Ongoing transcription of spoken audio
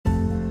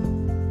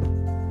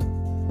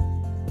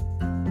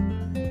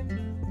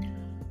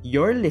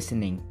You're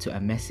listening to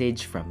a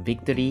message from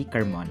Victory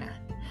Carmona.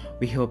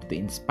 We hope to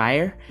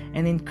inspire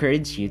and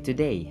encourage you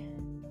today.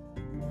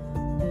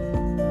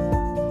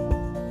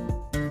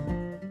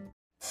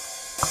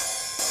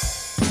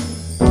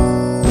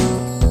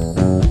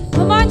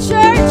 Come on,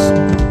 church,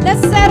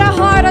 let's set our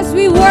heart as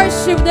we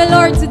worship the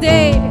Lord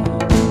today.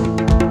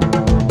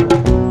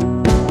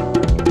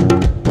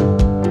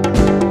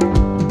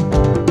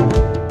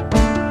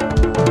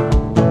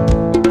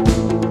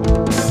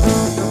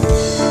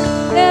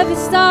 Every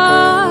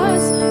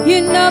stars,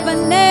 you know my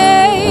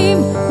name.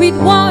 With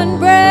one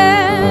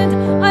breath,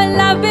 our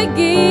love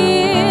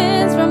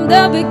begins. From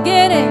the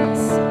beginnings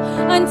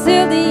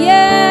until the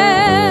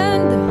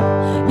end,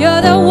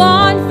 you're the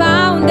one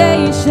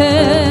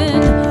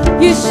foundation.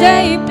 You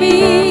shape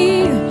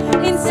me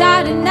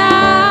inside and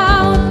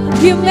out.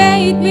 You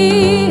made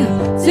me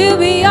to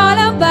be all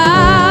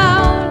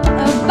about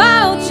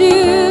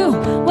you.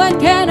 What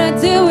can I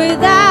do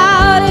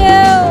without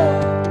you?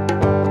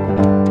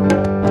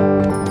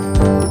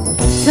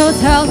 So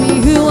tell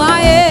me who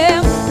I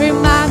am,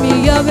 remind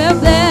me of your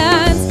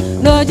plans.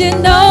 Lord, you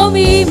know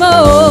me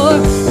more,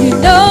 you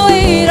know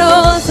it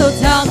all. So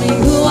tell me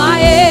who I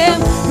am,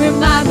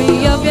 remind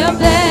me of your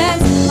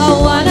plans. I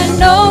wanna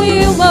know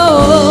you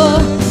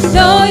more,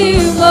 know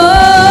you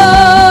more.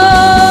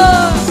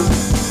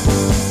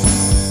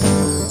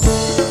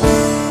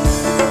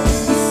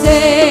 You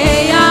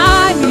say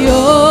I'm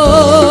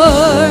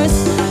yours,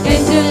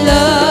 and you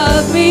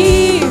love me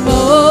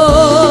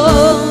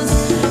most.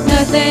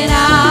 Nothing I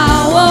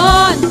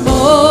want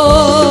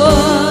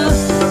more,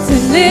 to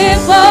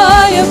live for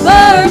your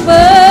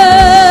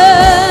purpose.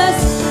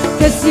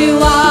 'Cause you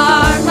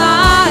are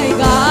my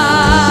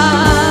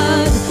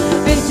God,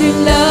 and you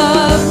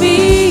love me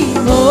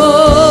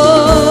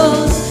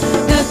most.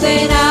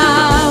 Nothing I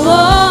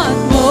want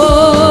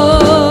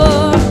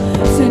more,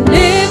 to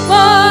live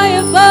for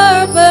your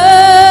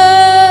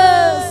purpose.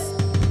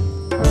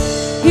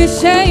 You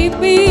shape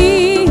me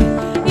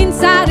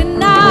inside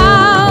and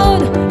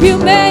out. You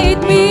made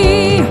me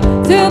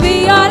to be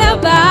all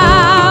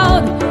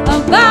about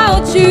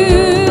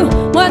you.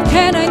 What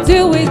can I do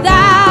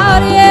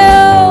without you?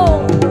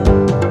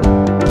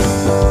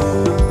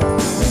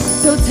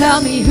 So tell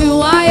me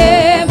who I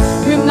am,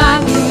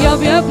 remind me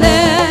of your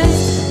plans.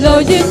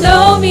 Lord, you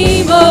know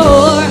me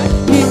more,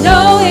 you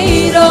know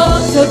it all.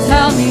 So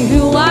tell me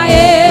who I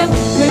am,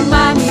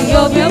 remind me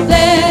of your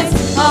plans.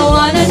 I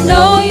wanna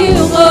know you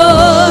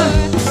more,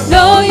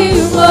 know you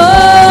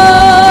more.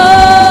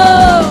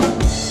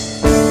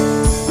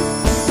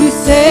 You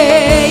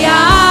say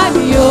I'm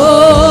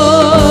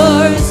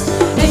yours,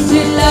 and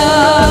you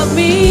love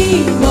me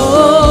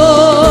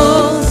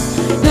most.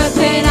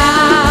 Nothing I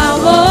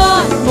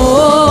want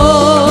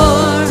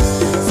more,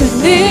 to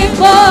live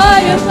for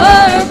your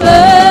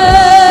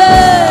purpose.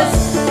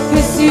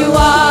 'Cause you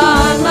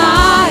are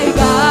my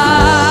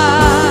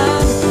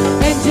God,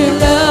 and you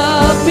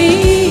love me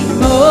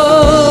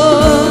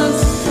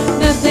most.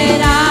 Nothing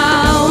I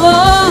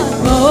want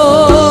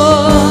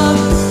more,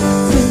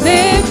 to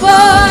live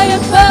for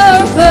your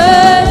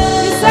purpose.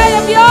 You say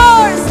I'm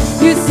yours,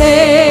 you say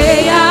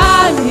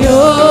I'm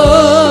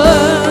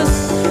yours,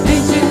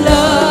 and you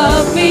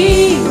love me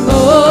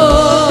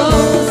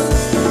most.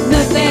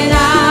 Nothing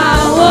I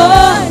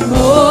want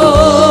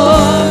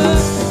more,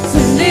 to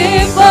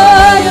live for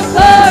your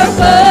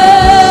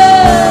purpose.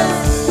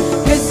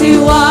 'Cause you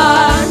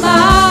are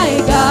my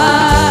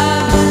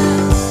God,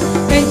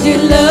 and you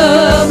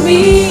love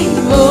me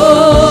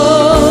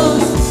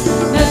most.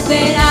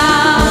 Nothing I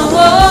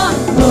want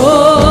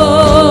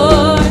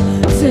more,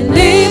 to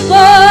live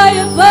for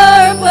your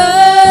purpose.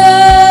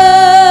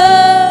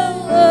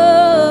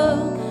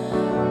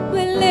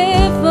 We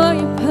live for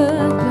your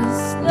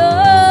purpose,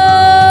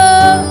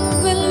 Lord.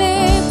 We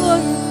live for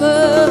your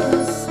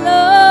purpose,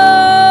 Lord.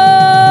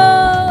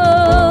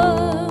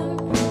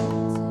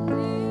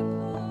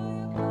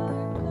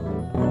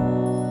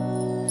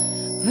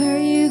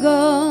 Where you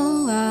go,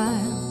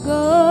 I'll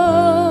go.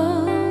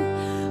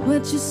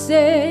 What you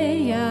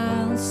say,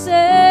 I'll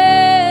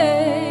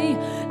say.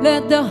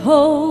 Let the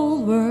whole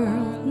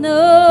world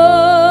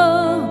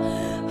know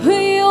who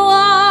you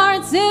are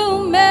to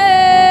me.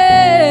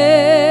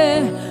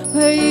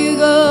 Where you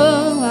go,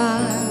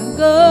 I'll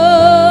go.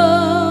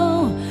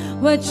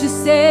 What you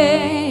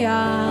say,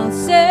 I'll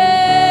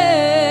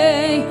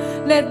say.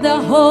 Let the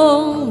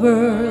whole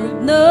world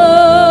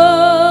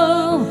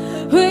know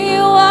who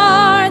you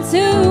are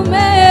to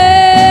me.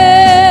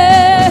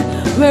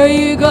 Where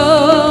you go,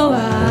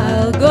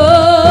 I'll go.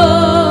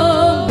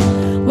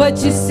 What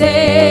you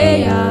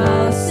say,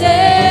 I'll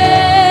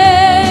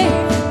say.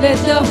 Let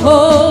the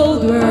whole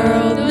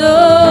world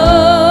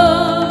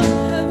know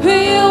who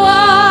you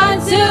are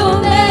to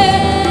me.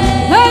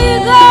 Where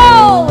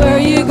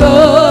you go,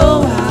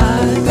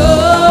 I'll go.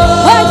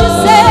 What you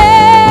say,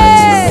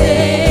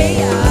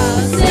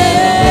 I'll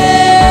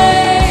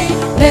say.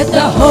 Let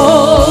the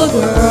whole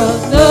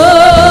world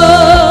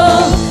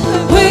know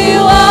who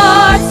you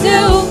are to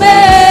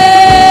me.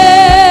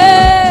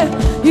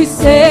 You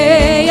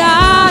say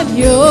I'm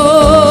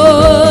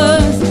yours.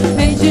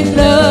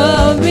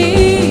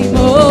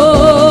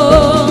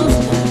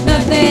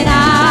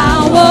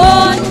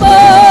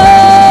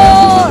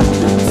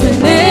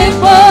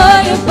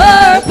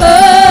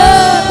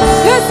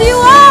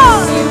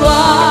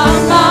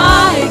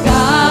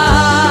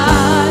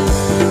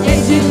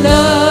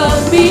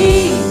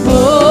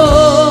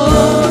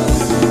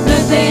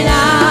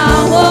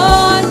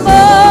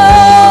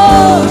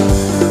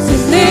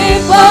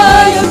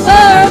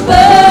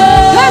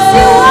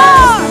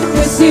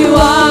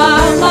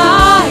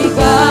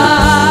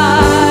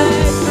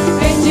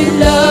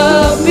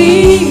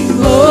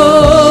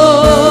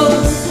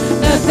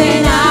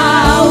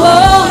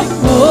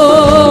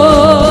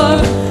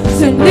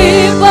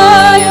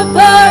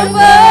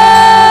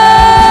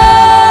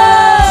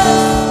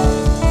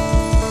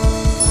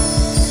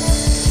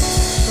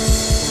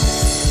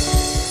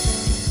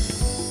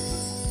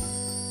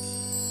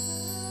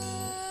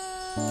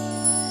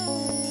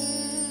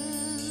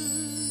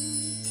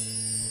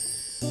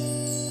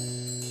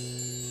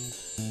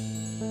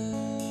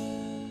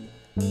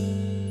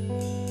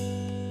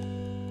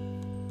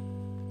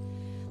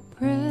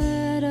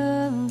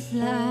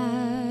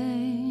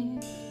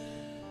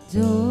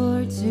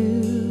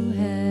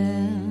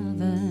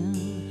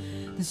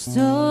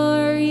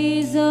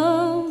 stories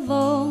of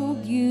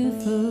old you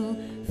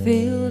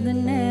fulfilled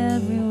in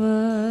every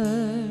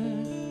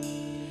word.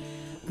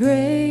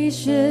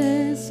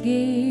 Gracious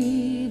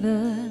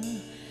giver,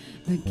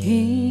 the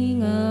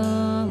King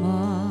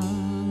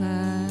among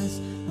us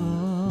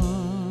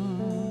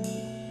all.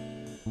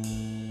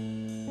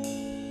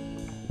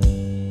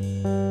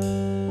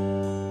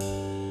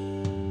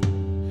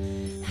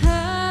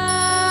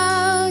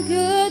 How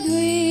could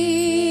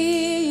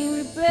we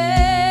repay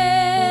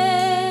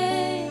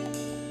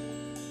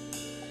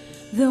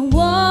the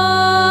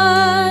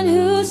one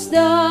who's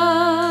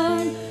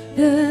done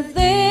the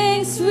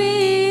things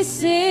we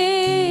sing?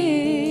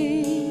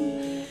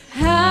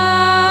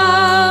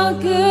 How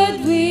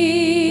could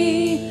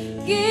we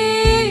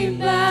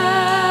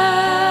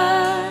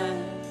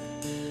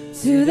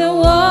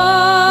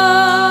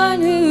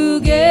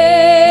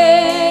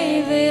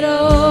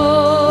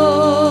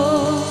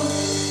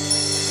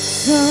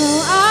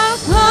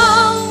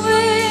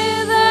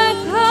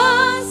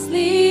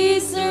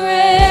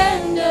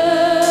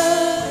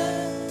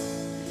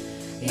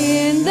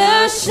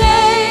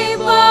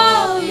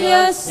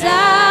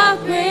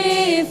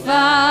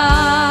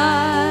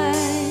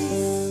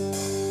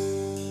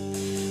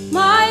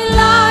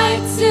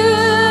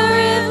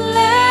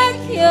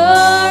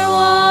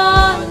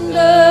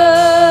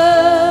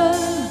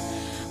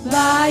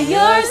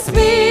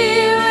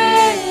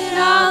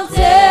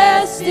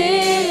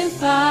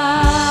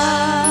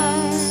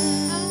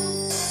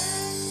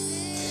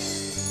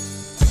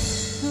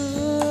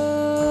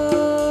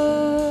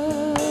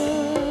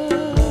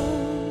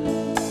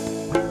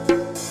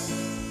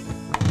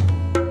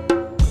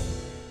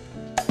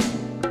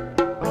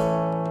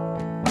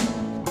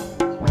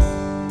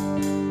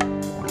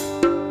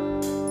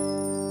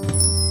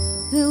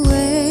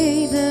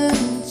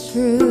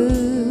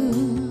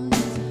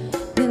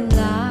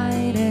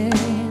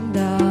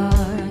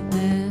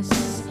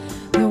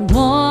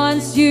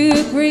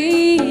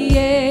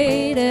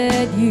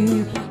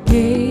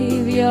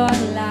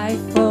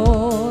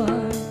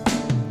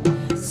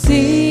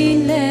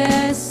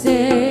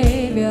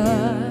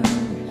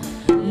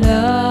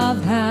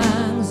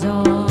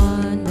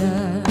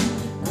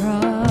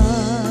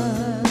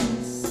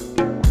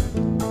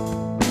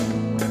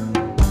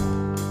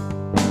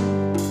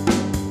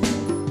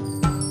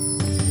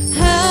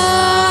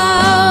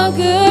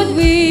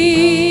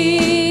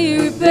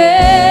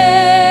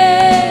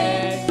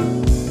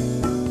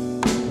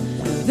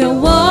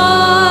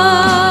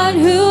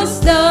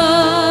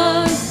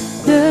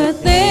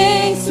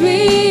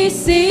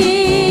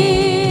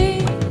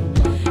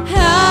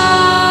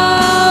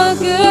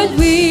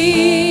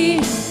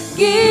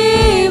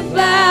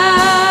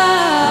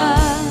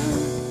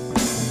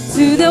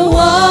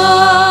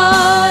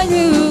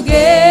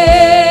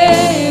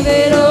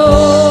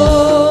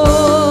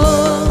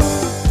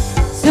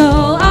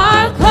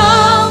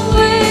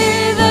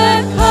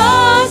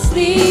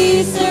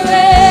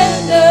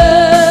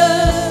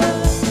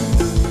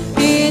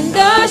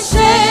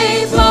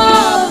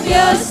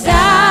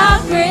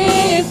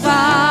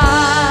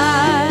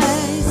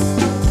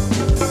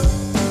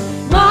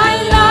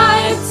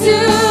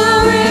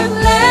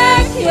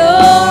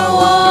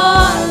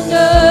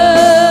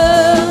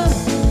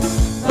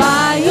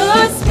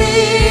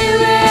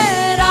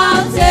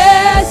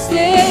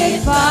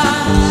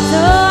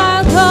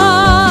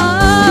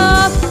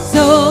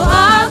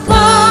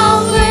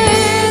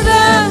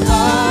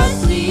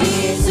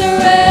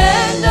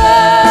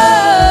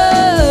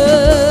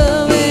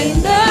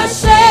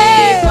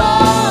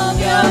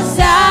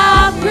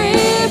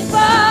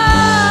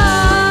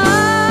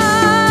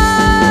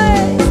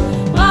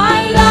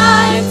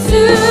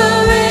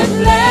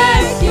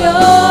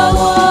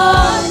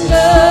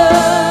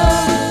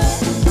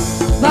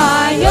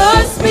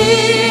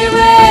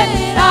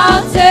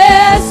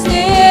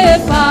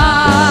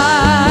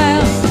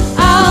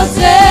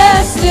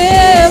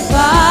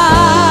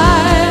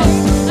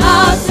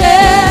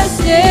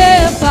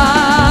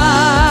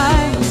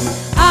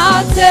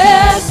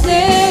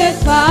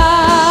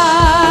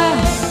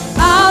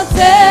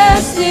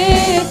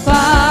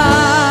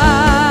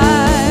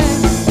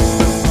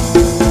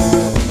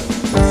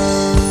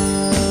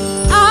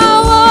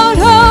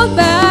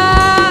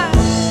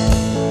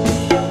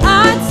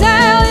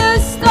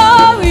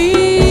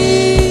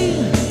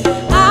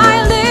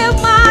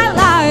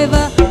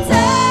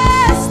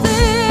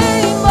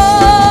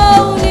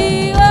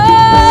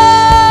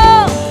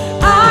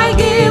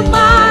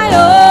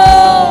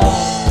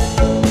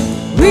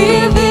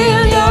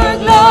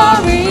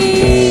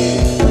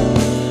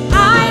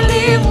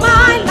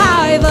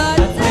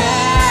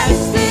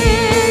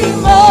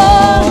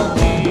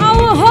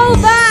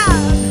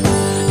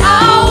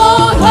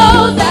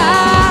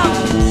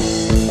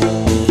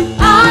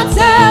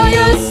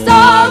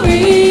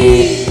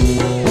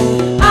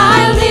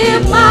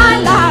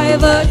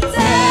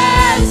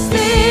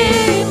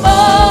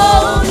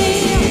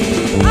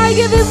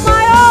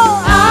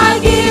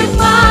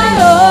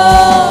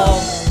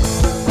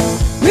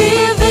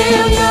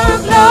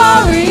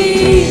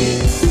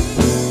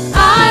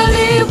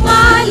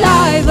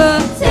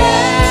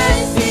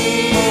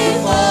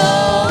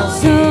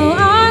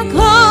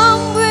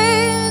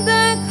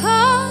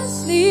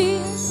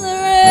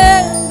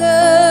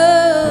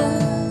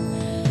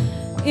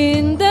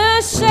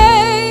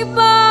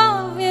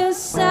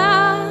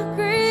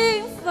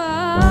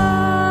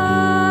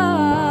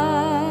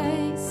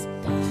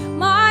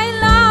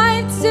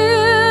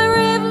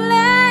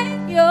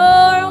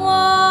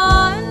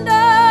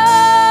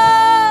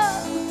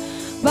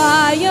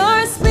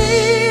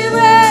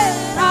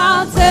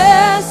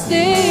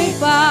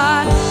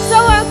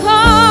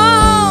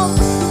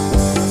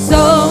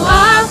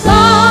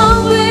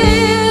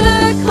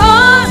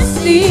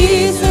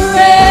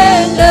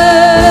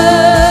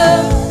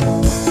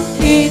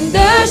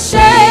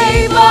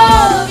shame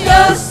of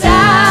your sacrifice.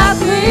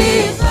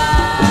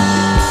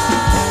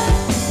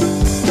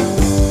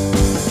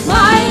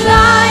 My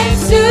life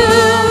to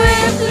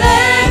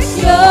reflect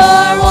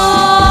your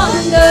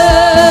wonder.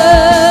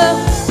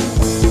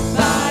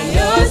 By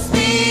your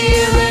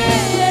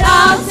Spirit,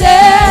 I'll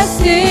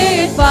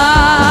testify.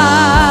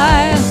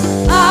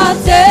 I'll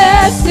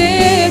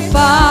testify.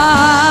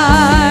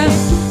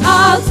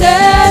 I'll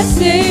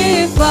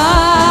testify.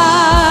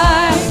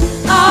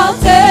 I'll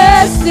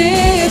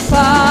testify.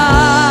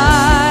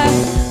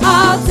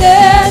 I'll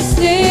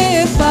testify.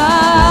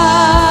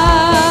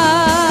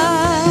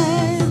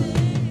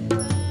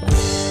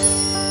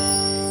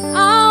 I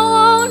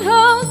won't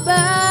hold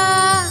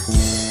back.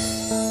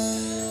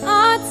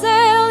 I'll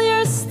tell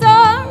your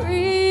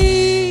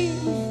story.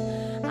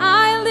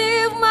 I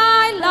live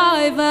my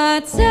life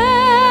a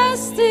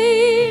testimony.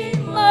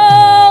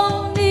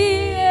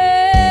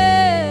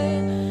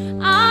 Yeah.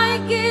 I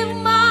give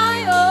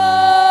my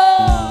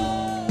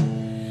all.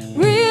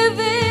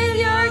 Reveal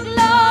your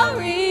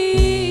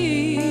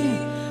glory.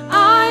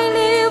 I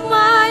live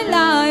my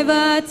life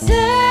a testimony.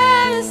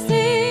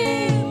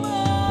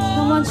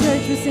 Come on,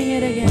 church, we sing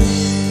it again.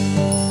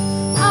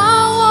 I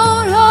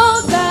won't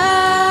hold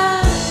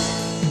back.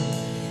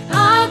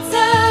 I'll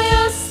tell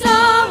your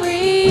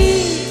story.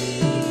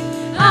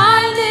 I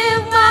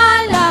live my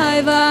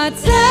life a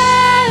testimony.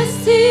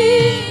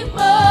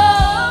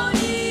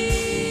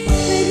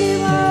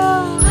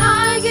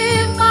 I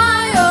give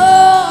my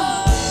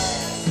all.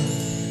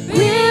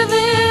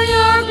 Reveal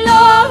your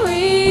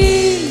glory.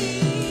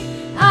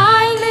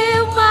 I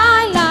live my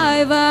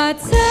life a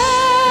testimony.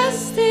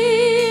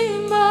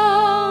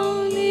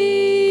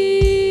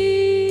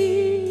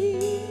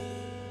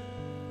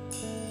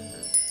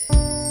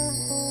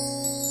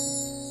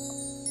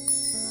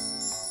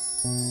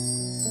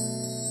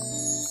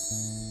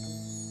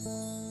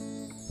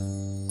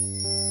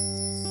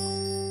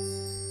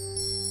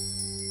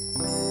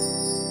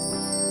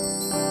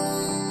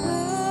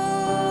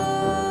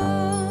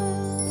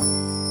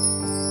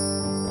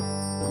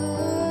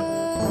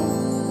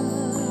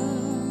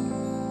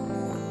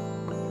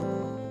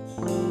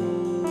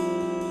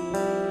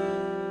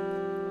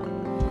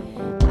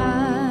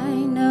 I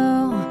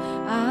know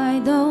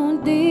I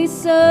don't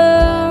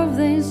deserve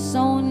this,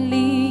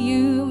 only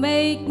you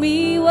make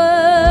me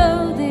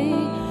worthy.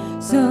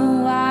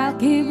 So I'll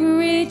keep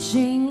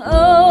reaching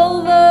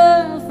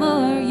over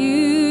for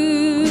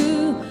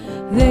you.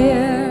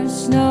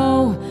 There's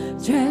no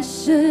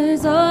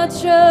treasures or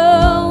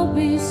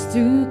trophies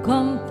to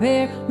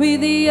compare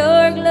with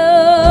your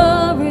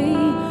glory.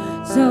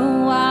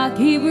 So I'll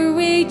keep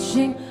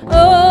reaching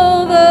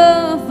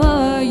over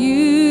for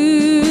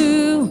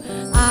you.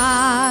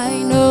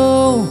 I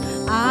know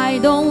I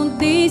don't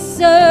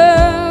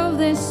deserve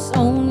this,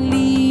 only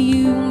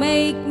you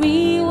make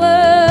me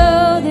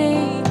worthy.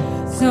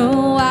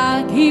 So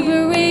I keep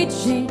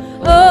reaching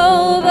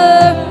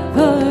over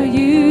for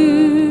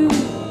you.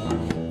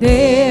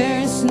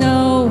 There's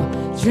no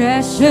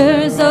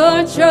treasures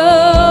or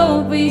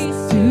trophies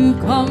to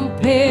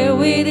compare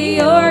with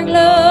your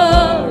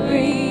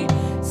glory.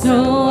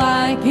 So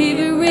I keep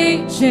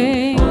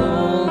reaching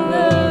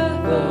over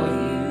for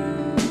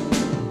you.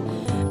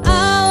 I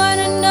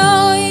wanna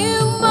know you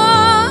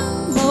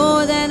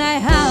more than I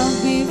have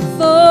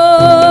before.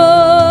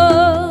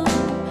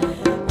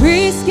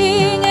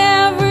 Risking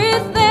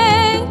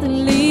everything to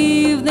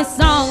leave the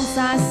songs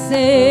I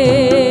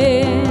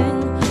sing.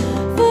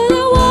 For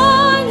the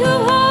one who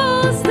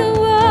holds the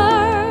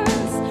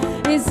words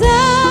is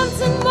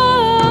often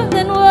more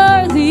than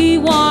words. He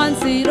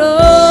wants it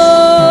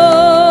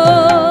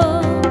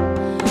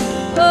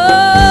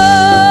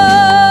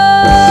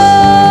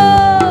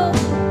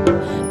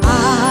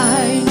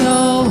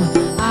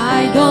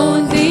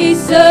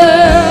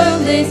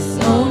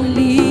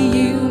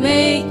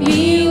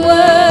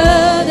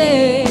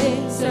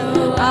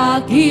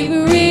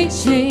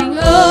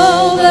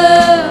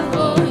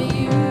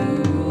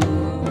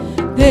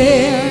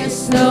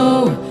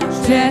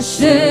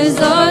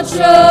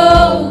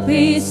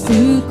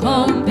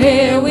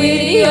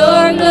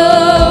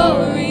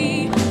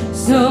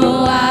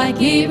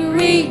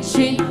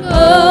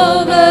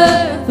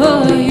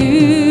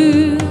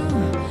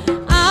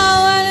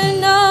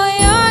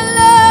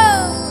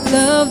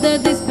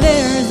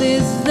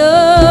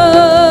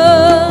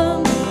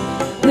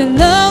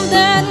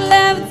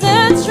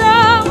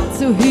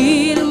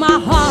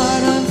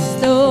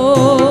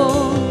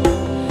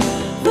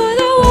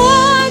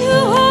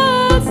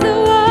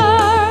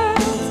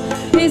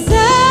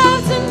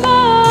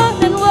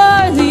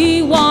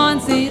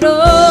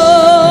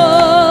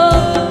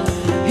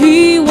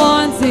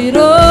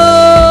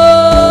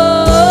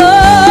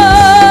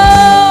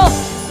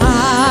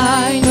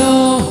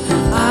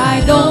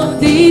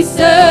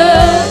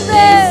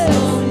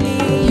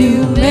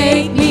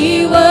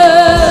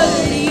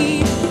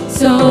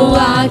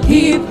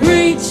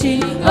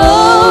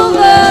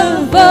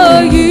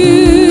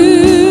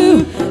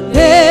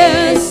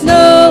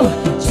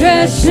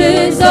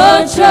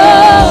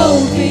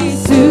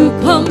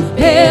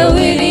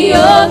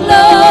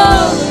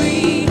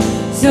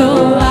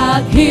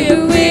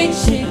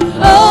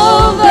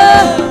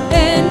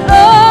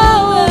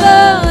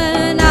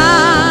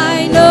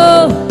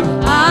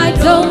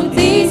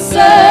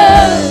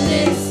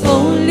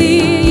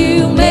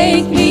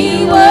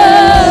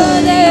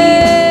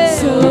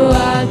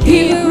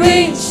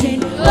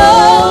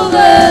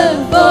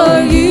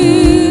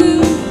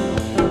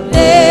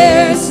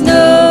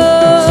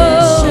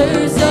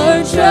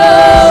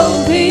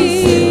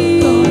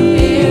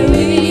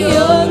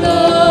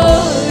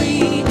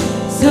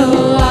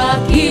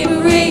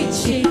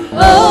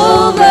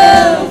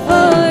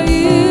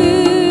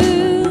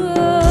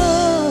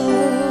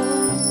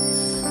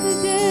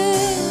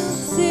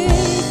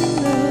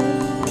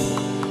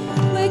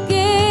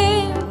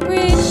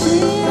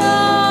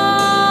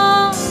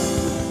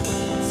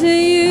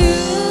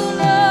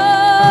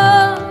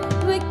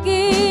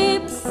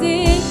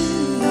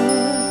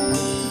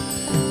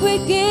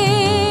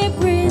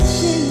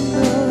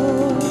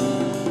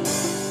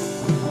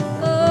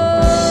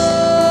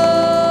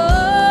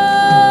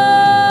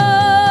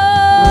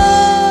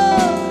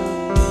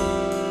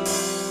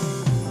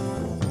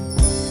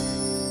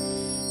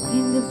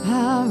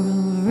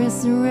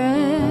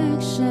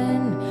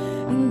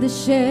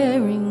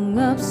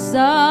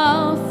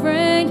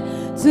offering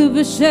to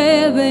be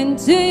shaped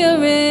into your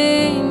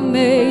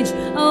image.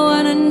 I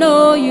wanna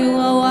know you,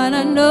 I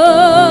wanna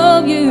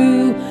know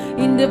you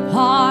in the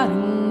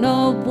pardon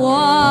of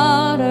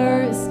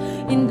waters,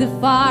 in the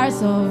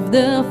fires of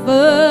the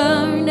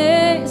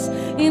furnace,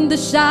 in the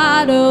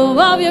shadow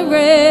of your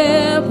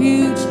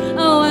refuge.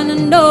 I wanna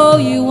know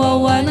you, I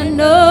wanna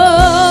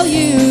know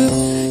you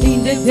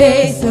in the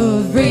days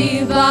of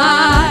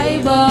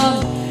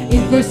revival,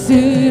 in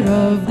pursuit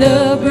of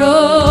the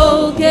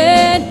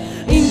broken,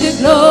 in the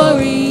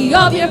glory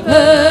of your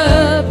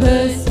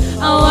purpose.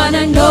 I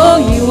wanna know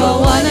you, I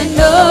wanna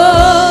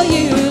know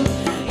you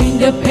in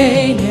the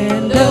pain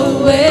and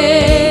the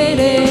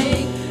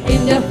waiting,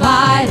 in the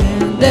fight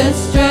and the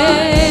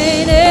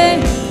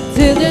straining,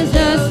 till there's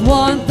just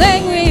one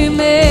thing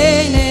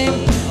remaining.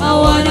 I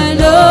wanna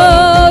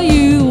know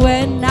you,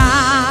 and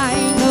I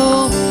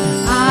know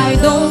I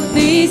don't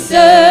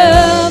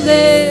deserve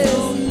this.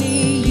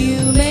 Only you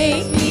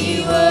make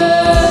me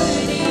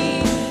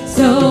worthy,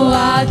 so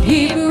I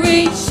keep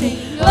reaching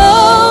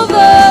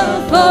over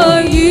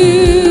for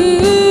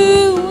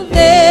you.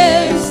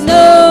 There's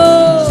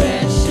no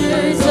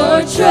treasures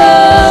or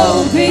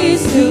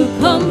trophies to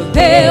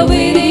compare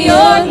with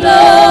your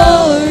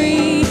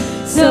glory,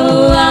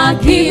 so I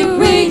keep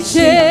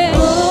reaching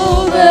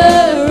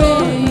over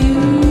for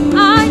you.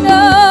 I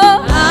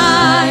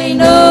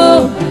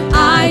know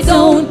I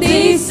don't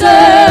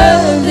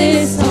deserve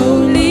this.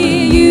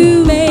 Only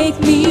you make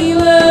me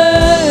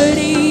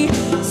worthy,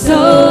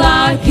 so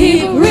I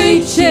keep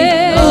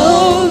reaching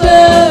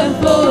over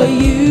for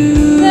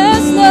you.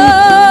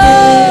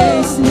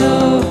 There's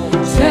no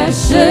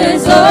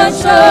treasures or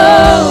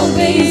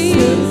trophies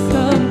to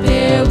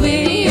compare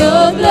with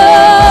your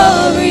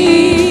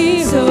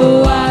glory,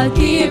 so I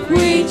keep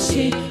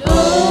reaching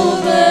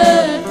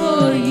over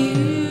for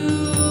you.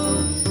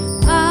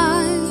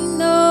 I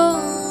know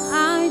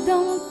I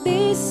don't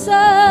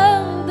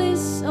deserve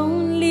this.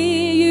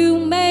 Only you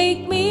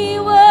make me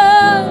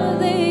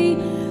worthy,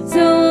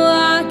 so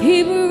I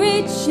keep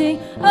reaching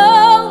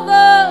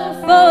over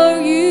for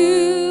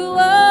you.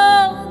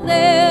 Oh,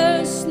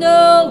 there's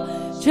no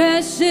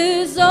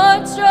treasures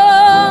or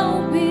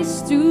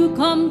trophies to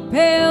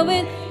compare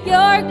with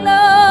your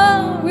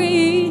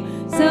glory,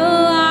 so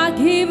I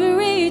keep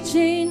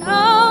reaching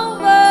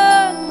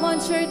over. Come on,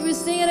 church, we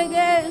sing it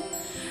again.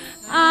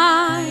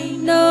 I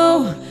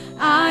know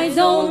I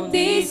don't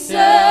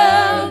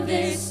deserve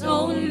this.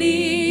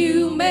 Only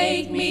you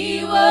make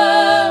me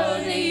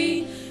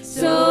worthy,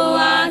 so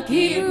I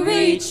keep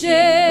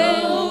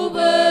reaching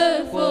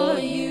over for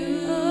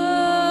you.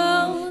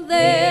 Oh,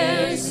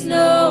 there's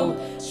no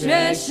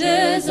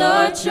treasures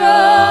or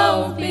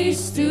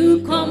trophies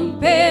to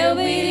compare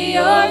with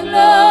your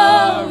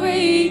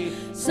glory,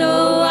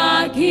 so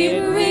I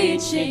keep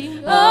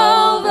reaching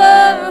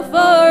over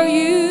for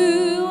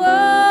you.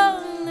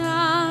 Oh,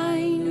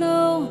 I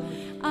know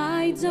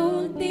I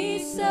don't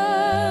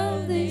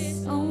deserve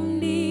this.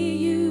 Only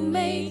you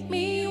make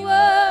me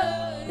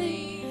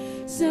worthy,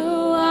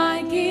 so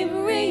I keep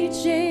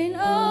reaching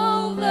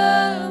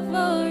over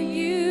for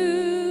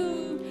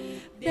you.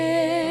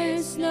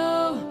 There's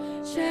no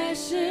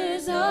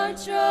treasures or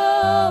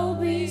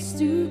trophies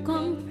to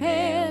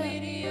compare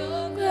with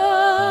your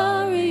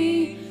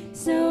glory,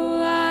 so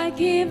I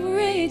keep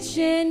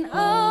reaching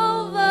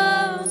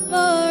over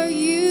for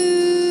you.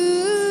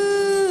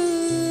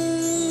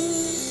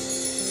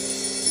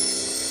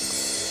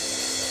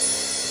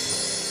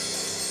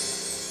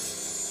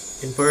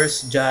 In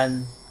 1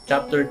 John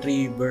chapter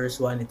 3 verse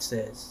 1 it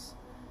says,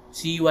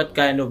 "See what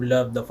kind of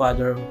love the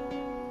Father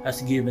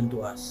has given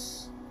to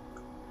us,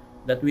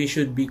 that we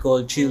should be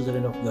called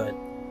children of God,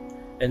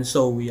 and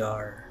so we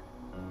are."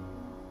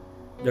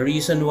 The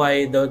reason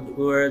why the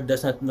world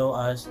does not know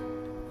us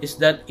is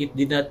that it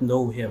did not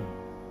know Him.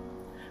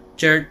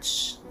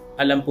 Church,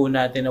 alam po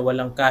natin na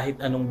walang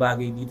kahit anong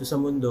bagay dito sa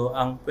mundo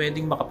ang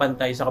pwedeng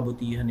makapantay sa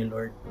kabutihan ni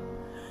Lord.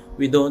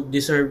 We don't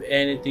deserve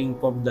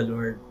anything from the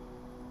Lord,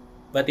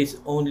 but it's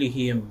only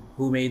Him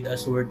who made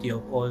us worthy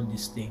of all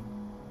these things.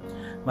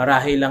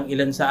 Marahil lang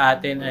ilan sa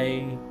atin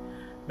ay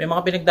may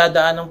mga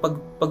pinagdadaan ng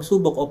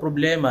pagsubok o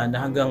problema na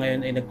hanggang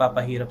ngayon ay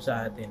nagpapahirap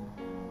sa atin.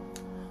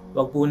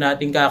 Huwag po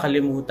natin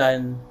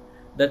kakalimutan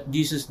that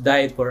Jesus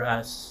died for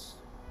us.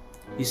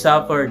 He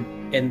suffered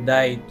and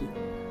died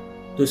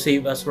to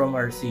save us from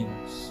our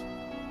sins.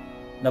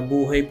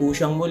 Nabuhay po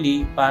siyang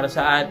muli para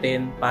sa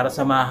atin, para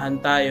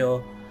samahan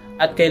tayo,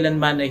 at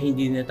kailanman ay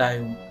hindi na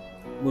tayo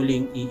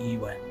muling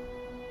iiwan.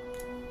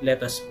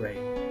 Let us pray.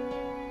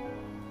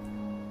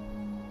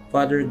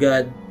 Father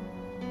God,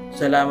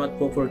 salamat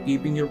po for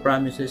keeping your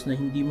promises na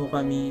hindi mo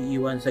kami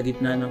iiwan sa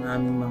gitna ng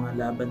aming mga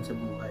laban sa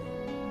buhay.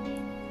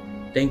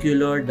 Thank you,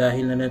 Lord,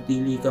 dahil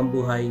nanatili kang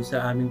buhay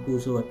sa aming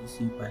puso at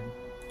isipan,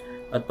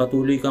 at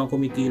patuloy kang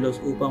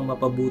kumikilos upang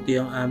mapabuti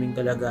ang aming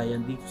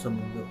kalagayan dito sa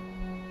mundo.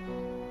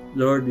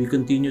 Lord, we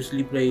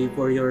continuously pray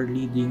for your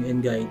leading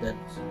and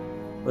guidance,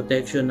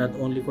 protection not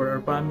only for our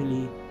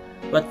family,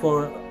 but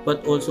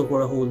also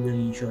for a whole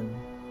nation.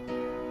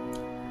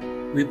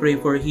 We pray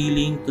for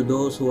healing to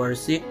those who are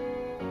sick,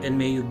 and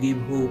may you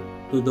give hope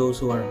to those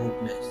who are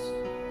hopeless.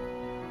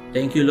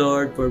 Thank you,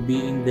 Lord, for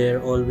being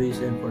there always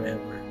and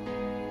forever.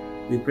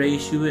 We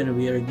praise you and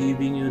we are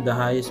giving you the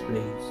highest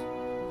praise.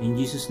 In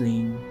Jesus'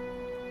 name,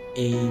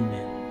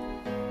 Amen.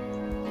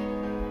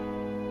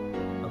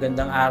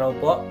 Magandang araw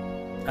po.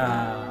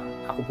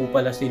 Ako po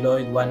pala si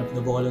Lloyd, one of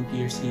the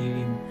volunteers here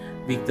in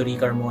Victory,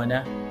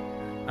 Carmona.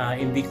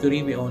 In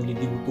Victory, we only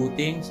do two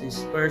things.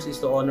 First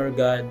is to honor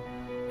God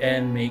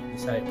and make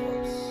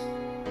disciples.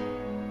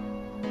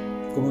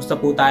 Kumusta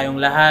po tayong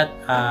lahat?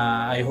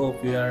 I hope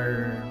you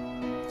are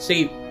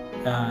safe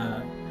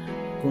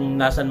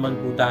kung nasan man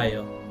po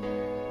tayo.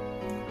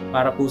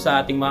 Para po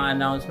sa ating mga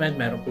announcement,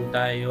 meron po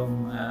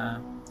tayong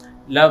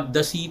Love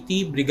the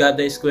City,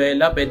 Brigada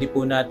Eskwela. Pwede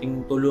po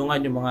nating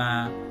tulungan yung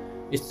mga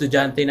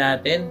estudyante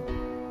natin.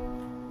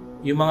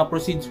 Yung mga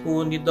proceeds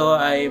po nito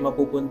ay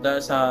mapupunta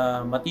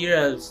sa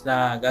materials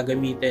na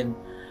gagamitin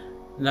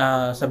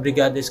na sa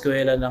Brigada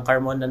Eskwela ng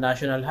Carmona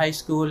National High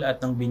School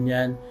at ng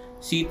Binyan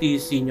City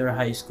Senior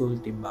High School,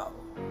 Timbao.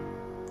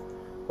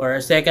 For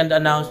our second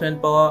announcement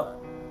po,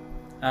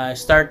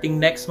 starting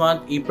next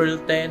month, April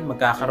 10,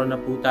 magkakaroon na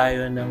po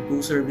tayo ng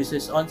 2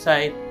 services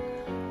on-site.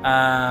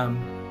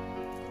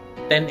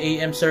 10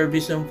 a.m.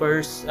 service yung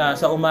first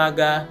sa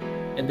umaga,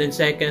 and then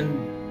second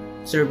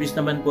service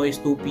naman po is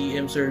 2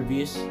 p.m.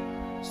 service.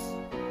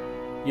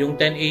 Yung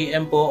 10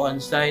 a.m. po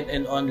on-site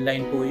and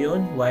online po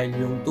yun, while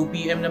yung 2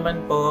 p.m.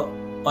 naman po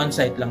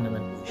on-site lang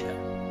naman po siya.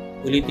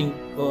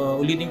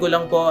 Ulitin ko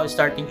lang po,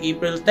 starting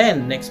April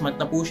 10, next month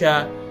na po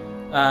siya,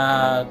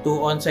 2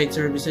 on-site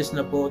services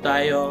na po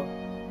tayo,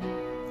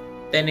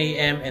 10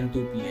 a.m. and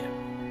 2 p.m.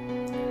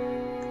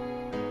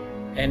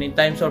 And in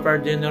times of our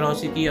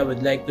generosity, I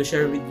would like to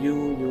share with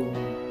you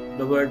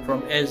the word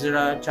from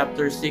Ezra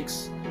chapter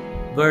 6,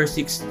 verse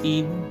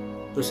 16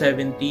 to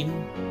 17.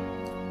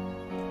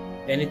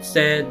 And it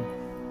said,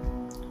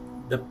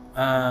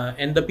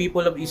 and the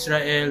people of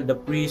Israel, the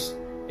priests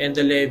and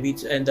the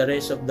Levites and the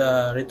rest of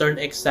the returned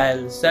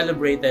exiles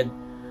celebrated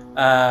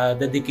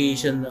the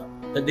dedication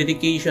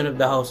of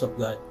the house of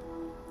God.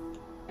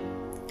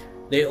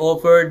 They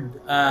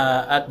offered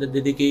at the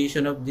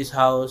dedication of this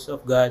house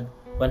of God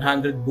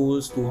 100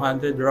 bulls,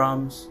 200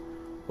 rams,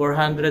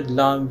 400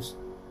 lambs,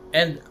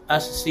 and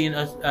as sin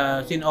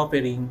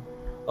offering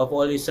of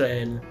all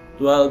Israel,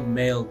 12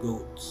 male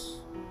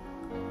goats,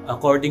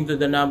 according to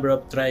the number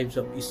of tribes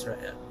of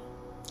Israel.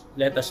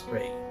 Let us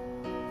pray.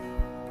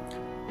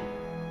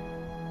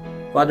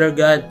 Father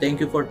God,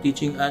 thank you for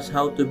teaching us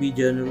how to be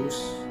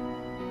generous.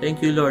 Thank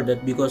you, Lord,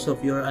 that because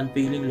of your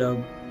unfailing love,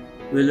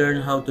 we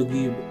learn how to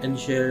give and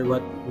share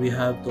what we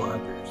have to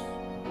others.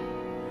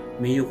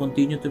 May you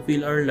continue to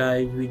fill our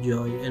lives with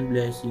joy and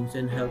blessings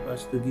and help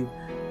us to give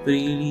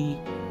freely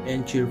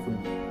and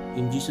cheerfully.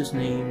 In Jesus'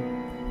 name,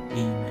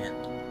 Amen.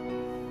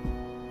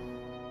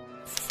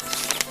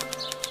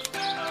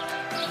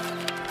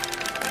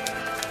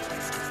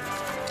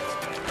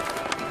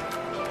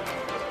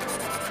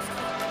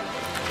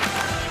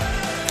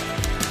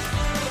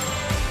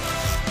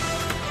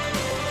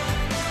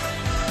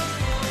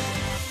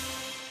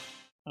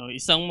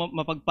 Isang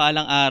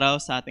mapagpalang araw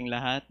sa ating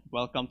lahat.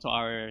 Welcome to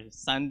our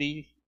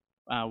Sunday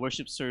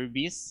worship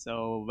service.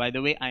 So, by the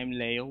way, I'm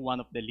Leo,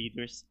 one of the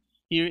leaders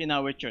here in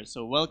our church.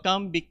 So,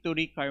 welcome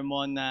Victory,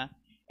 Carmona,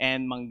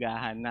 and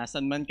Manggahan.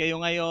 Nasaan man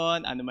kayo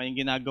ngayon, ano man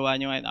yung ginagawa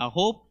nyo ngayon, I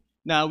hope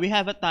na we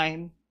have a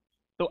time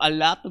to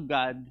allow to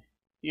God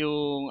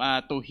yung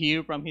to hear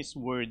from His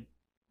Word.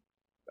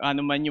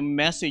 Ano man yung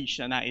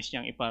message na nais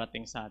niyang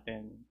iparating sa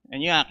atin.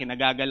 And yun,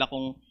 kinagagala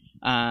kong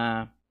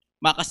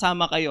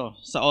makasama kayo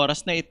sa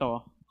oras na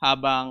ito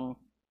habang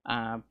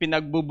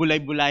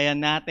pinagbubulay-bulayan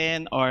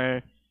natin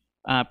or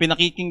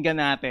pinakikinggan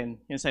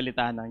natin yung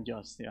salita ng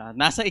Diyos. Diba?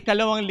 Nasa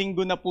ikalawang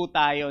linggo na po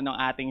tayo ng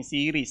ating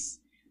series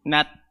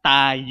na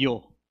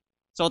tayo.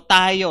 So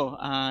tayo,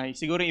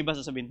 siguro yung iba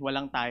sasabihin,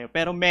 walang tayo.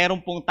 Pero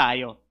meron pong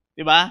tayo.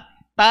 Diba?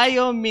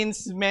 Tayo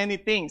means many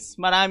things.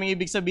 Maraming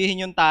ibig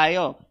sabihin yung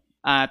tayo.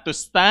 To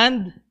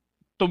stand,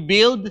 to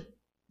build,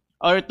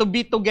 or to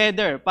be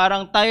together.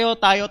 Parang tayo.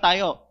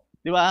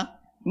 Di ba?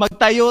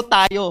 Magtayo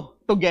tayo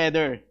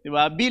together. Di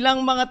ba?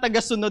 Bilang mga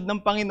tagasunod ng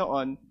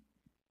Panginoon,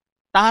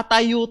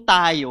 tatayo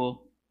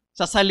tayo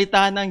sa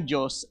salita ng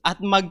Diyos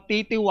at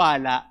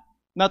magtitiwala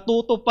na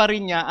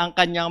tutuparin niya ang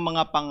kanyang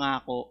mga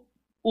pangako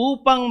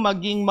upang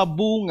maging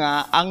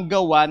mabunga ang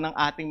gawa ng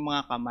ating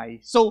mga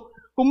kamay. So,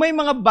 kung may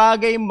mga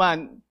bagay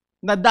man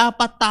na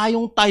dapat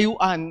tayong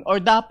tayuan or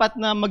dapat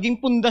na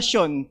maging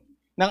pundasyon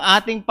ng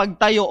ating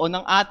pagtayo o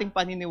ng ating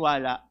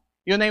paniniwala,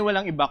 yun ay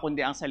walang iba kundi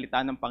ang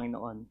salita ng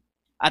Panginoon.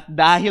 At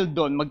dahil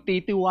doon,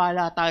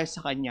 magtitiwala tayo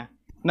sa Kanya,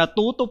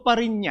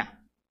 natutuparin niya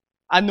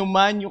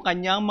anuman yung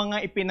Kanyang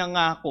mga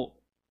ipinangako,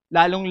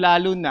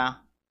 lalong-lalo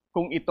na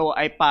kung ito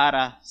ay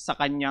para sa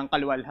Kanyang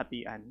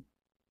kaluwalhatian.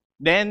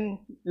 Then,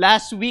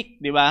 last week,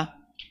 di ba,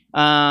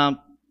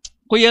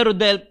 Kuya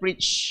Rodel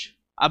preached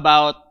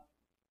about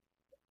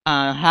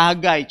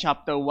Haggai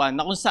chapter 1,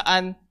 na kung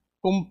saan,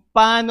 kung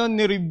paano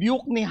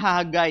ni-rebuke ni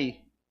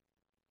Haggai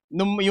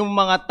yung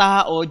mga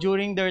tao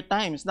during their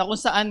times, na kung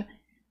saan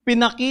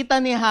pinakita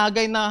ni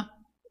Hagay na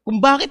kung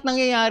bakit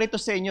nangyayari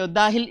to sa inyo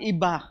dahil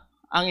iba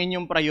ang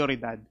inyong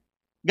prioridad.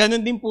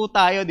 Ganon din po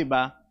tayo, di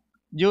ba?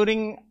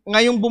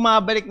 Ngayong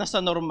bumabalik na sa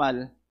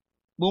normal,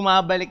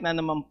 bumabalik na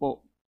naman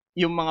po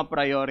yung mga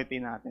priority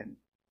natin.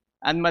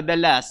 At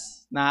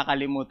madalas,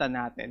 nakakalimutan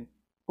natin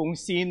kung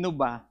sino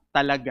ba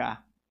talaga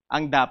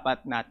ang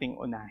dapat nating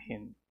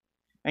unahin.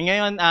 And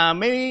ngayon,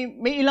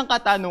 may ilang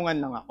katanungan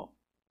lang ako.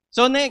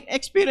 So,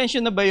 na-experience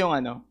nyo na ba yung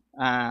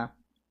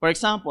for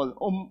example,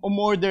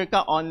 umorder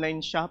ka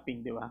online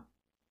shopping, di ba?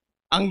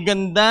 Ang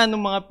ganda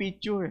ng mga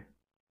picture.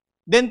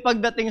 Then,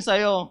 pagdating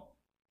sa'yo,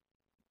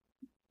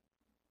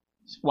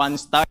 1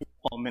 star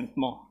comment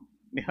mo.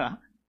 Di ba?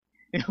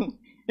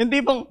 Yung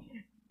tipong,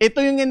 ito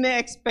yung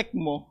ine-expect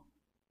mo,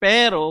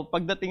 pero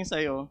pagdating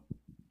sa'yo,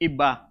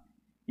 iba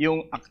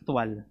yung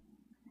actual.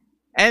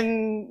 And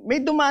may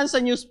dumaan sa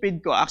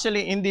newsfeed ko.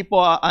 Actually, hindi po,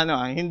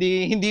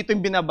 hindi ito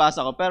yung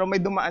binabasa ko, pero may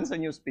dumaan sa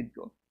newsfeed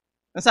ko.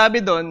 Nasabi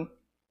doon,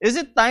 is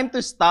it time to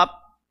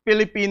stop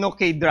Filipino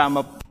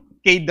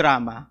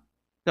K-drama?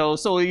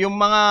 So yung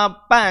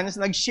mga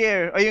fans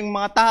nag-share, o yung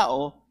mga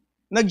tao,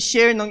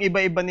 nag-share ng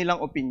iba-iba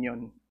nilang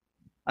opinion.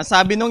 Ang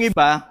sabi nung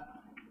iba,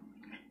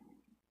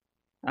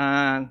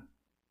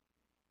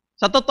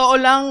 sa totoo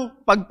lang,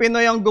 pag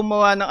Pinoy ang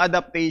gumawa ng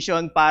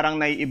adaptation, parang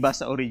naiiba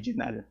sa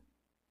original.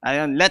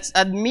 Ayun, let's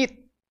admit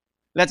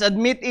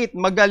it,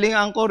 magaling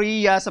ang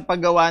Korea sa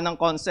paggawa ng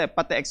concept,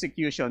 pati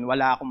execution,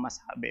 wala akong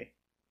masabi.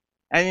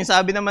 And yung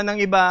sabi naman ng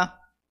iba,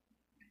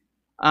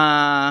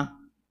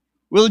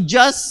 we'll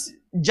just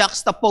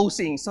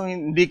juxtaposing. So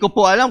hindi ko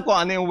po alam kung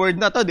ano yung word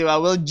na to, di ba?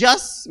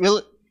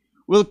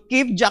 We'll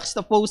keep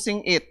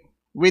juxtaposing it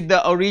with the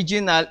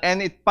original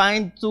and it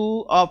find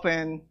too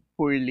often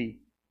poorly.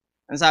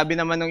 Ang sabi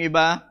naman ng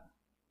iba,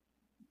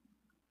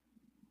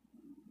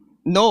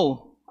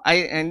 no.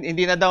 And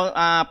hindi na daw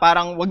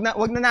parang wag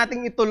na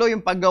nating ituloy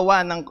yung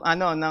paggawa ng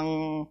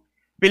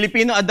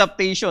Filipino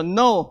adaptation.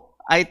 No,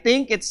 I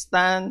think it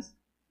stands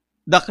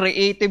the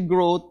creative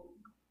growth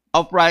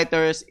of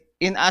writers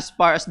in as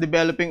far as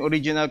developing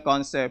original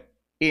concept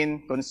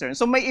in concern.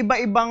 So may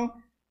iba-ibang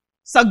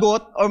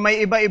sagot or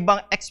may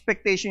iba-ibang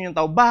expectation yung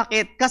tao.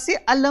 Bakit? Kasi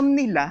alam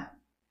nila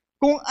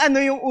kung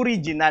ano yung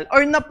original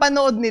or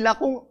napanood nila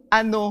kung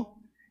ano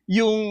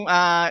yung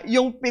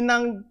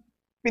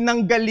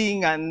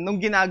pinanggalingan nung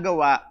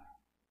ginagawa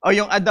o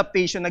yung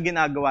adaptation na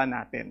ginagawa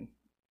natin.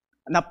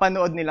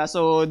 Napanood nila.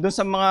 So, doon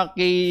sa mga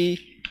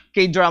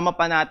K-drama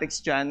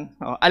fanatics dyan,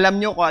 alam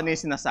nyo kung ano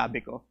yung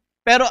sinasabi ko.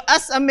 Pero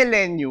as a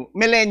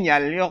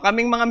millennial, yung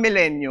kaming mga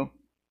millennial,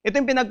 ito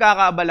yung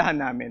pinagkakaabalahan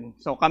namin.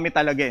 So, kami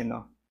talaga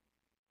no?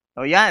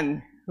 So,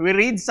 yan. We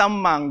read some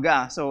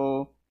manga.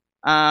 So,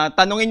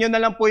 tanungin nyo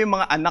na lang po yung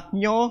mga anak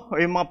nyo o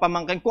yung mga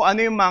pamangkin kung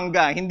ano yung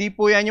manga. Hindi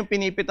po yan yung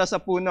pinipita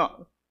sa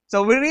puno.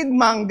 So, we read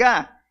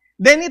manga.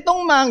 Then,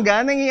 itong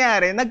manga,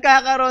 nangyayari,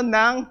 nagkakaroon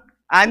ng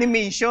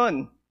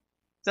animation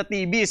sa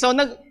TV. So,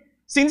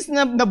 since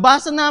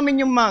nabasa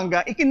namin yung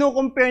manga,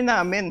 ikino-compare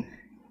namin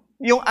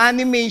yung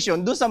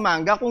animation doon sa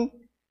manga kung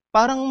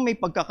parang may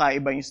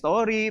pagkakaiba yung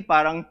story,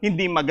 parang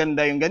hindi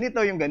maganda yung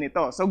ganito.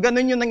 So,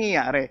 ganun yung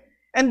nangyayari.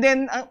 And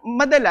then,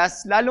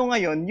 madalas, lalo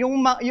ngayon,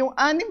 yung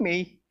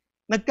anime,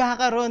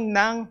 nagkakaroon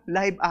ng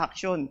live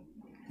action.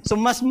 So,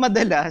 mas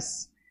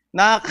madalas,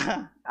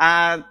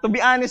 to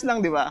be honest lang,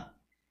 di ba?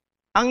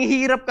 Ang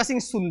hirap kasing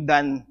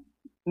sundan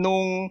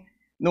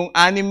nung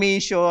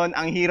animation,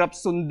 ang hirap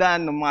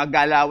sundan ng mga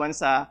galawan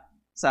sa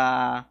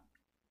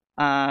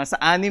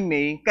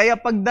anime. Kaya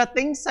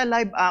pagdating sa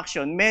live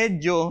action,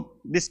 medyo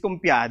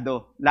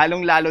diskumpiyado.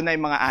 Lalong-lalo na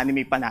yung mga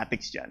anime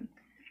fanatics dyan.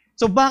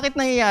 So bakit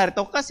nangyayari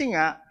to? Kasi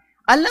nga,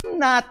 alam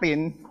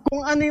natin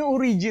kung ano yung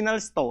original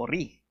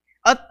story.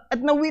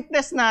 At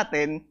na-witness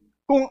natin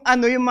kung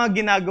ano yung mga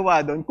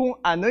ginagawa doon, kung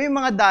ano yung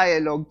mga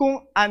dialogue,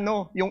 kung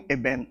ano yung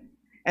event.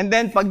 And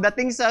then,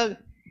 pagdating sa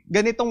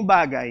ganitong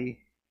bagay,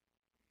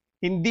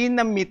 hindi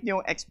na-meet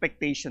yung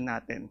expectation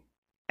natin.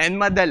 And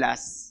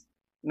madalas,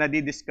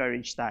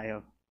 nadi-discourage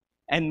tayo.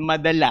 And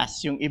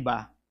madalas, yung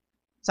iba,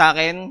 sa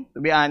akin,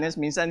 to be honest,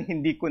 minsan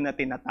hindi ko na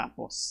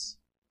tinatapos.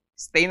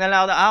 Stay na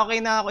lang ako, okay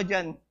na ako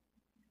dyan.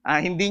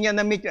 Hindi niya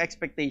na-meet yung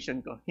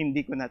expectation ko.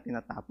 Hindi ko na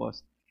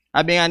tinatapos.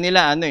 Sabi nga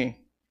nila,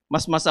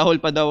 mas masahol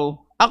pa daw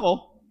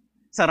ako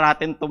sa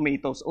Rotten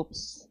Tomatoes.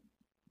 Oops.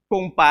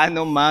 Kung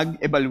paano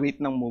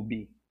mag-evaluate ng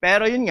movie.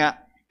 Pero yun nga,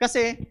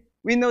 kasi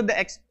we know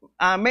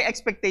may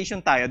expectation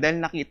tayo dahil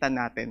nakita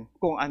natin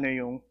kung ano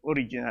yung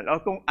original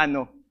o kung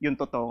ano yung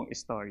totoong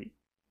story.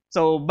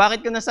 So,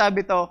 bakit ko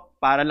nasabi to?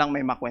 Para lang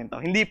may makwento.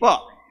 Hindi po.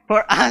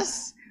 For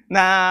us,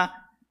 na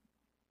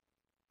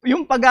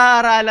yung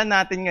pag-aaralan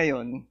natin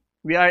ngayon,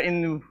 we are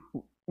in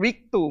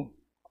week 2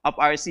 of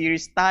our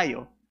series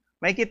tayo.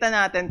 Makikita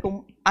natin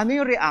kung ano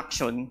yung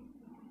reaction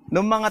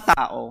ng mga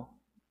tao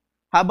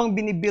habang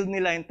binibuild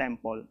nila yung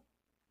temple.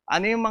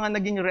 Ano yung mga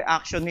naging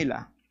reaction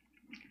nila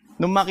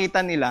nung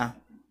makita nila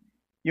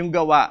yung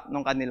gawa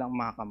ng kanilang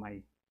mga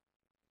kamay.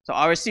 So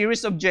our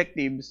series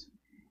objectives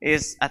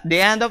is at the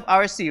end of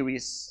our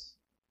series,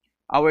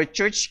 our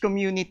church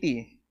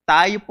community,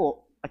 tayo po,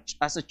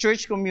 as a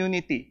church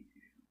community,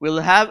 will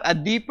have a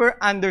deeper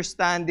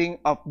understanding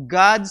of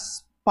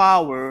God's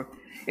power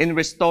in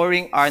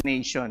restoring our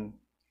nation.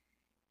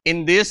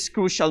 In these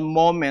crucial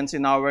moments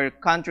in our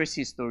country's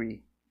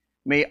history,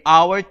 may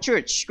our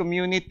church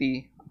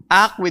community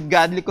act with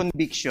godly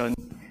conviction,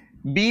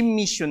 be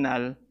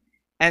missional,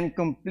 and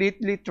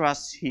completely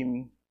trust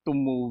Him to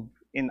move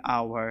in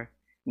our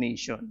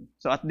nation.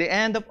 So at the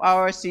end of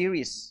our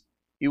series,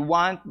 we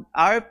want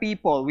our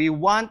people, we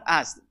want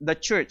us, the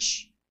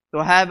church,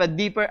 to have a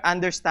deeper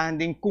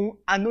understanding kung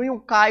ano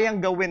yung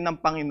kayang gawin ng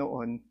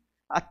Panginoon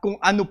at kung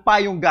ano pa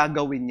yung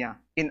gagawin niya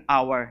in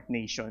our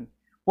nation.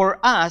 For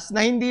us,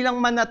 na hindi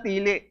lang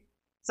manatili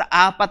sa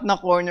 4 na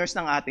corners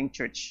ng ating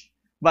church,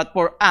 but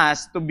for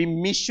us to be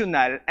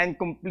missional and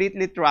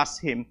completely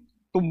trust Him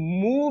to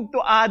move to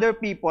other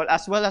people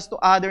as well as to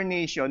other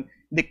nations,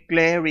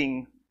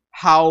 declaring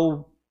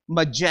how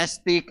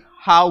majestic,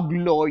 how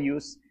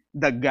glorious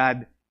the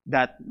God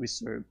that we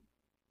serve.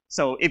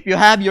 So, if you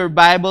have your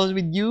Bibles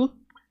with you,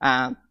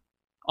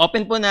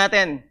 open po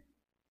natin.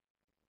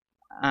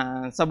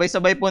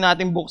 Sabay-sabay po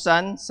natin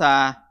buksan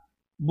sa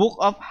Book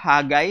of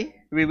Haggai.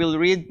 We will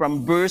read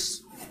from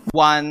verse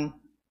 1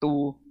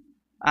 to,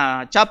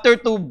 chapter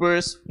 2,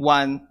 verse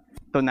 1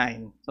 to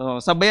 9.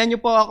 So, sabayan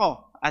niyo po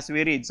ako as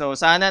we read. So,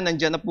 sana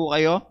nandiyan na po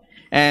kayo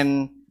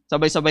and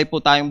sabay-sabay po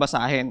tayong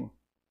basahin.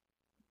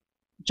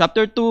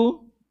 Chapter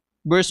 2,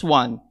 verse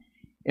 1.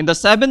 In the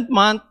 7th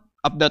month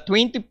of the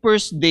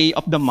 21st day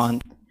of the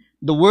month,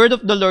 the word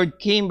of the Lord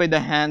came by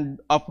the hand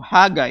of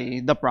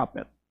Haggai the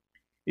prophet.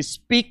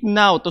 Speak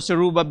now to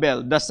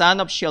Zerubbabel, the son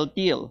of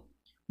Shealtiel,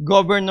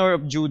 governor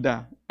of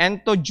Judah,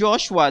 and to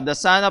Joshua, the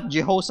son of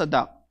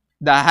Jehozadak,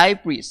 the high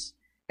priest,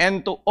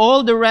 and to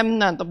all the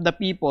remnant of the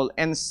people,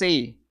 and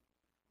say,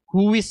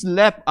 who is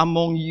left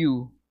among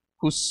you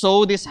who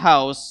saw this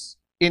house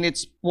in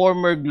its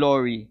former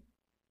glory?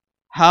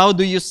 How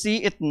do you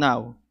see it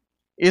now?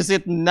 Is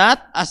it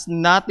not as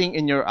nothing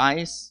in your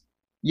eyes?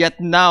 Yet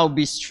now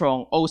be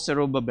strong, O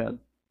Zerubbabel,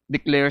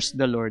 declares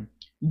the Lord.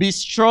 Be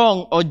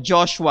strong, O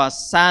Joshua,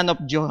 son of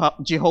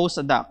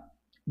Jehozadak,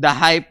 the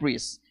high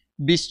priest.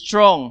 Be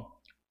strong,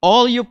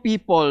 all you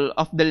people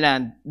of the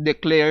land,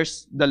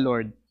 declares the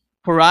Lord.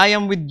 For I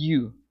am with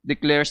you,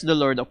 declares the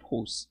Lord of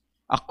hosts,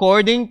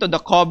 according to the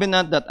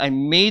covenant that I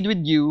made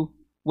with you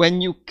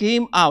when you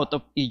came out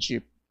of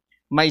Egypt.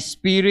 My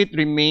spirit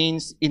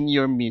remains in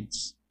your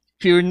midst.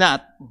 Fear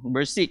not,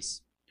 verse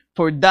 6,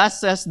 for thus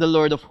says the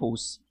Lord of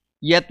hosts,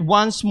 yet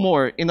once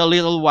more in a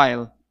little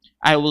while,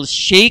 I will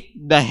shake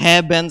the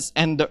heavens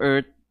and the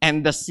earth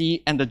and the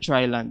sea and the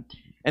dry land,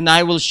 and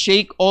I will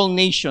shake all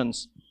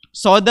nations,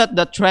 so that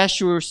the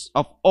treasures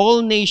of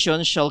all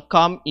nations shall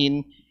come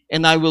in,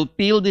 and I will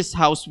fill this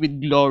house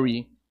with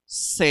glory,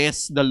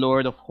 says the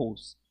Lord of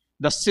hosts.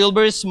 The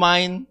silver is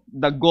mine,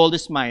 the gold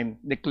is mine,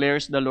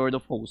 declares the Lord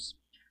of hosts.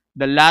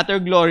 The latter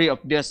glory of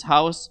this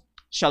house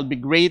shall be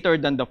greater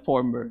than the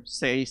former,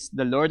 says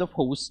the Lord of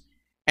hosts,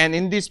 and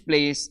in this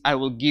place I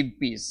will give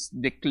peace,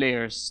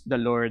 declares the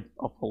Lord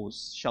of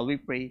hosts. Shall we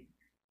pray?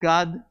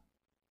 God,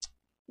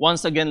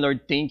 once again,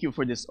 Lord, thank you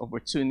for this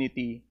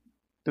opportunity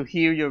to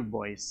hear your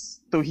voice,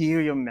 to hear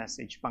your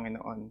message,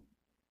 Panginoon.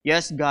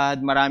 Yes,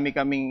 God, marami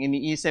kaming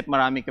iniisip,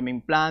 marami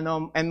kaming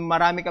plano, and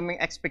marami kaming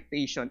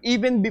expectation.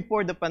 Even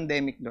before the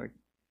pandemic, Lord,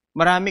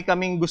 marami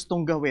kaming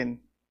gustong gawin.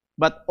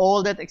 But all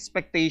that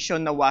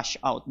expectation na wash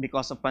out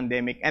because of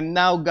pandemic. And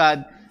now,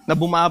 God, na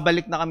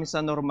bumabalik na kami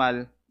sa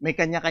normal, may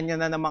kanya-kanya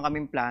na naman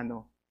kaming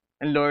plano.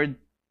 And Lord,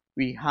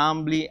 we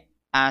humbly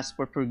ask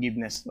for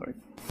forgiveness, Lord.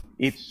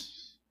 If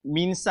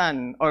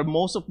minsan, or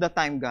most of the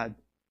time, God,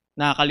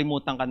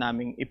 nakakalimutan ka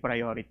naming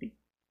i-priority.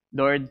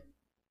 Lord,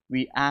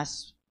 we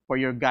ask for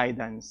your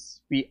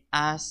guidance. We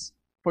ask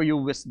for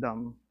your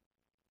wisdom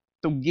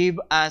to give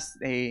us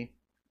a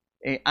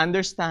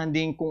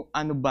understanding kung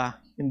ano ba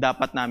yung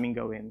dapat namin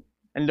gawin.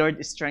 And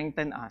Lord,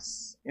 strengthen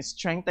us.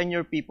 Strengthen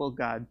your people,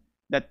 God,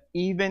 that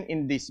even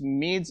in this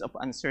midst of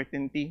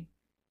uncertainty,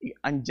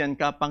 andyan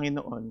ka,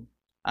 Panginoon.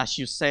 As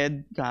you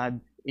said,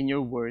 God, in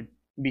your word,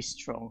 be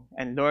strong.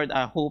 And Lord,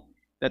 I hope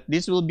that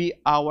this will be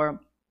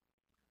our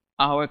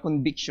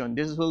conviction.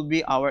 This will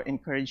be our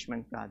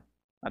encouragement, God.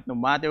 That no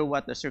matter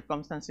what the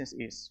circumstances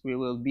is, we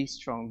will be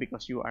strong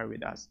because you are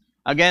with us.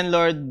 Again,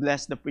 Lord,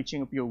 bless the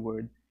preaching of your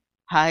word.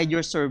 Hide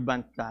your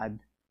servant, God,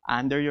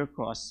 under your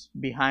cross,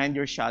 behind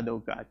your shadow,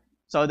 God,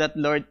 so that,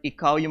 Lord,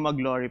 ikaw yung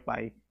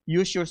mag-glorify.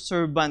 Use your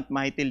servant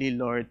mightily,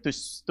 Lord,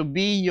 to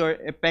be your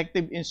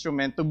effective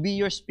instrument, to be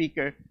your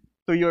speaker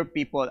to your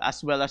people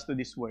as well as to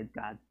this word,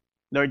 God.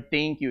 Lord,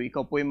 thank you.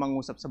 Ikaw po yung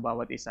mangusap sa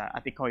bawat isa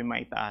at ikaw yung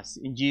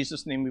maitaas. In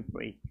Jesus' name we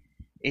pray.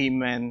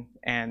 Amen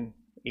and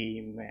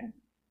amen.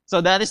 So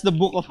that is the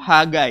book of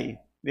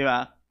Haggai. Di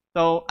ba?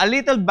 So, a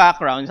little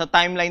background sa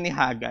timeline ni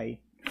Haggai.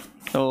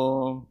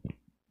 So,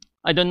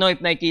 I don't know if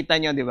nakikita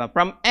nyo, di ba?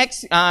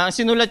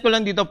 Sinulat ko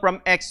lang dito from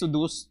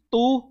Exodus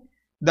to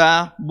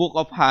the book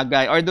of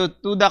Haggai or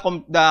to the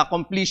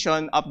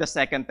completion of the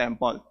second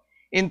temple.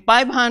 In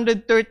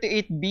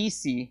 538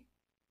 BC,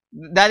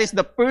 that is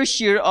the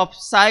first year of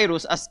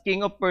Cyrus as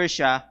king of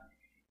Persia,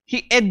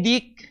 he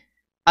edict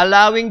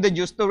allowing the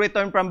Jews to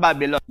return from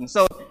Babylon.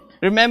 So,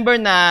 remember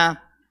na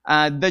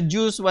the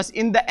Jews was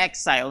in the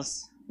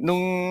exiles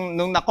nung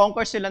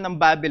na-conquer sila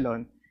ng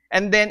Babylon.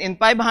 And then in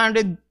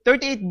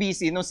 538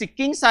 BC, nung si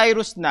King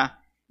Cyrus na,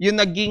 yung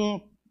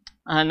naging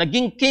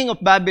king of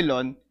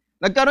Babylon,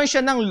 nagkaroon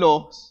siya ng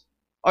laws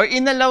or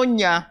inallow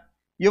niya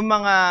yung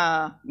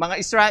mga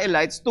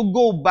Israelites to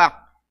go back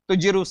to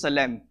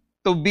Jerusalem,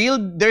 to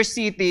build their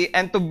city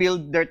and to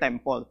build their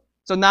temple.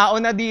 So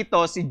nauna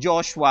dito si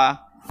Joshua,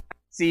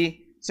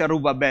 si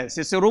Zerubbabel.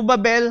 Si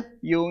Zerubbabel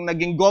yung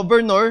naging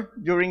governor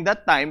during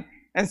that time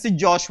and si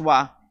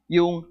Joshua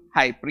yung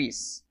high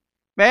priest.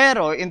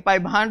 Pero in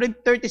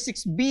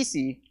 536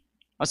 BC,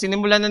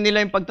 sinimulan na nila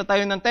yung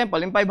pagtatayo ng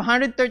temple. In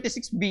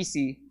 536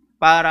 BC,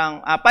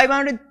 parang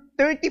 38,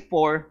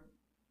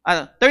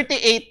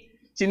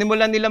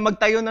 sinimulan nila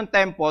magtayo ng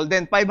temple.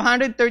 Then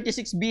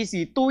 536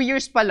 BC, 2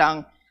 years pa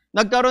lang,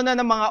 nagkaroon na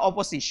ng mga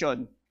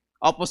opposition.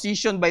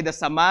 Opposition by the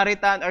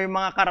Samaritan or yung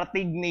mga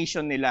karatig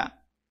nation nila.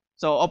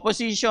 So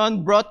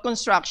opposition brought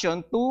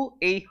construction to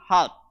a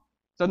halt.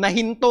 So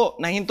nahinto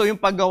yung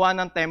paggawa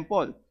ng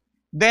temple.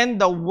 Then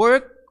the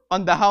work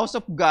on the house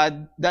of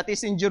God that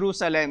is in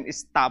Jerusalem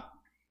is stopped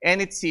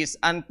and it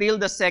ceased until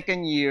the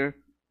 2nd year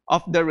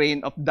of the reign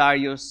of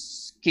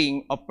Darius,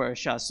 king of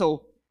Persia.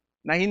 So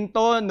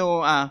nahinto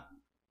no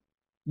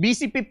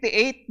BC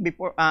 58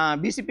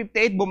 BC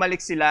 58 bumalik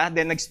sila,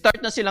 then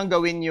nag-start na silang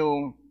gawin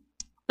yung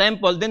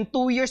temple. Then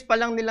 2 years pa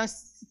lang nilang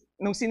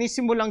nung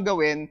sinisimulang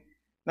gawin,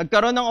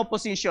 nagkaroon ng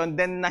opposition,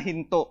 then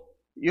nahinto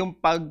yung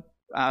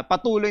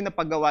patuloy na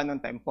paggawa ng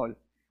temple.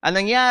 Ang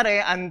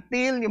nangyari,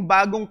 until yung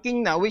bagong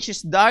king na, which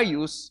is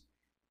Darius,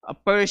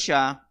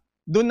 Persia,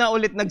 doon na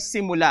ulit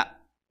nagsimula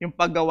yung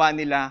paggawa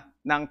nila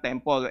ng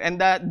temple.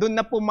 And doon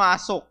na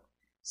pumasok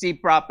si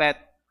Prophet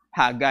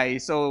Haggai.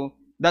 So,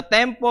 the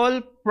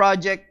temple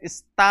project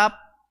stopped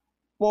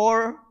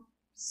for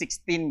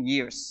 16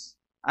 years.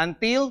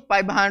 Until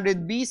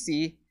 500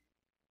 BC,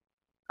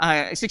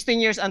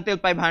 16 years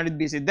until 500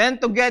 BC. Then,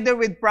 together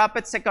with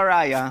Prophet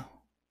Zechariah,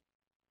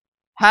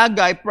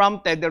 Haggai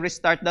prompted to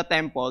restart the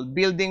temple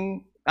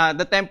building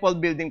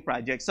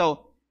project.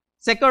 So,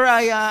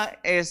 Zechariah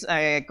is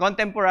a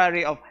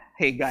contemporary of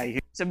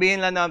Haggai. Sabihin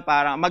lang naman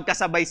parang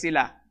magkasabay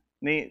sila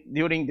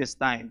during this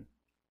time.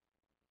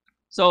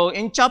 So,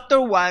 in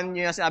chapter 1,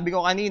 yung sabi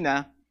ko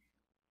kanina,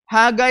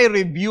 Haggai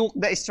rebuked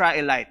the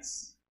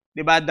Israelites.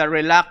 Diba? The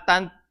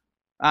reluctant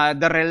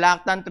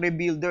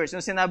rebuilders.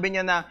 Yung sinabi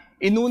niya na,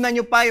 inuna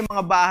nyo pa yung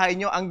mga bahay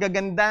nyo, ang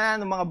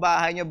gaganda ng mga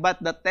bahay nyo, but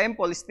the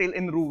temple is still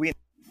in ruin.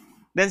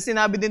 Then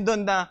sinabi din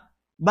doon na,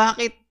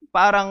 bakit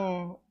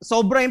parang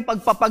sobra yung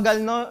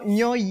pagpapagal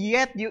nyo,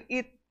 yet you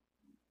eat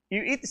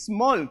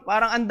small.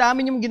 Parang ang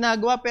dami nyong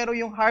ginagawa, pero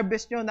yung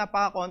harvest nyo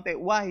napaka-konti.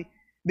 Why?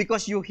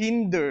 Because you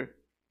hinder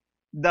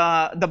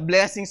the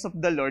blessings of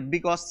the Lord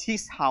because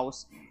His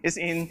house is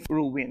in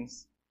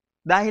ruins.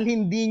 Dahil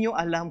hindi nyo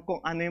alam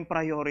kung ano yung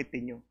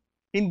priority nyo.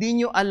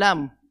 Hindi nyo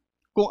alam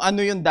kung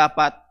ano yung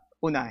dapat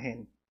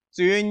unahin.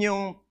 So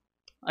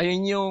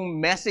ayun yung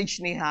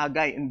message ni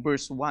Haggai in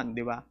verse 1,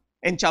 di ba?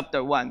 In chapter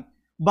 1.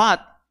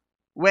 But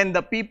when the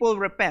people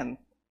repent,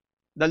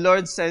 the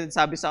Lord said,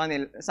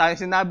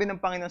 sinabi ng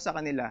Panginoon sa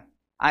kanila,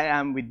 I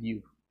am with you.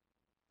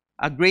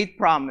 A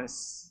great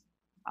promise,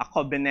 a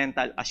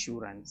covenantal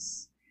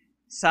assurance.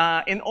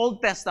 In Old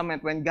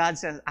Testament, when God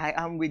says, I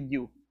am with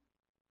you,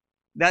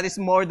 that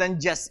is more than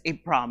just a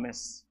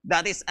promise.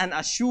 That is an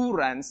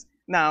assurance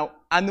na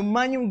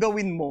anuman yung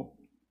gawin mo,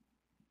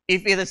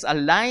 if it is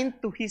aligned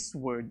to His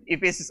word, if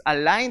it is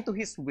aligned to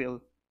His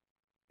will,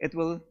 it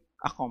will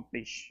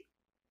accomplish.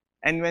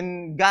 And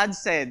when God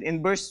said in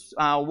verse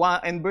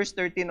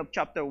 13 of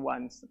chapter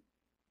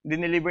 1,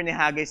 dineliver ni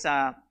Haggai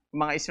sa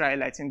mga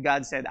Israelites, and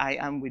God said, I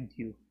am with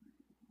you.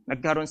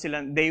 Nagkaroon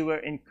sila, they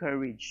were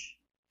encouraged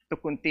to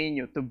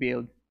continue to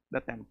build the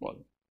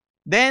temple.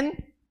 Then,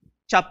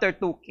 chapter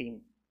 2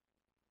 came.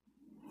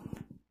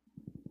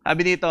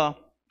 Sabi dito,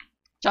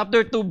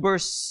 chapter 2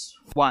 verse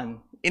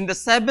 1, in the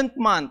 7th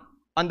month,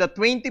 on the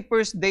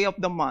 21st day of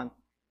the month,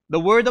 the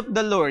word of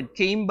the Lord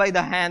came by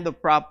the hand of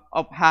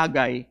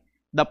Haggai,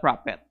 the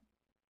prophet.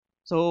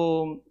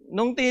 So,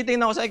 nung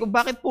tinitingnan ko, sabi ko,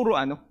 bakit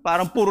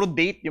parang puro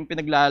date yung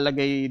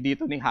pinaglalagay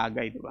dito ni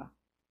Haggai, di ba?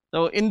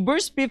 So, in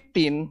verse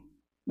 15,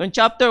 noong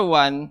chapter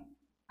 1,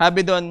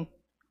 sabi doon,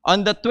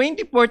 on the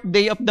 24th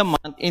day of the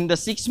month, in the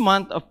 6th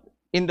month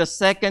in the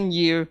 2nd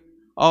year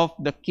of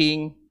the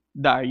King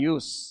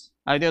Darius.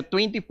 The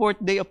 24th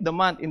day of the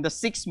month, in the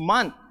 6th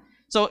month.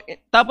 So,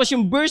 tapos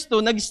yung verse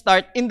 2,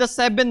 nag-start in the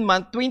 7th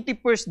month,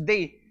 21st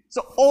day.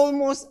 So,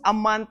 almost a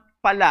month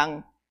pa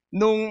lang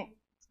nung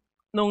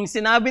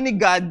sinabi ni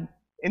God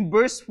in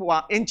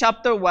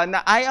chapter 1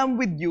 na I am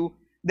with you,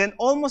 then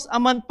almost a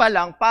month pa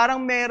lang,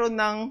 parang meron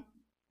ng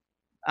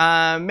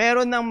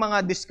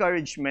mga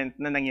discouragement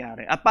na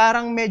nangyari.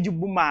 Parang medyo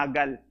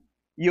bumagal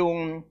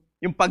yung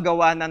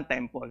paggawa ng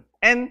temple.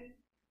 And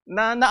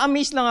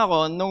na-amaze lang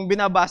ako nung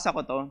binabasa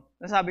ko to,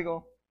 nasabi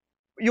ko,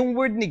 yung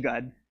word ni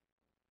God,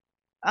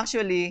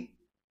 actually,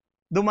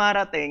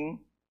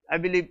 dumarating, I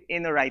believe,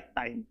 in the right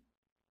time.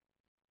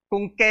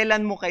 kung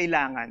kailan mo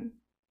kailangan,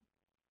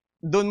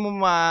 doon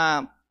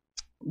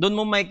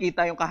mo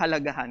makikita yung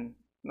kahalagahan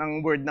ng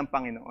word ng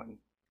Panginoon.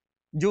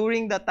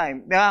 During that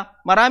time,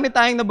 marami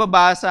tayong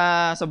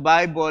nababasa sa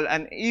Bible,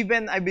 and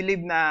even I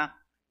believe na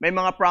may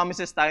mga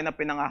promises tayo na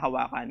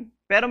pinangahawakan.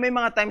 Pero may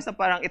mga times na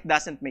parang it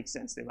doesn't make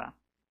sense, di ba?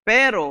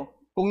 Pero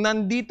kung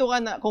nandito ka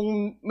na,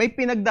 kung may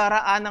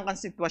pinagdaraanan kang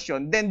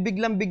sitwasyon, then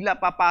biglang-bigla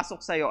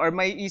papasok sa'yo or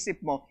may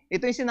isip mo,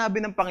 ito yung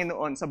sinabi ng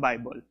Panginoon sa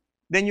Bible,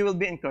 then you will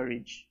be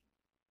encouraged.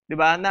 Di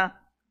ba? Na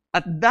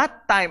at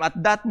that time, at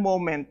that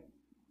moment,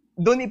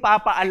 doon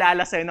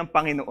ipapaalala sa'yo ng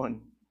Panginoon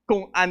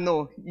kung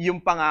ano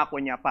yung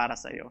pangako niya para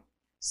sa'yo.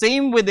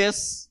 Same with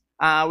this,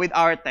 with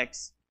our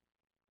text.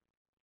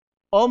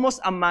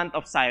 Almost a month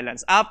of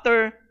silence.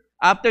 After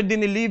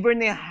dineliver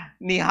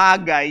ni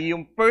Haggai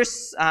yung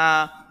first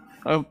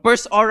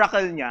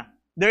oracle niya,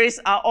 there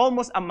is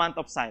almost a month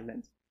of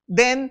silence.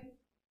 Then,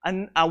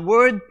 a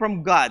word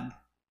from God,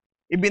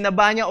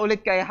 ibinaba niya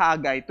ulit kay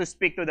Haggai to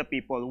speak to the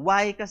people.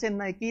 Why? Kasi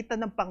nakikita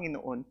ng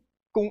Panginoon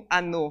kung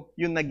ano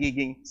yung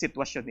nagiging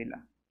sitwasyon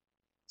nila.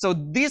 So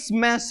this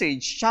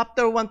message,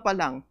 chapter 1 pa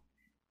lang,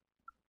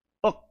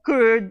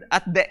 occurred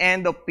at the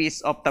end of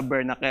Feast of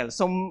Tabernacle.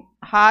 So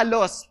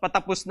halos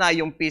patapos na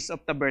yung Feast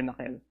of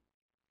Tabernacle.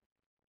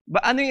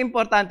 Ano yung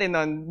importante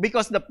nun?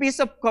 Because the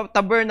Feast of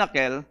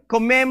Tabernacle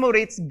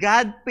commemorates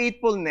God's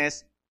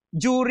faithfulness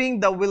during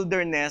the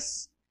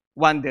wilderness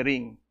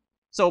wandering.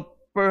 So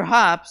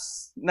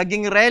perhaps,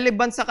 naging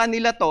relevant sa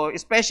kanila to,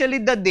 especially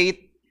the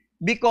date,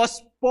 because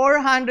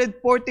 444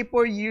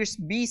 years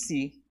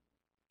BC,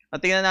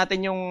 tingnan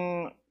natin yung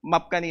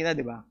map kanina, di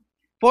ba?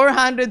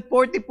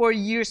 444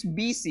 years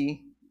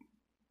BC,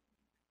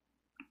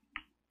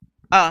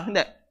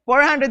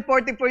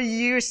 444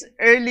 years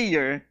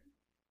earlier,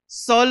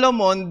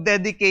 Solomon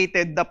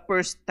dedicated the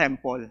first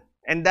temple.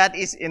 And that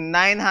is in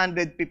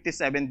 957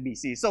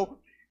 BC.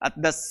 So, at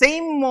the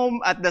same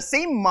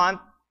month,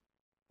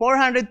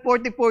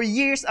 444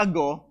 years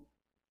ago,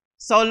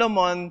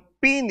 Solomon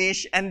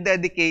finished and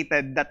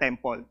dedicated the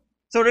temple.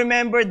 So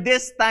remember,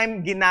 this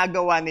time,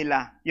 ginagawa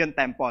nila yung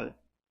temple.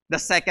 The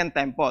second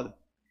temple.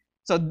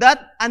 So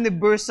that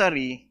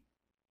anniversary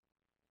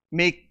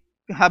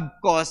have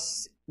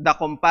caused the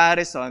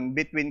comparison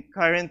between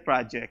current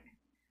project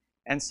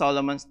and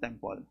Solomon's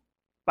temple.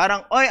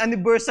 Parang,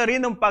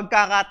 anniversary ng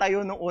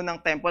pagkakatayo ng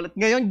unang temple. At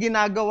ngayon,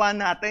 ginagawa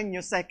natin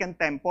yung second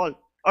temple.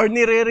 Or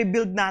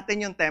nire-rebuild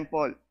natin yung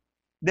temple.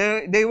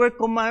 They were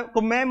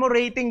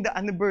commemorating the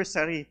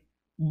anniversary.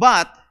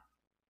 But,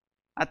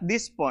 at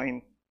this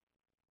point,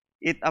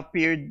 it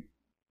appeared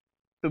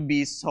to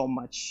be so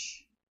much.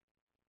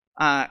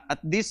 At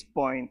this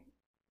point,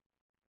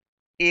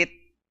 it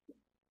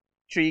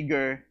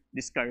triggered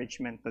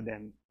discouragement to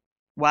them.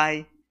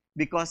 Why?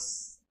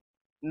 Because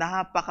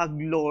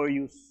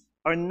napaka-glorious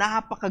or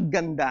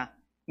napakaganda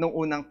ng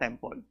unang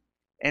temple.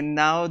 And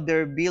now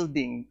they're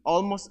building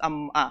almost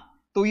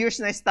 2 years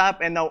na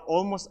stop and now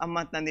almost a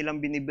month na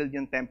nilang binibuild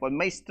yung temple.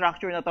 May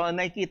structure na to,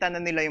 nakikita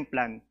na nila yung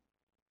plan.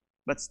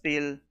 But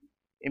still,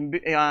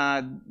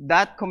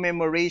 that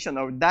commemoration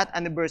or that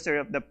anniversary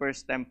of the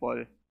first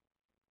temple,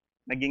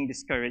 naging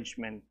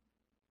discouragement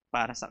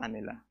para sa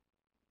kanila.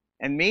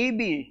 And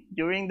maybe,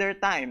 during their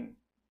time,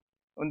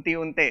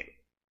 unti-unti,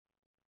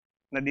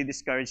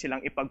 nadi-discourage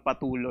silang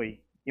ipagpatuloy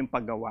yung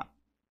paggawa.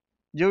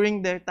 During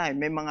their time,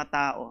 may mga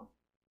tao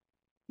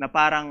na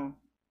parang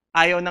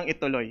ayaw nang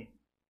ituloy.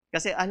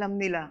 Kasi alam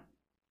nila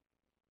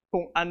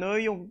kung ano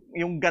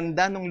yung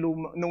ganda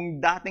nung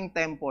dating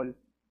temple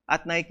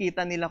at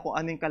nakikita nila kung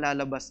ano yung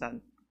kalalabasan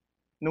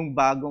nung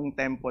bagong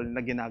temple na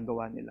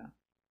ginagawa nila.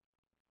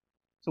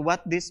 So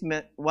what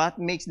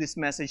makes this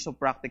message so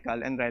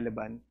practical and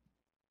relevant?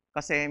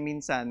 Kasi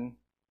minsan,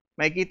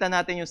 makikita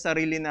natin yung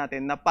sarili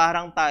natin na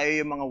parang tayo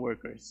yung mga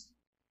workers.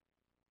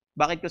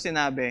 Bakit ko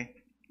sinabi?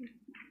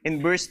 In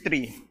verse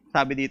 3,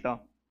 sabi dito.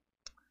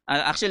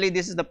 Actually,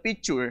 this is the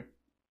picture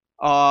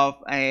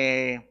of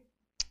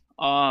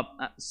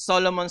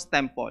Solomon's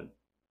temple.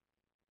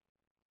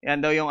 Yan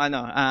daw yung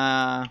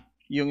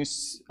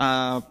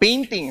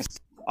paintings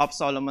of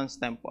Solomon's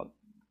temple.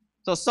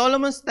 So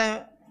Solomon's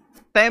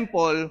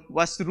temple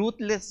was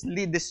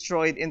ruthlessly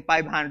destroyed in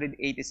 586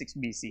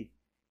 BC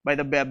by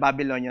the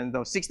Babylonians.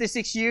 Though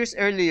 66 years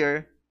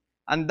earlier,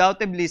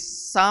 undoubtedly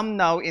some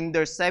now in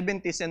their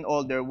 70s and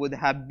older would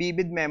have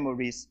vivid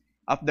memories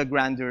of the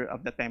grandeur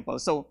of the temple.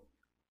 So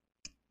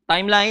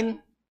timeline,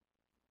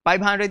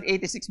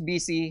 586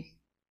 BC,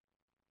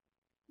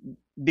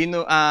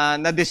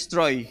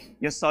 na-destroy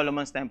yung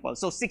Solomon's temple.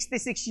 So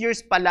 66 years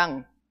pa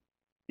lang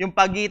yung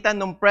pagitan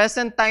ng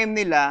present time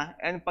nila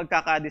and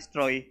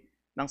pagkaka-destroy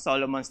ng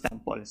Solomon's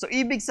temple. So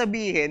ibig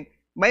sabihin,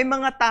 may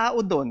mga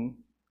tao doon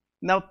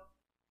na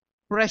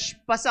fresh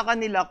pa sa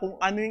kanila kung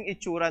ano yung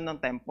itsura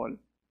ng temple.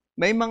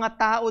 May mga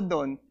tao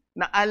doon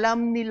na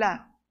alam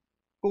nila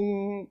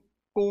kung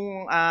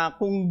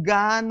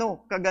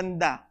gaano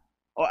kaganda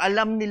o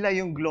alam nila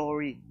yung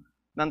glory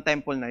ng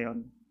temple na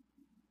yon.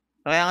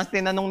 Kaya nga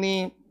tinanong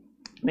ni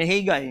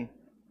Haggai,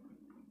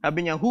 sabi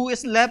niya, "Who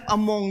is left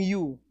among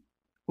you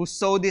who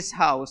saw this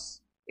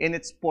house in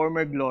its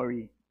former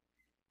glory.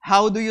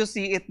 How do you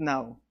see it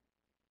now?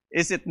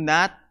 Is it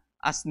not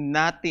as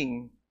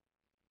nothing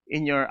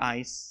in your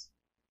eyes?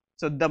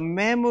 So the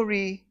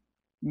memory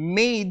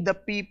made the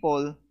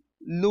people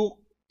look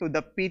to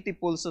the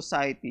pitiful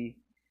society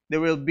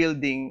they were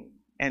building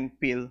and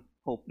feel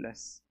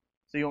hopeless.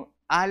 So yung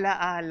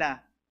ala-ala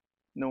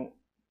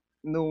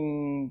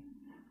nung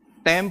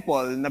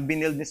temple na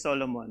binild ni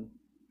Solomon,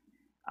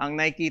 ang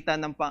nakikita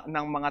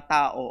ng mga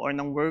tao or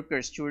ng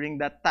workers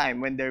during that time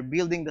when they're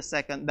building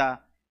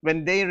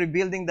when they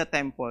rebuilding the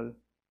temple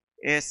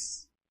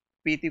is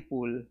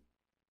pitiful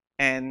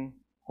and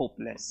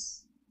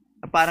hopeless.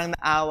 Parang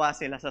naawa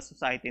sila sa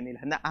society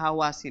nila.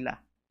 Naawa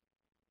sila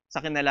sa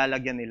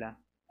kinalalagyan nila.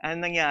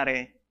 Ano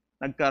nangyari?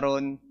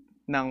 Nagkaroon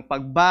ng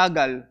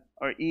pagbagal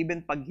or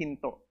even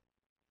paghinto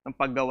ng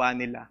paggawa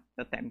nila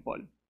sa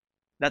temple.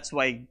 That's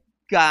why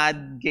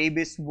God gave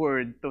His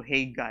word to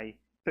Haggai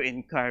to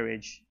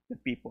encourage the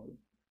people.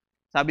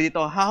 Sabi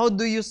dito, how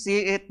do you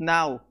see it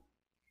now?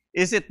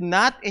 Is it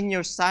not in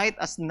your sight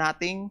as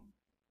nothing?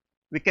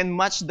 We can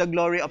match the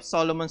glory of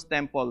Solomon's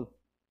temple.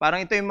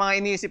 Parang ito yung mga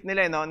iniisip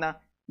nila, no? Na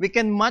we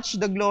can match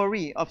the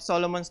glory of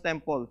Solomon's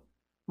temple.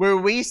 We're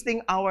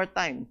wasting our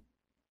time.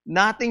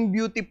 Nothing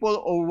beautiful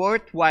or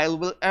worthwhile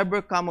will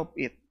ever come of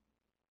it.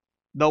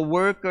 The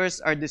workers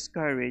are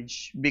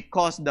discouraged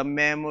because the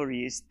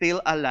memory is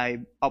still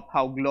alive of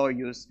how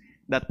glorious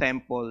the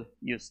temple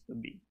used to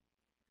be.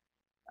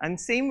 And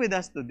same with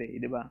us today,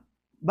 di ba?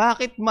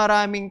 Bakit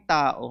maraming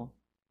tao,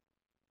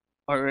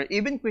 or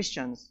even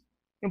Christians,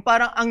 yung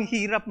parang ang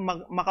hirap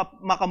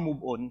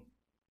makamove on?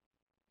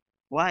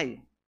 Why?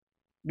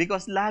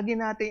 Because lagi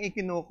natin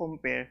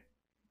ikino-compare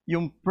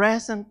yung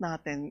present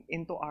natin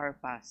into our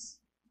past.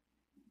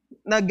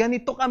 Na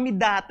ganito kami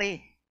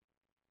dati.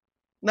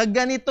 Na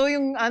ganito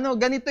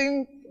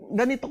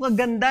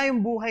kaganda yung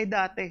buhay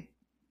dati.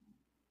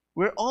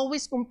 We're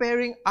always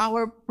comparing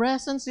our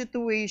present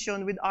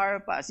situation with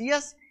our past.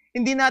 Yes,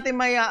 hindi natin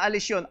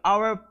mayaalis yun.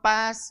 Our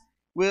past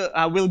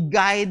will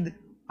guide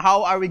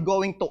how are we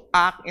going to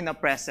act in the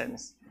present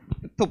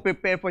to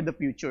prepare for the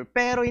future.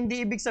 Pero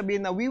hindi ibig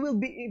sabihin na we will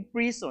be in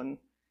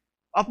prison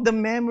of the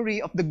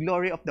memory of the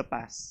glory of the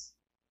past.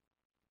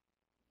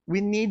 We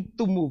need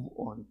to move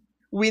on.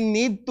 We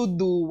need to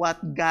do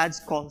what God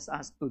calls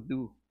us to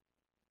do.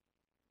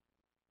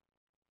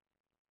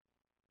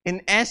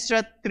 In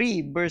Ezra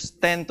 3, verse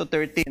 10 to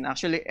 13,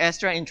 actually,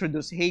 Ezra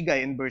introduced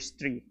Haggai in verse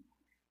 3.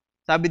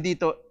 Sabi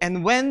dito,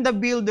 and when the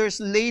builders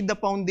laid the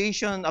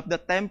foundation of the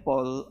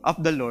temple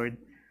of the Lord,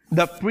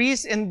 the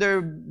priests in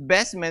their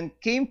vestment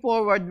came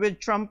forward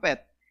with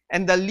trumpet,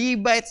 and the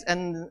Levites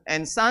and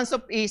sons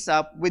of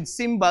Asaph with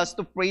cymbals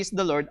to praise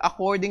the Lord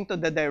according to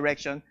the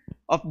direction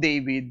of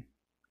David,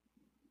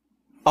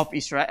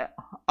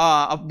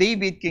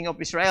 King of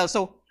Israel.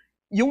 So,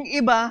 yung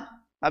iba,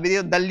 sabi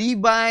dito, the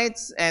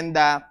Levites and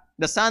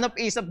the son of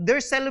Asaph, they're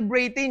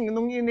celebrating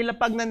nung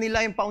inilapag na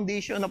nila yung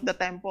foundation of the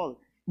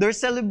temple. They're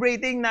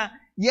celebrating na,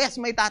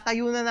 yes, may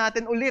tatayo na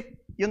natin ulit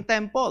yung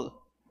temple.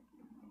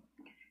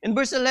 In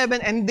verse 11,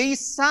 and they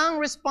sang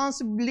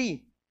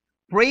responsibly,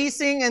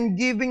 praising and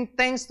giving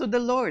thanks to the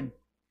Lord.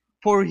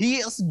 For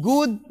He is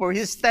good, for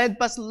His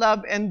steadfast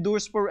love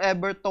endures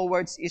forever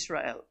towards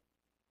Israel.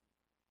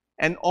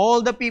 And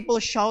all the people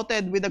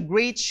shouted with a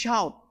great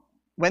shout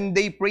when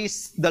they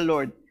praised the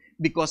Lord,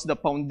 because the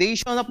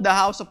foundation of the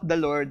house of the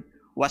Lord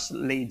was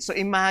laid. So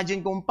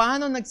imagine kung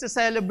paano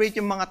nagse-celebrate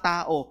yung mga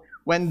tao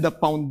when the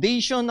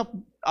foundation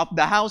of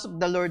the house of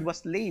the Lord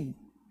was laid.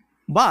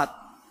 But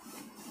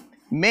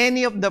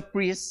many of the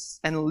priests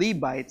and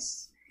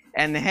Levites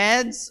and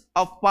heads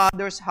of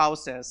fathers'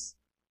 houses,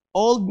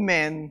 old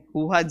men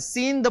who had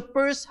seen the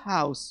first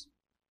house,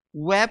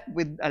 wept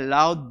with a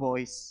loud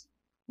voice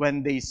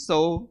when they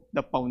saw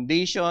the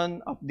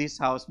foundation of this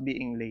house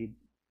being laid.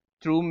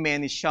 True,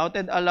 many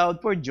shouted aloud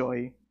for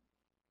joy,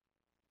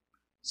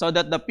 so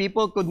that the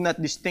people could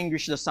not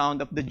distinguish the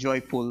sound of the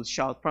joyful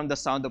shout from the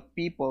sound of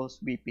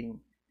people's weeping.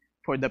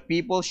 For the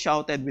people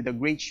shouted with a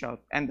great shout,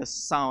 and the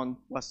sound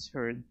was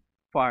heard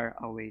far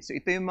away. So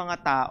ito yung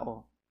mga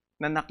tao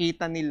na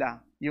nakita nila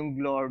yung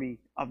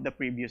glory of the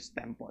previous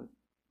temple.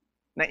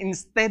 Na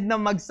instead na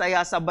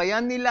magsaya,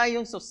 sabayan nila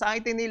yung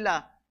society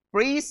nila,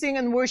 praising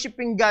and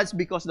worshiping God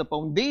because the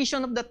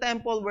foundation of the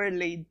temple were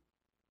laid,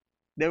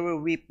 they were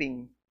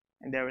weeping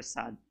and they were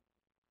sad.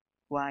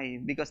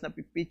 Why? Because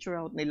napipicture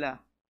out nila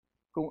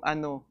kung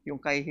ano yung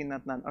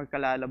kahihinatnan or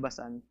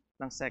kalalabasan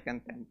ng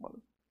second temple.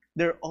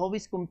 They're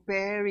always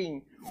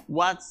comparing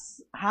what's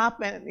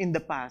happened in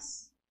the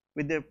past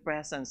with their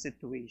present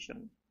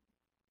situation.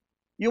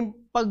 Yung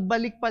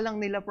pagbalik pa lang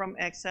nila from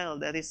exile,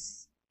 that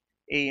is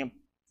a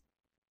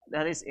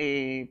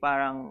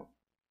parang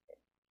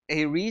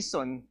a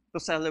reason to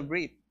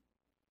celebrate.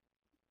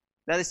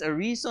 That is a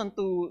reason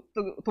to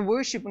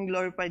worship and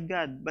glorify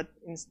God. But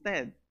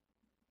instead,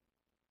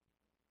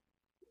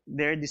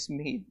 they're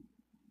dismayed.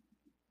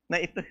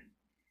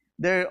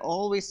 They're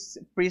always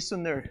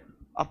prisoner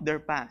of their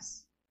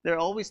past. They're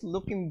always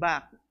looking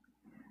back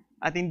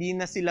at hindi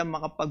na sila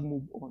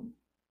makapag-move on.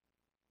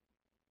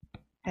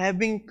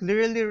 having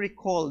clearly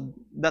recalled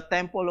the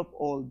temple of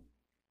old,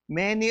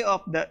 many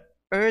of the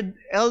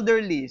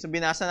elderly, so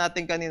binasa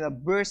natin kanina,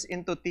 burst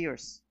into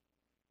tears.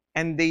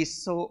 And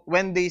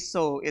when they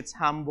saw its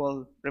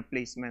humble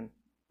replacement.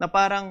 Na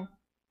parang,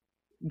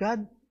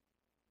 God,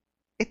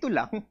 ito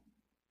lang?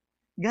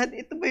 God,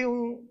 ito ba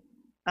yung,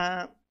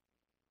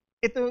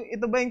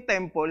 ito ba yung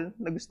temple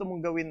na gusto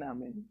mong gawin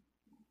namin?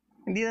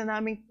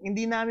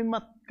 Hindi namin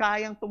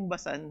makayang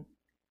tumbasan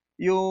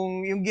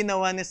yung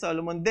ginawa ni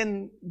Solomon.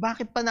 Then,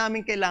 bakit pa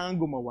namin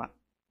kailangan gumawa?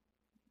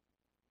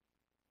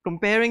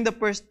 Comparing the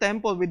first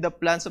temple with the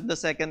plans of the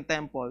second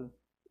temple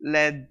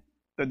led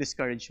to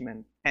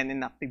discouragement and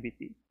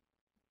inactivity.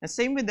 And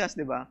same with us,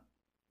 di ba?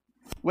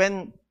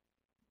 When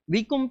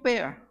we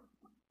compare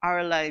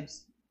our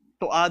lives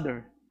to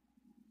other,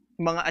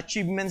 mga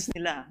achievements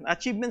nila,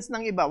 achievements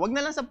ng iba, wag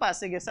na lang sa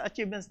past, sige, sa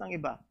achievements ng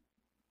iba,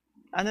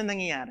 ano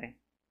nangyayari?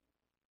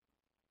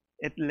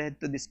 It led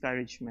to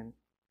discouragement.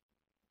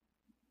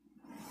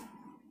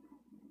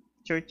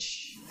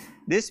 Church,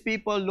 these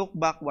people look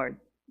backward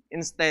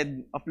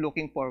instead of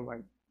looking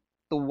forward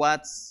to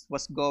what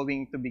was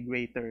going to be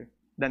greater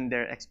than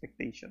their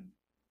expectation.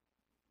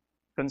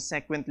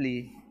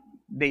 Consequently,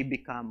 they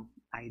become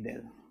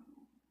idle.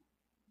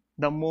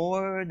 The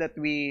more that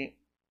we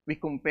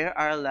compare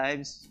our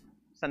lives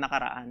sa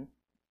nakaraan,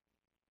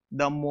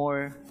 the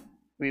more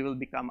we will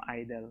become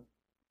idle.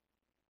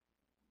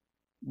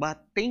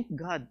 But thank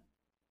God.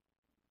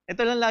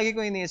 Ito lang lagi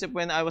ko iniisip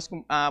when I was,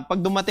 pag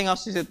dumating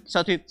ako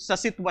sa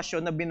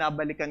sitwasyon na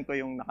binabalikan ko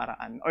yung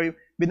nakaraan or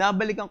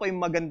binabalikan ko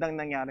yung magandang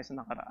nangyari sa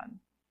nakaraan.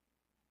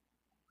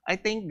 I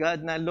thank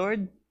God na,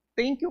 Lord,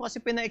 thank you kasi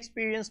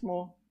pina-experience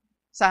mo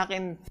sa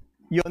akin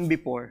yon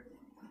before.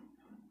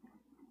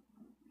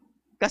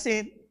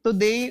 Kasi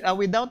today,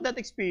 without that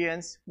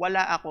experience,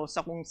 wala ako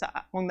sa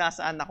kung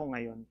nasaan ako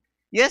ngayon.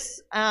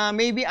 Yes,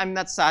 maybe I'm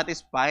not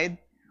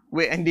satisfied.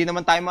 Hindi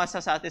naman tayo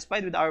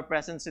masasatisfied with our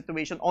present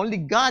situation. Only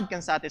God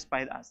can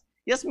satisfy us.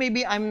 Yes,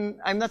 maybe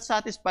I'm not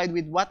satisfied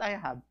with what I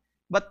have.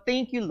 But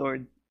thank you,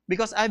 Lord,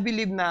 because I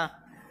believe na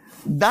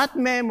that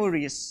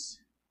memories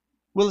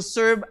will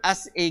serve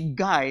as a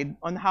guide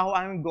on how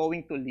I'm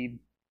going to live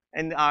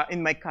in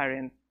my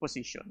current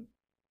position.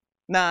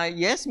 Na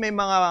yes, may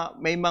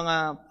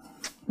mga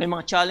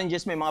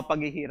challenges, may mga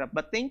paghihirap,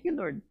 but thank you,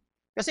 Lord.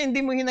 Kasi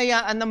hindi mo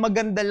hinayaan na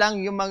maganda lang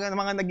yung mga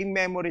naging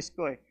memories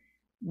ko eh.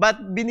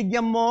 But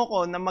binigyan mo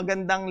ko ng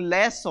magandang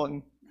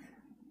lesson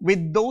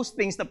with those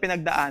things na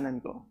pinagdaanan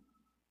ko.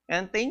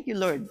 And thank you,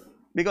 Lord.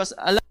 Because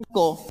alam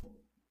ko,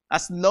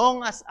 as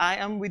long as I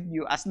am with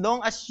you, as long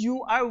as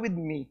you are with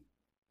me,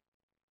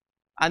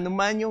 ano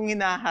man yung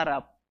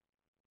hinaharap,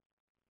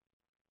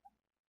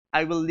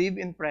 I will live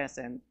in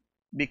present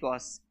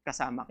because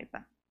kasama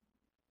kita.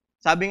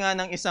 Sabi nga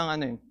ng isang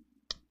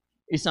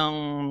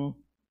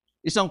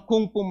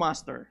kung fu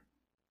master,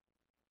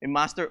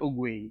 Master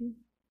Ugway.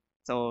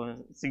 So,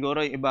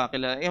 siguro yung iba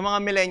kilala. Yung mga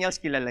millennials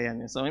kilala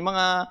yan. So, yung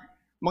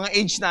mga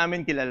age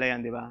namin kilala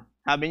yan, di ba?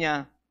 Sabi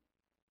niya,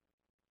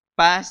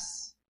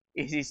 past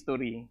is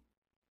history.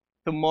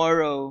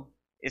 Tomorrow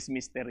is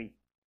mystery.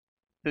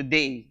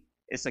 Today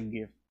is a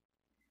gift.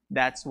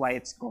 That's why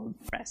it's called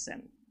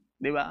present.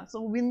 Di ba?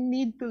 So, we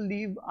need to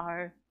live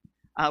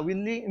we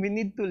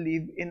need to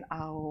live in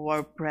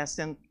our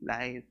present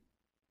life.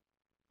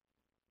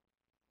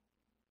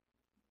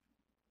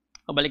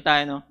 Balik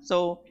tayo, no?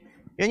 So,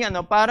 yun yan,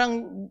 no?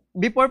 Parang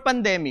before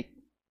pandemic,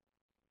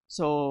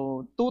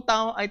 so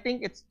I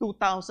think it's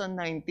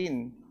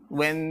 2019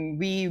 when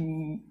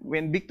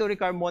Victory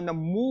Carmona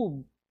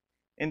moved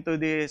into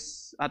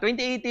this,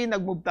 2018,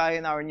 nag-move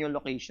tayo in our new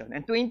location.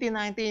 And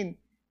 2019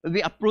 will be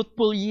a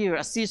fruitful year,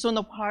 a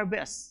season of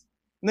harvest.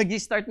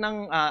 Nag-start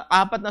ng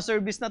 4 na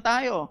service na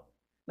tayo.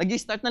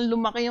 Nag-start ng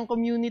lumaki yung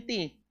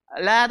community. A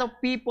lot of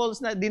people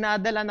na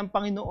dinadala ng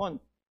Panginoon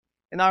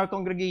in our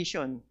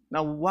congregation.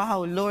 Na,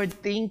 wow, Lord,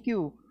 thank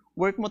you.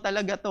 Work mo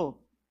talaga to.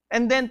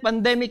 And then,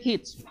 pandemic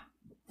hits.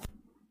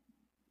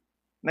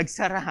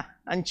 Nagsara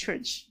ang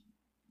church.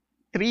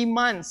 3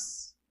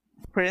 months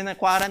na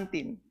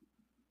quarantine.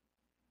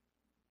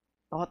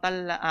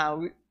 Total,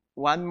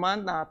 1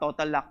 month na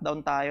total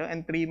lockdown tayo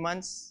and 3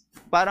 months.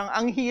 Parang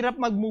ang hirap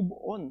mag-move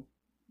on.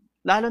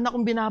 Lalo na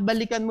kung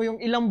binabalikan mo yung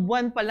ilang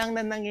buwan pa lang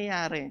na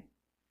nangyayari.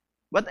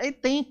 But I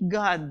thank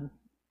God,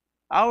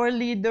 our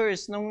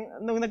leaders, nung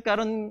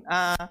nagkaroon,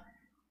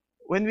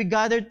 when we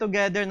gathered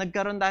together,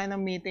 nagkaroon tayo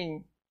ng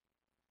meeting.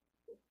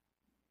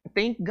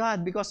 Thank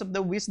God because of the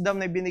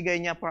wisdom na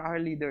binigay niya for our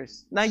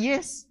leaders. Na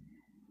yes,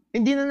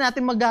 hindi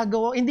natin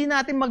magagawa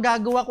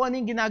kung ano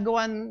yung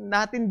ginagawa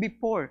natin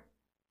before.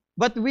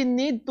 But we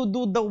need to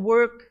do the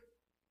work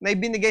na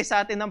ibinigay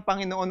sa atin ng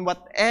Panginoon,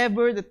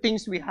 whatever the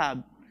things we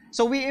have.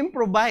 So we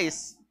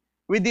improvise.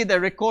 We did a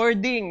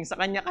recording sa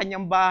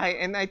kanya-kanyang bahay.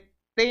 And I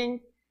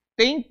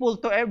thankful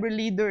to every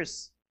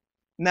leaders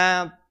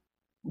na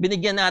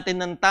binigyan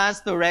natin ng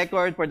task to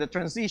record for the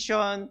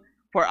transition,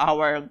 for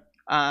our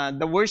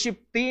the worship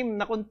team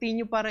na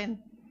continue pa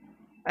rin.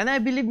 And I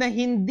believe na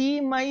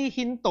hindi may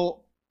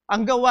hinto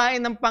ang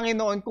gawain ng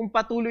Panginoon kung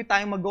patuloy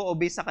tayong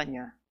mag-o-obey sa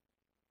Kanya.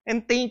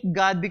 And thank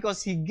God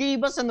because He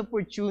gave us an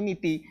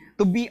opportunity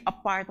to be a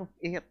part of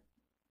it.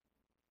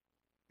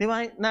 Di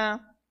ba?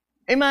 Na,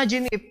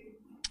 imagine if,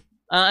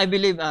 I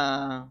believe,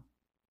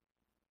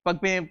 pag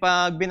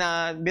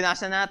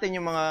binasa natin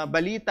yung mga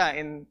balita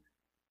in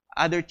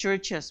other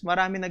churches,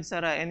 marami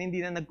nagsara and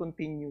hindi na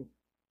nag-continue.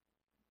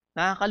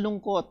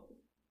 Nakakalungkot.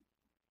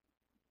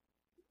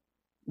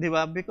 Di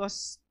ba?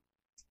 Because,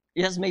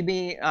 yes,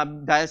 maybe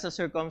dahil sa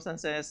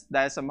circumstances,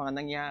 dahil sa mga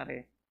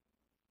nangyari.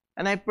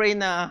 And I pray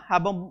na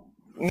habang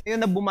ngayon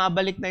na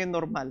bumabalik na yung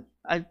normal,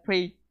 I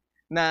pray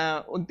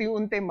na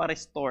unti-unti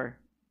ma-restore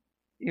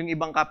yung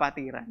ibang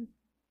kapatiran.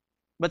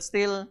 But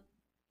still,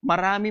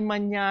 marami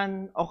man yan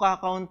o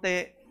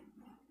kakaunti,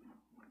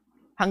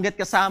 hanggat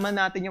kasama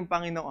natin yung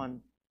Panginoon,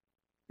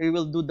 we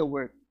will do the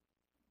work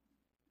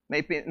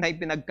na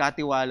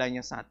ipinagkatiwala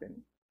niya sa atin.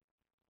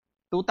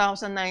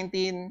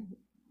 2019,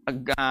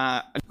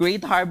 a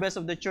great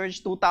harvest of the church.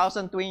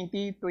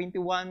 2020,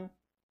 21,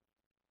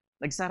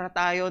 nagsara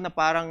tayo na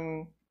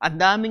parang ang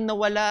daming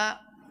nawala,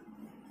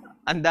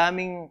 ang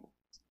daming,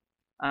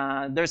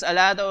 there's a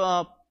lot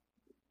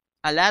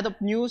of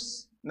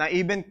news na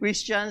even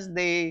Christians,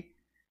 they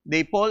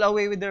fall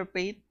away with their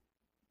faith.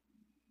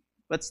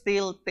 But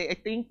still, I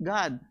thank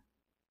God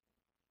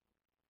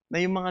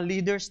na yung mga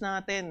leaders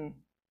natin,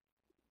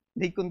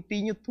 they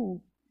continue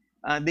to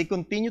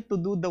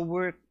do the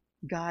work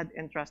God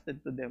entrusted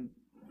to them.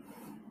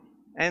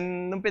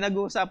 And nung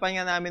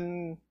pinag-uusapan nga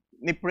namin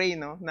ni Pray,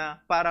 no, na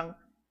parang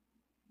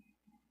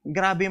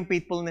grabe yung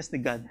faithfulness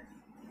ni God.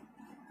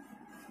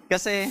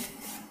 Kasi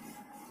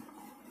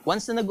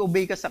once na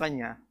nag-obey ka sa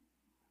Kanya,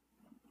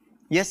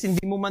 yes,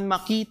 hindi mo man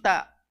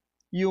makita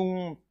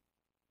yung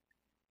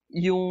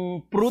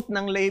fruit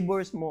ng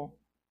labors mo.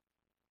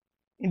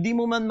 Hindi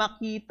mo man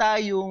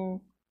makita yung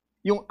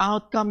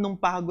outcome ng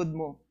pagod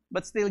mo.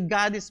 But still,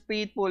 God is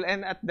faithful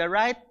and at the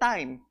right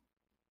time,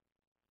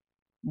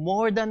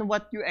 more than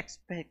what you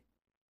expect,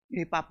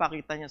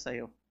 ipapakita niya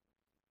sa'yo.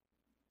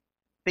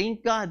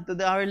 Thank God to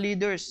our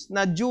leaders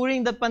na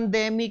during the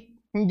pandemic,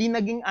 hindi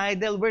naging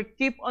idle. We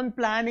keep on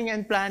planning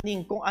and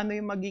planning kung ano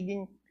yung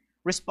magiging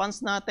response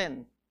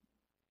natin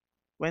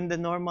when the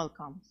normal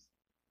comes.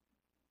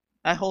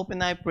 I hope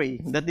and I pray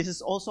that this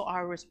is also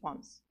our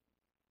response.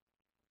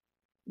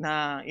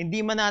 Na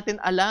hindi man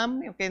natin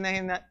alam yung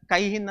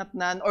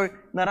kahihinatnan or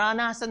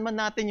naranasan man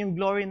natin yung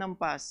glory ng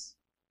past.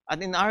 At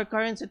in our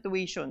current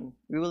situation,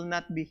 we will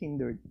not be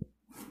hindered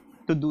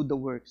to do the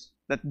works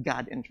that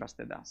God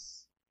entrusted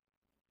us.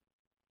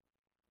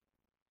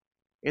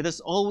 It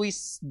is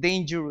always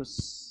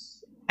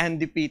dangerous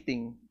and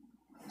defeating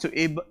to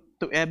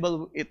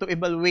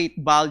evaluate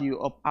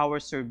value of our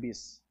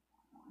service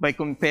by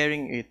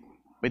comparing it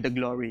with the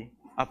glory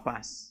of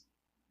past.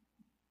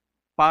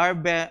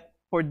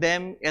 For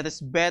them, it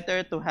is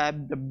better to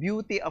have the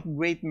beauty of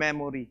great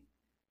memory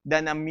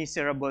than a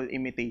miserable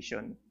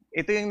imitation.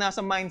 Ito yung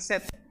nasa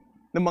mindset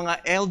ng mga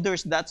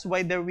elders, that's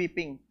why they're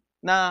weeping,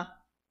 na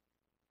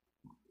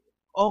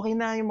okay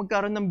na yung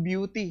magkaroon ng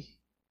beauty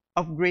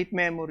of great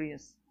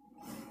memories.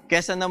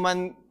 Kesa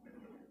naman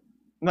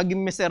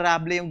maging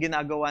miserable yung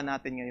ginagawa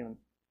natin ngayon.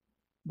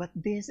 But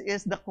this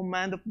is the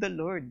command of the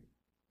Lord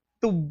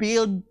to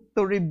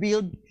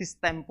rebuild His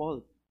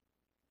temple.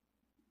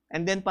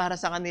 And then para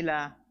sa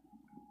kanila,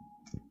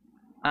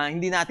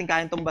 hindi natin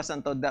kayang tumbasan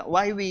to.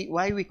 Why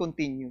we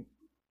continue?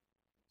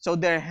 So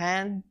their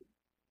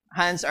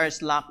hands are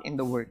slack in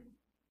the work.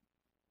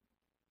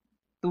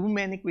 Too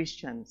many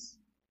Christians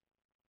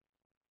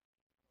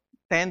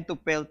tend to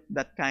feel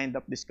that kind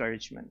of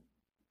discouragement.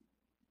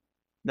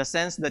 The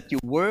sense that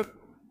you work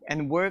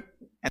and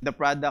the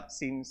product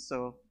seems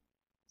so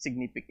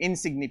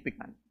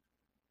insignificant.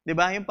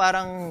 Diba? Yung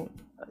parang,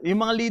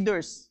 yung mga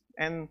leaders,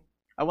 and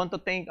I want to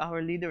thank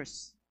our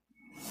leaders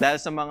dahil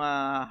sa mga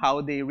how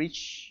they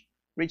reach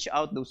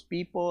out those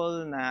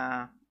people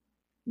na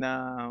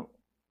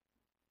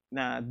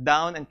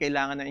down and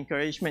kailangan ng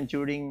encouragement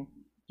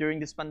during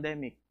this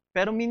pandemic.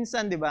 Pero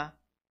minsan, di ba,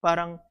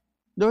 parang,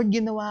 Lord,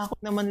 ginawa ko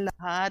naman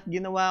lahat.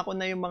 Ginawa ko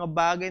na yung mga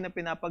bagay na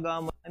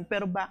pinapagawa mo.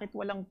 Pero bakit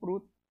walang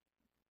fruit?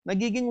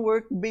 Nagiging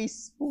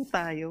work-based po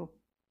tayo.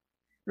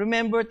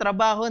 Remember,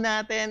 trabaho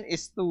natin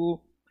is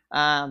to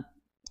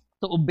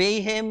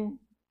obey Him.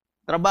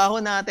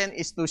 Trabaho natin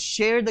is to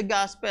share the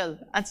gospel.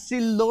 At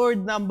si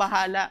Lord na ang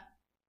bahala.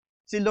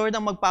 Si Lord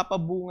ang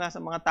magpapabunga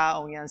sa mga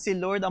taong yan. Si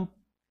Lord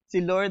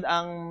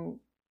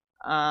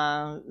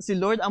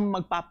ang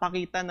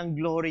magpapakita ng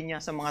glory niya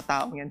sa mga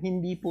taong yan.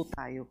 Hindi po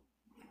tayo.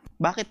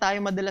 Bakit tayo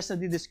madalas na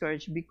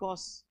di-discourage?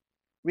 Because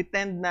we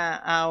tend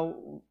na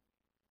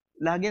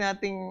lagi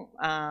nating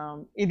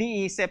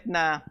iniisip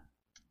na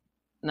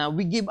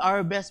we give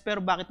our best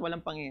pero bakit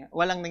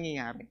walang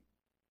nangyayari?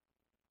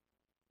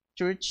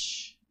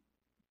 Church,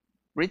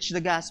 preach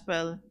the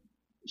gospel,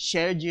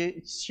 share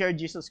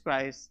Jesus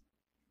Christ,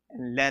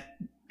 and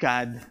let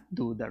God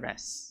do the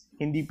rest.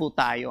 Hindi po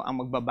tayo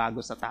ang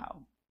magbabago sa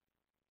tao.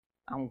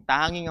 Ang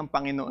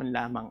Panginoon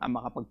lamang ang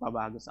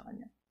makapagpabago sa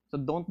Kanya. So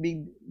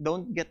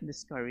don't get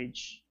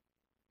discouraged.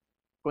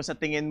 Kung sa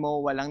tingin mo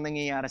walang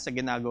nangyayari sa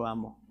ginagawa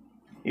mo,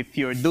 If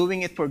you're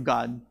doing it for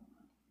God,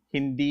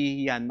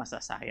 hindi yan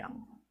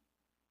masasayang.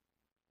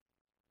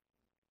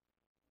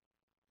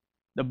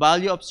 The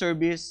value of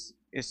service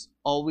is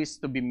always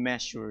to be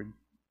measured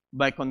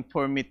by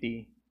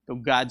conformity to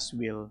God's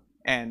will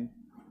and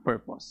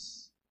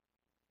purpose.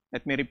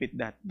 Let me repeat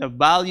that. The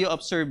value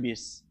of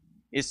service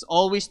is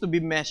always to be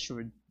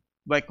measured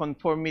by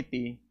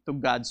conformity to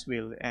God's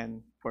will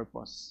and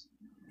purpose.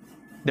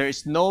 There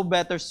is no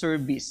better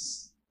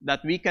service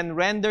that we can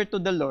render to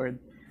the Lord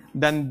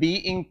than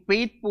being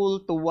faithful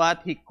to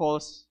what He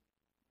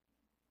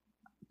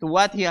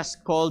has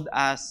called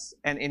us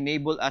and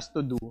enabled us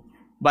to do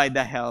by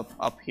the help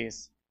of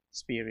His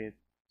Spirit.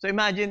 So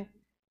imagine,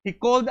 He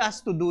called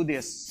us to do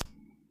this.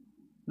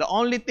 The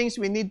only things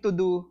we need to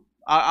do,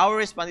 our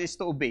response is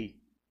to obey.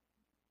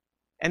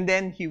 And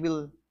then He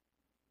will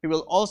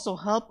also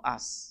help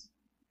us.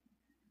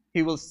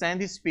 He will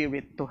send His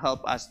Spirit to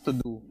help us to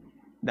do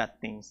that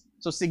things.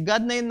 So si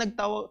God na yung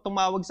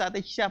tumawag sa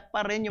atin, siya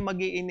pa rin yung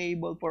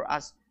mag-i-enable for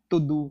us to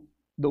do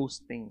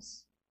those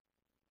things.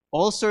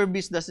 All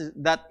service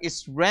that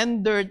is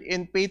rendered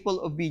in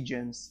faithful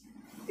obedience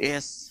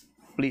is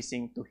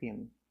pleasing to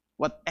Him.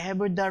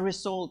 Whatever the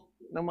result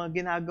ng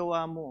mga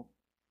ginagawa mo,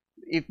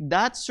 if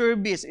that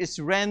service is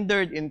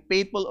rendered in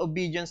faithful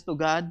obedience to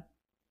God,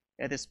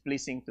 it is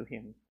pleasing to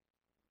Him.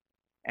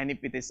 And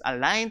if it is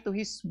aligned to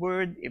His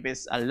Word, if it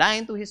is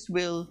aligned to His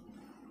will,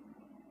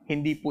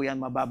 hindi po yan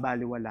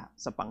mababaliwala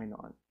sa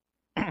Panginoon.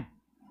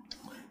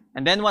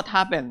 And then what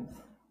happened?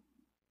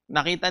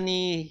 Nakita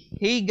ni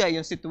Haggai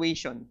yung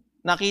situation.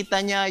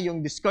 Nakita niya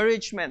yung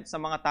discouragement sa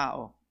mga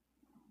tao.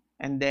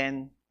 And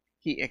then,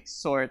 he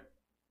exhort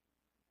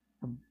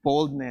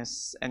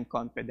boldness and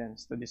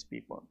confidence to these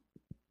people.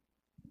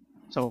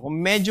 So,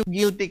 kung medyo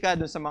guilty ka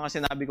dun sa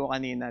mga sinabi ko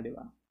kanina, di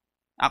ba?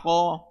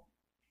 Ako,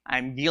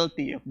 I'm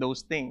guilty of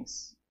those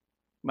things.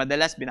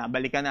 Madalas,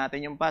 binabalikan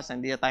natin yung past,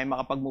 hindi na tayo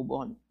makapag-move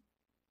on.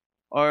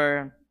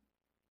 Or,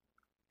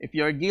 if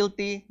you're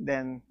guilty,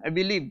 then I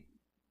believe,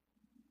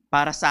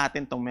 para sa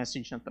atin tong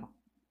message na to.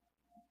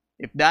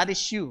 If that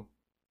is you,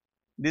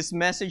 this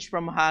message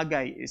from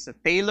Haggai is a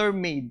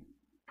tailor-made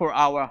for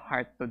our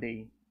heart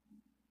today.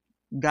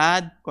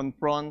 God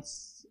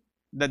confronts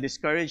the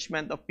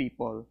discouragement of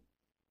people,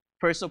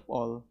 first of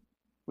all,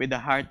 with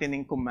a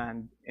heartening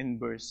command in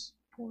verse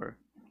 4.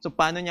 So,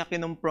 paano niya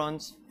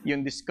kinumfronts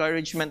yung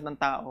discouragement ng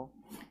tao?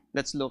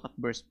 Let's look at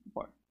verse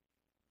 4.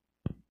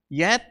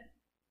 Yet,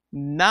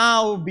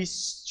 now be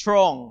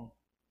strong,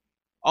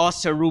 O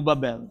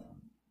Zerubbabel,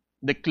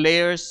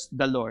 declares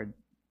the Lord.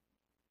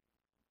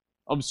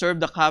 Observe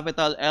the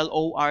capital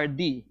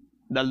L-O-R-D,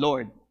 the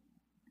Lord.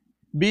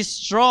 Be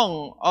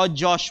strong, O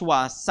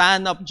Joshua,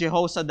 son of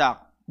Jehozadak,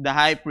 the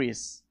high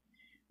priest.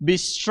 Be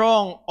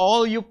strong,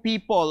 all you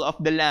people of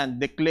the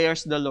land,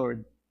 declares the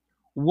Lord.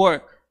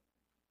 Work,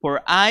 for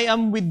I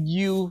am with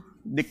you,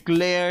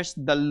 declares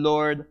the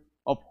Lord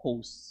of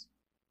hosts.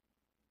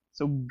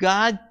 So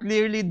God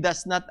clearly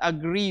does not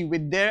agree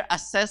with their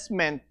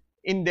assessment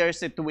in their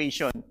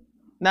situation.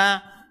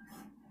 Na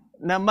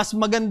mas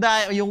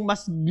maganda, yung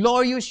mas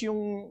glorious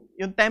yung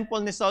temple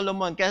ni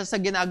Solomon kaysa sa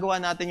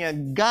ginagawa natin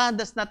yan. God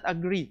does not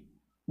agree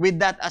with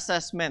that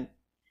assessment.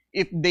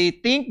 If they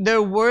think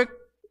their work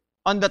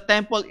on the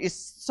temple is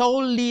so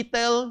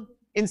little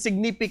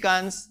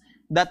insignificance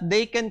that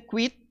they can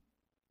quit,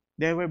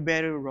 they were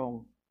very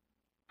wrong.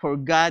 For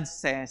God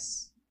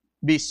says,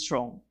 be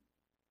strong.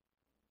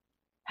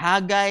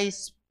 Haggai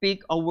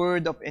speak a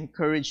word of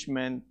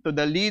encouragement to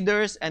the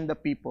leaders and the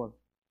people,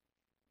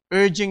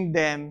 urging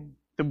them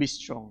to be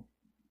strong.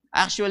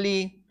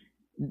 Actually,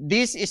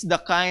 this is the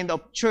kind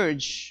of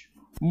church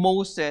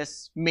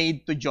Moses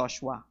made to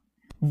Joshua.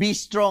 Be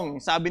strong.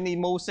 Sabi ni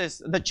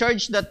Moses, the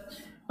church that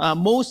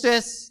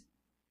Moses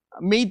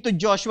made to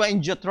Joshua in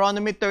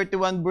Deuteronomy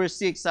 31 verse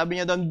 6, sabi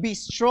niya doon, be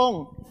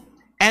strong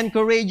and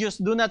courageous,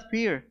 do not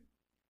fear,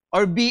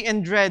 or be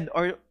in dread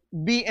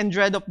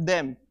of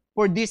them.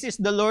 For this is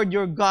the Lord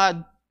your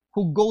God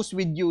who goes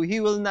with you. He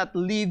will not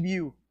leave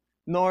you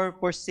nor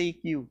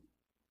forsake you.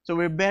 So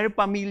we're very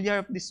familiar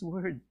of this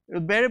word.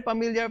 We're very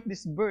familiar of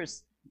this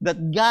verse,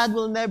 that God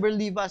will never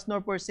leave us nor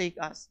forsake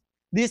us.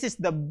 This is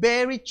the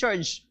very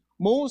church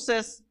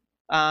Moses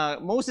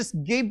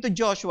gave to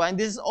Joshua, and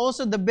this is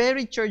also the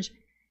very church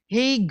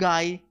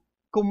Haggai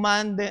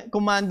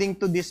commanding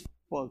to these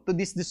people, to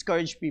these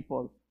discouraged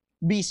people.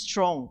 Be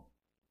strong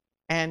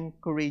and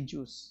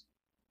courageous.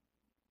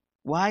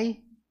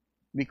 Why?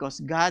 Because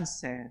God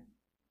said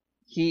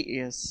He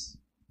is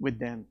with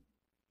them.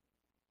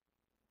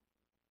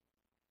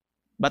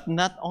 But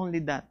not only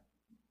that.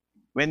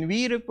 When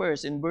we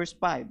reverse in verse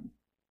 5,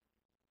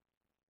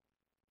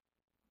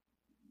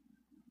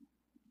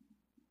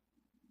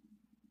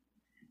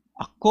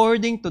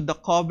 according to the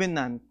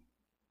covenant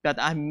that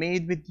I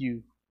made with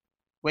you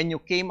when you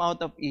came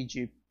out of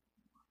Egypt,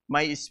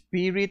 my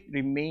spirit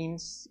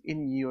remains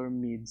in your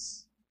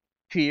midst.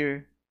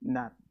 Fear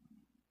not.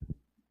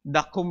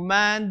 The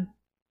command,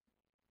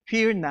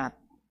 fear not,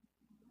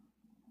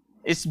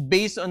 is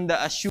based on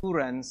the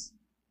assurance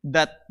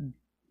that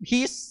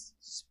His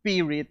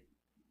Spirit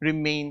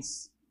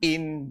remains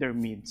in their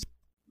midst.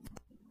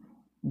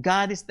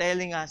 God is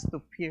telling us to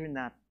fear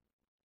not.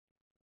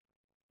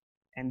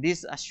 And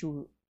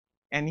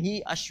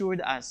He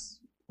assured us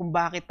kung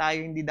bakit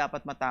tayo hindi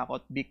dapat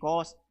matakot,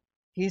 because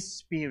His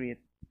Spirit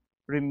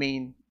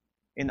remain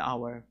in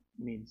our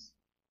midst.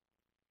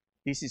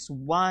 This is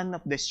one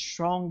of the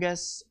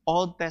strongest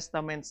Old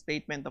Testament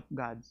statement of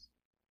God's,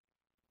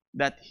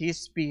 that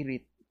His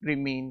Spirit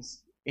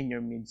remains in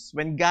your midst.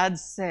 When God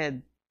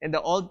said in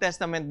the Old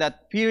Testament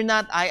that, "Fear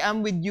not, I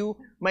am with you,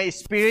 my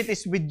Spirit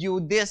is with you,"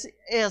 this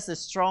is the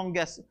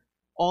strongest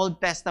Old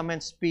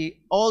Testament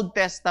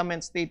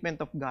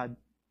statement of God.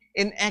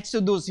 In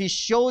Exodus, He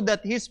showed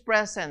that His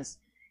presence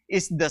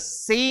is the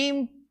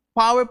same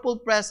powerful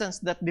presence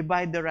that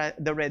divide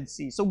the Red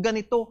Sea. So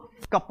ganito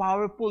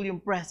ka-powerful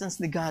yung presence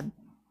ni God,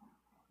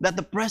 that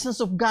the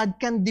presence of God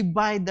can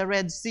divide the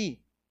Red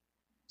Sea.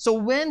 So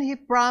when He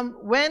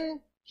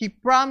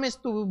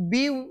promised to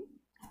be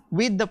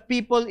with the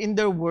people in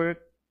their work,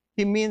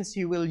 He means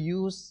He will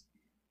use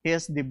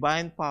His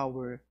divine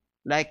power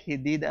like He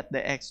did at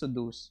the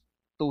Exodus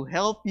to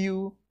help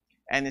you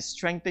and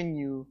strengthen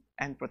you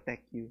and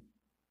protect you.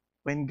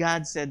 When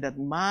God said that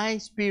my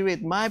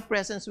Spirit, my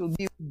presence will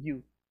be with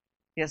you,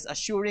 He is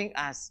assuring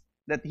us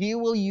that He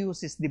will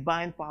use His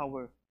divine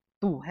power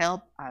to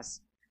help us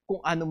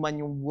kung ano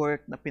man yung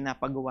work na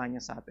pinapagawa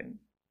niya sa atin.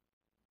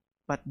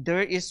 But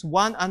there is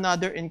one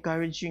another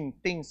encouraging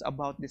things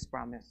about this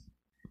promise.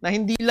 Na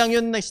hindi lang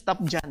yun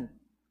na-stop dyan.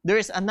 There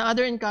is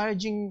another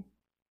encouraging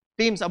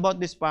things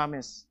about this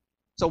promise.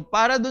 So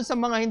para dun sa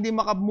mga hindi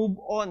makamove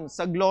on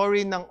sa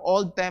glory ng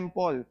old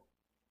temple,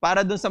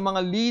 para dun sa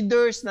mga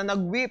leaders na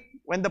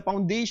nag-weep when the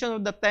foundation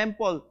of the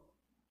temple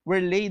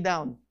were laid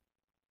down,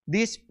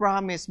 this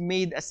promise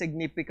made a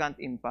significant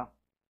impact.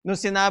 Nung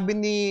sinabi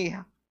ni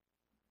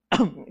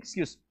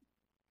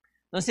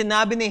Nung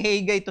sinabi ni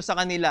Haggai to sa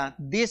kanila,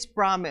 this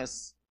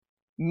promise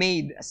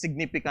made a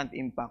significant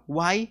impact.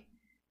 Why?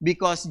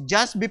 Because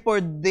just before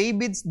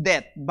David's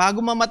death, bago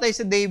mamatay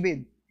si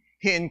David,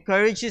 he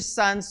encouraged his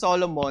son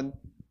Solomon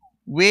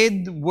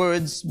with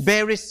words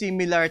very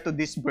similar to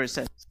these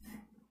verses.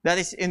 That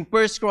is in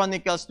 1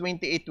 Chronicles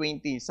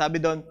 28:20. Sabi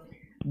doon,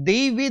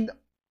 David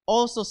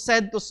also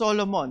said to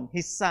Solomon,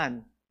 his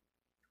son,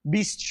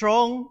 "Be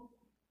strong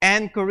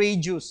and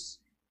courageous,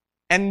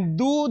 and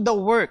do the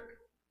work.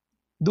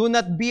 Do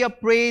not be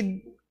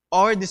afraid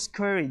or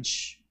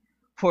discouraged,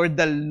 for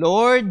the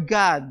Lord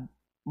God,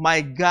 my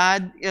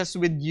God, is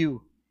with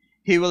you.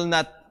 He will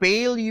not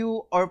fail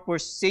you or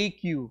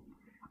forsake you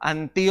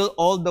until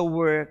all the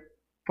work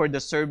for the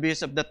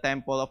service of the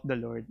temple of the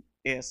Lord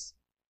is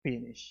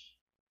finished."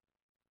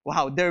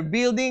 Wow, they're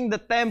building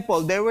the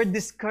temple. They were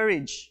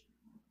discouraged.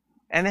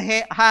 And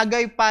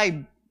Haggai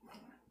 5,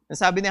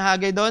 sabi ni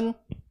Haggai doon,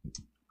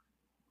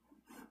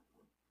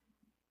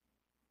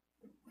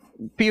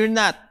 "Fear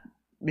not,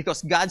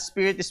 because God's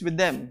Spirit is with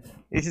them."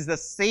 This is the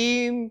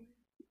same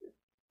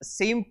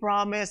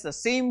promise, the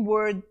same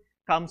word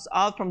comes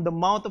out from the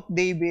mouth of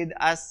David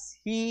as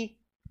he,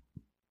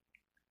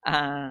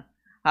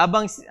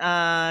 habang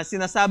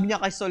sinasabi niya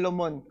kay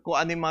Solomon kung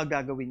ano yung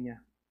mga gagawin niya.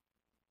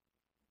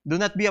 "Do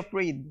not be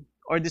afraid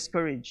or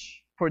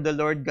discouraged, for the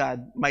Lord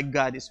God, my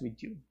God, is with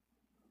you."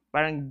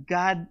 Parang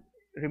God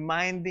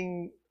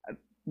reminding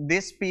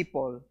these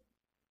people,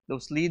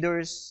 those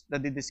leaders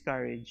that they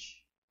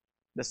discourage,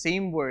 the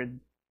same word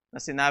na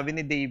sinabi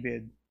ni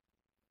David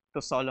to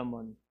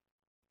Solomon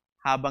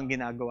habang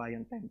ginagawa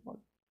yung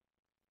temple.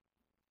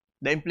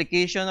 The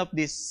implication of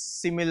this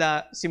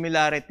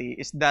similarity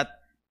is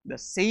that the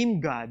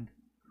same God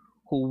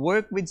who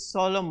worked with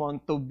Solomon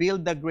to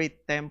build the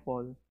great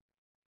temple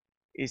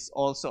is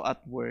also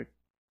at work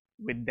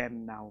with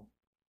them now.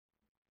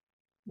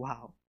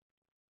 Wow.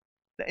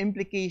 The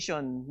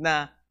implication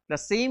na the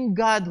same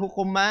God who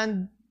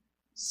command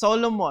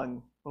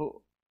Solomon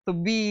to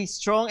be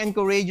strong and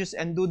courageous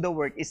and do the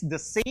work is the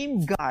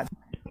same God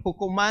who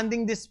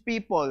commanding these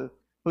people,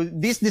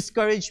 these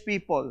discouraged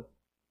people,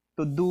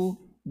 to do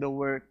the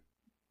work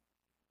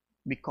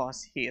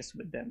because He is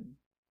with them.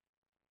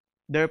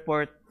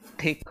 Therefore,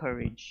 take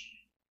courage,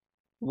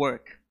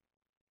 work,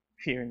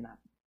 fear not.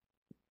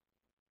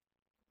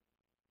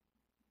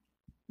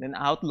 Then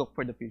outlook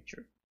for the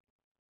future.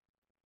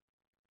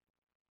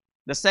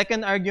 The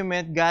second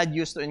argument God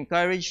used to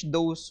encourage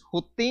those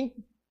who think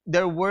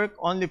their work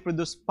only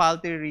produce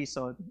paltry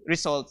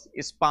results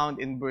is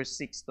found in verse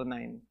 6 to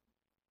 9.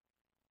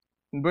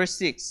 In verse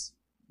 6,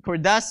 "For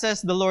thus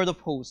says the Lord of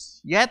hosts,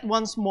 yet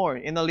once more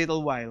in a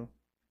little while,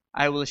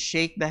 I will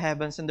shake the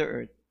heavens and the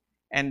earth,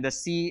 and the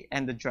sea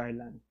and the dry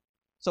land."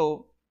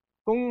 So,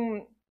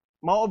 kung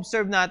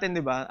ma-observe natin,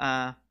 di ba,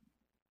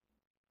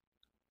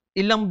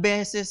 ilang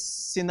beses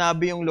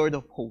sinabi yung Lord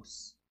of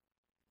hosts?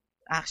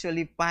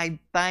 Actually, 5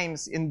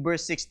 times in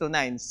verse 6 to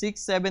 9. 6,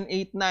 7,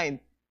 8, 9.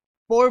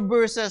 4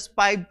 verses,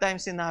 5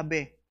 times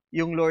sinabi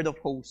yung Lord of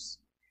hosts.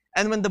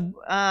 And when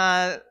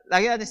lagi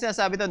natin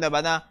sinasabi ito, diba,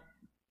 na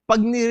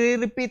pag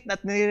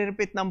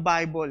nire-repeat ng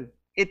Bible,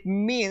 it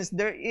means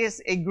there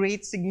is a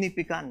great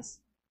significance.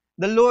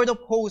 The Lord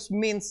of hosts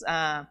means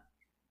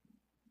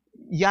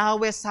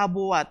Yahweh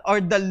Sabaoth,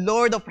 or the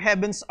Lord of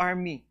Heaven's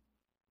army.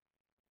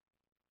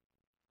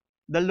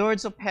 The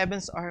Lords of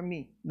Heaven's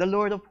army, the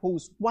Lord of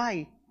hosts.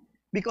 Why?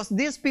 Because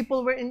these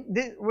people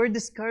were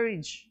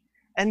discouraged.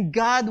 And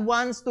God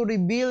wants to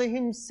reveal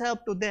Himself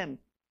to them.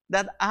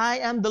 That I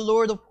am the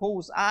Lord of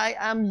hosts. I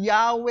am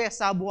Yahweh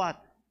Sabaoth,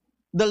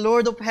 the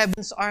Lord of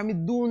Heaven's army.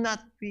 Do not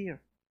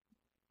fear.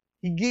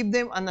 He gave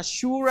them an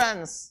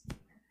assurance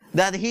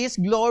that His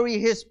glory,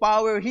 His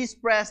power, His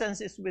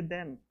presence is with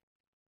them.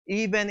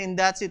 Even in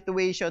that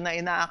situation na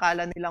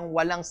inaakala nilang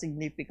walang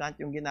significant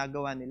yung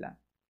ginagawa nila.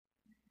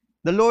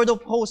 The Lord of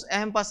hosts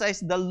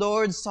emphasized the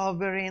Lord's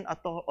sovereign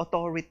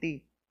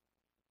authority.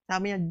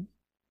 Sabi niya,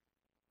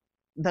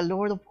 the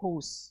Lord of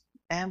hosts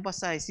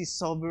emphasized His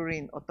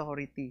sovereign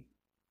authority.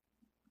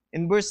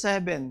 In verse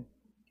 7,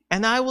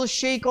 and I will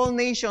shake all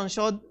nations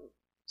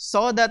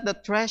so that the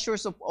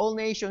treasures of all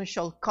nations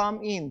shall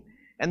come in,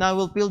 and I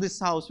will fill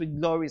this house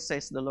with glory,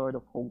 says the Lord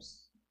of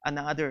hosts.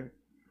 Another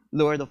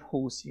Lord of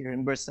hosts here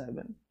in verse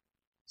 7.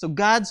 So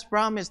God's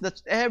promise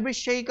that every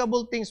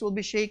shakeable things will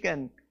be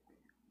shaken.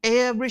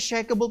 Every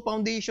shakeable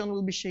foundation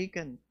will be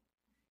shaken.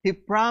 He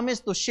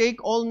promised to shake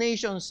all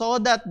nations so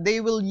that they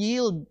will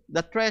yield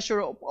the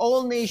treasure of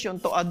all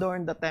nations to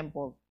adorn the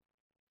temple.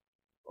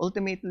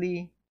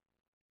 Ultimately,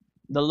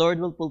 the Lord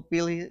will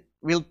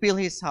fill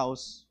His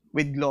house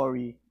with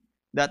glory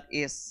that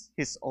is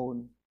His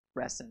own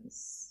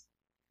presence.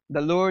 The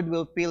Lord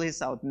will fill His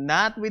house,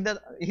 not with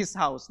His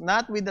house,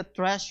 not with the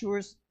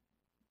treasures,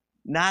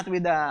 not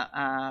with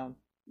the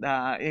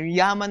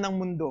yaman ng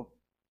mundo,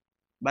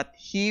 but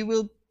He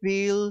will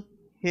fill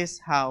His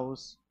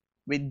house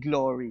with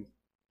glory,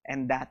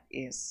 and that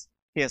is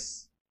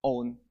His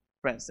own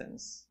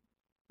presence.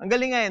 Ang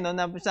galing nga no,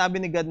 na sabi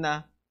ni God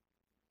na,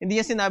 hindi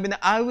niya sinabi na,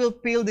 I will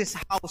fill this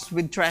house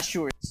with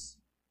treasures.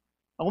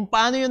 Kung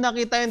paano yung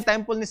nakita yung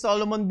temple ni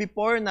Solomon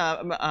before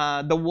na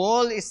the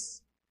wall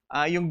is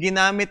yung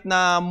ginamit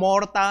na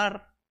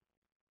mortar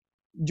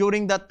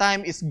during that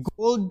time is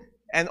gold,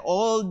 and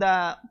all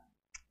the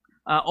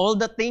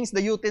things,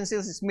 the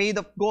utensils is made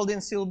of gold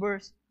and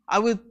silvers. I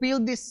will fill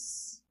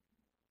this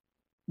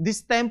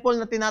temple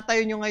na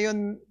tinatayo nyo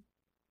ngayon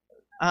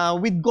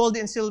with gold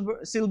and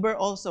silver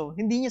also.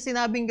 Hindi niya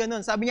sinabing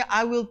ganun. Sabi niya,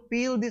 I will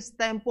fill this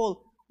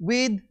temple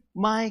with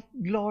my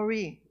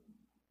glory.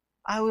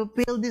 I will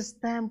fill this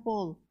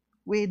temple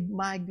with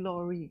my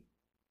glory.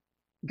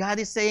 God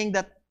is saying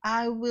that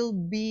I will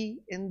be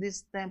in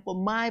this temple.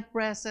 My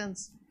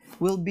presence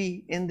will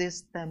be in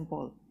this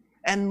temple.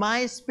 And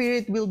my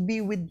spirit will be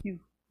with you.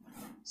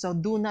 So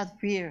do not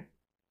fear.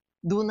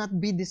 Do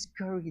not be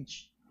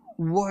discouraged.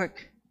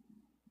 Work.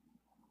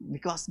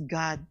 Because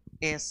God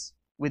is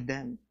with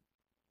them.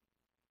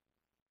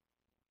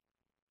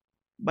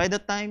 By the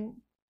time,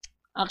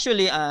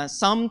 actually,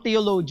 some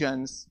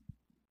theologians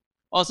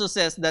also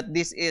says that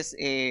this is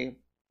a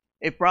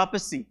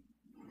prophecy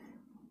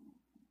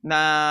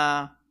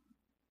na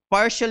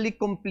partially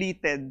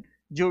completed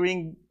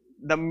during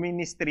the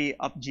ministry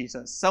of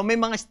Jesus. So may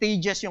mga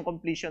stages yung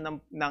completion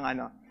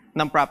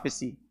ng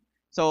prophecy.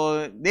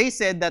 So they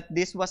said that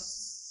this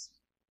was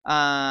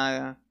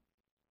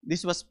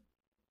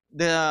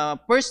the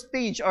first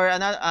stage, or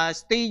another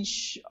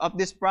stage of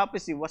this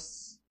prophecy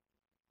was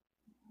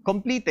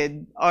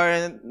completed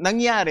or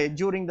nangyari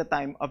during the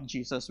time of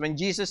Jesus, when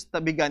Jesus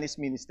began His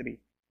ministry.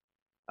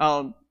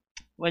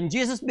 When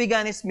Jesus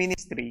began His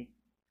ministry,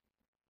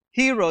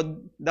 Herod,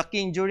 the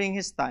king during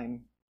his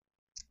time,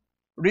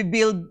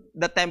 rebuild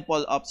the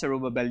temple of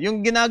Zerubbabel.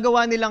 Yung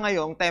ginagawa nila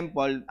ngayong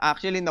temple,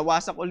 actually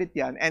nawasak ulit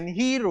yan. And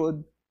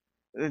Herod,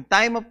 the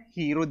time of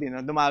Herod,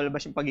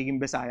 dumalabas yung pagiging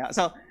Bisaya.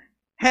 So,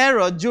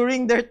 Herod,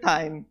 during their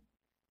time,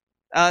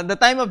 the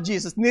time of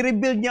Jesus,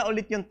 nirebuild niya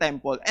ulit yung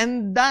temple.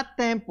 And that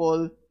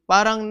temple,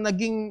 parang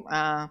naging,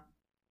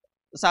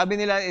 sabi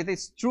nila, it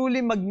is truly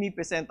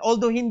magnificent.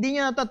 Although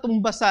hindi niya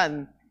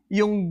natatumbasan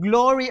yung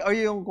glory or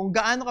yung kung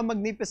gaano ka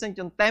magnificent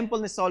yung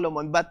temple ni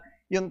Solomon, but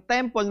yung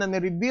temple na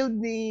nirebuild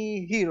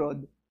ni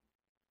Herod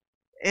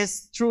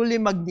is truly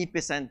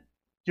magnificent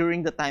during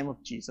the time of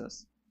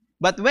Jesus.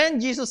 But when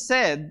Jesus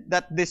said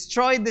that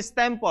destroy this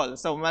temple,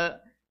 so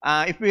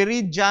if we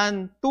read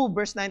John 2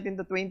 verse 19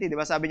 to 20, di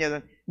ba sabi niya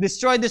doon,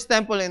 destroy this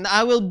temple and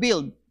I will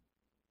build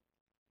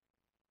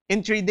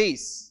in 3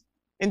 days.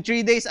 In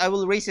 3 days I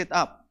will raise it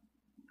up.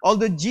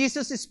 Although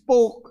Jesus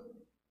spoke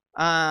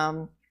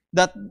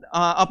that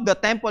of the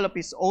temple of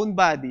His own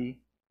body,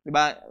 di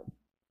ba?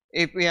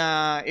 If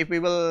we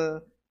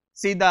will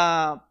see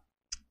the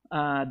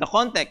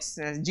context,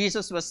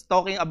 Jesus was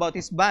talking about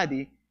His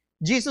body.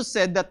 Jesus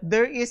said that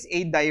there is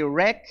a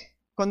direct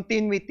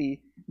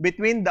continuity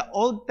between the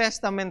Old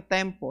Testament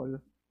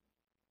temple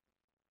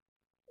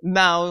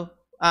now,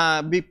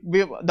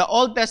 the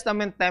Old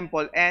Testament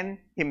temple and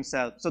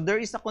Himself. So there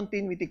is a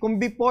continuity. Kung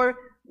before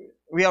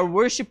we are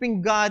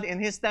worshiping God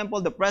in His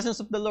temple, the presence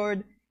of the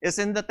Lord is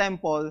in the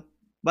temple,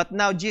 but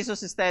now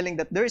Jesus is telling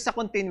that there is a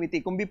continuity.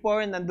 Kung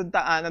before nandun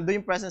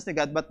yung presence of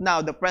God, but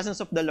now the presence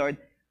of the Lord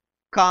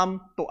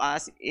come to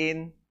us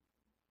in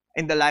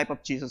the life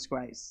of Jesus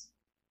Christ.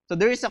 So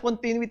there is a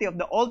continuity of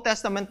the Old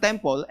Testament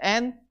temple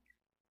and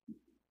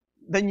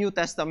the New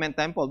Testament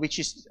temple, which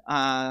is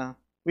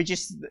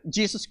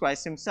Jesus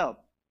Christ himself.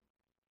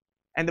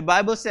 And the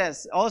Bible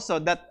says also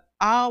that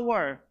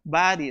our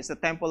body is the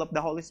temple of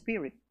the Holy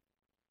Spirit.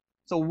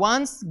 So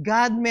once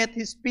God met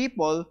his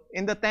people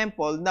in the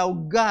temple, now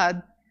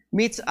God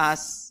meets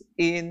us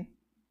in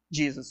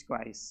Jesus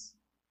Christ.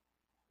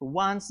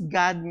 Once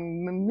God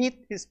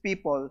meet his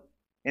people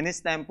in his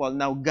temple,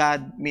 now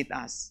God meet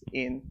us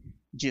in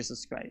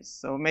Jesus Christ.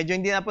 So medyo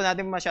hindi na po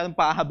natin masyadong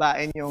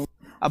pahabain yung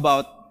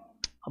about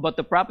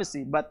the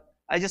prophecy, but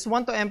I just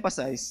want to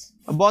emphasize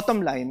a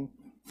bottom line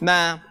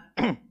na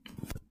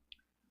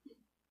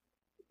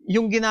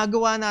yung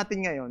ginagawa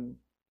natin ngayon,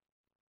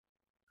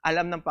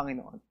 alam ng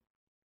Panginoon.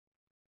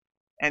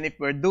 And if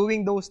we're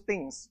doing those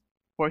things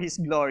for His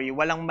glory,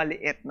 walang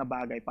maliit na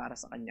bagay para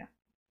sa Kanya.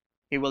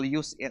 He will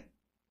use it.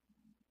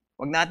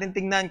 Huwag natin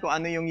tingnan kung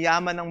ano yung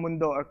yaman ng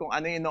mundo or kung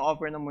ano yung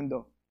ino-offer ng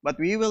mundo.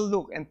 But we will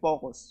look and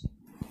focus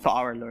to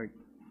our Lord.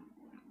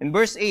 In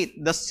verse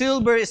 8, the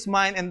silver is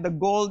mine and the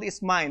gold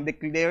is mine,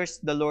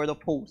 declares the Lord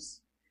of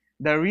hosts.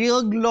 The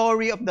real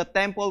glory of the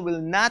temple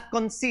will not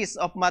consist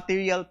of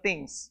material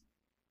things,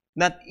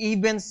 not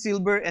even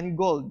silver and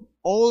gold.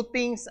 All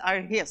things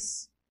are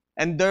His,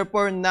 and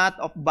therefore not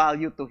of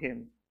value to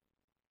Him.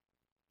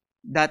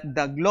 That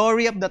the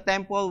glory of the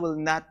temple will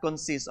not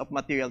consist of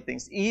material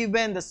things,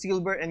 even the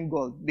silver and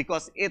gold,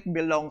 because it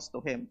belongs to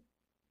Him.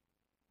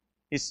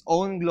 His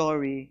own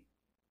glory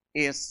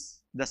is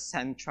the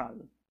central.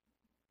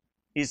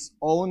 His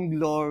own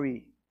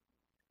glory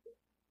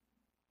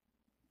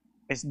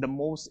is the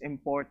most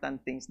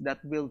important things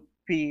that will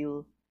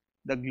fill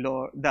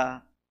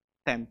the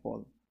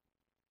temple.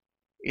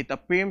 It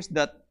affirms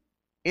that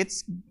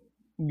its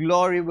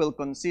glory will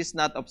consist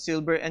not of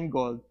silver and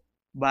gold,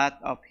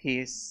 but of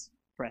His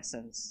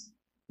presence.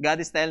 God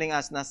is telling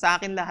us na sa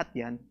akin lahat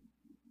yan.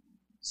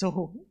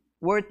 So,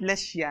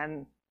 worthless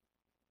yan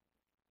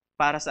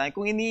para sa akin.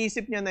 Kung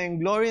iniisip nyo na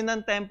yung glory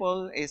ng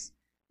temple is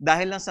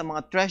dahil lang sa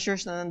mga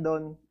treasures na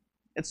nandun,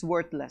 it's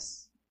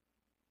worthless.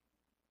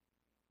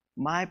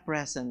 My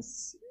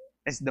presence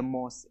is the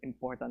most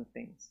important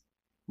thing.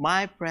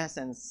 My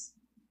presence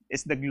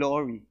is the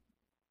glory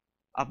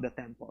of the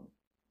temple.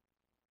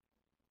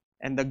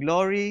 And the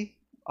glory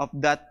of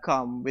that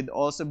come will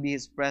also be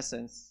His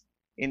presence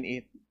in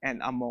it and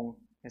among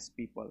His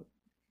people.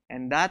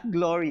 And that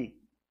glory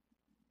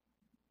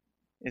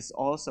is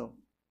also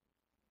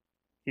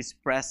His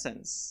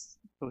presence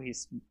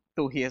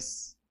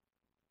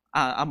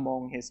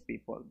among His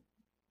people.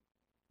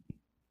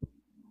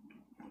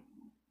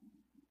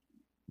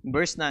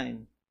 Verse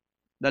 9,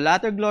 the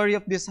latter glory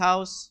of this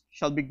house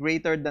shall be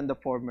greater than the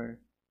former,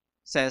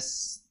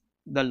 says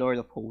the Lord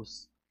of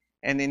hosts.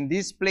 And in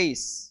this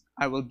place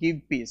I will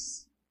give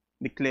peace,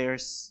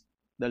 declares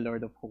the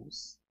Lord of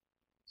hosts.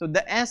 So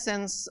the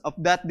essence of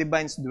that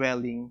divine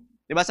dwelling,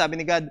 di ba sabi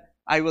ni God,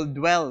 I will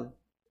dwell.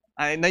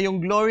 Na yung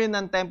glory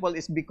ng temple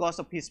is because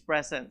of His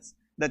presence.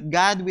 That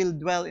God will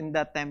dwell in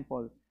that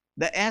temple.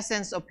 The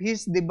essence of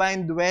His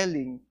divine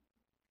dwelling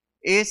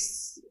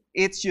is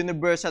its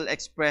universal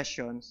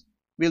expressions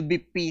will be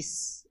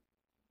peace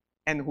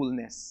and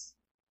wholeness.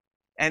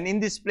 And in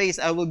this place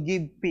I will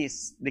give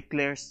peace,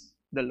 declares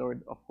the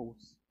Lord of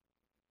hosts.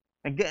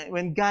 Again,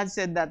 when God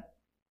said that,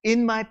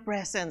 in my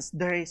presence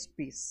there is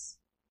peace.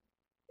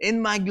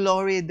 In my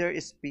glory there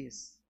is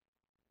peace.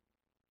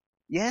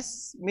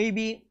 Yes,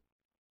 maybe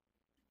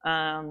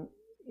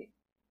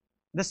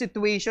the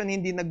situation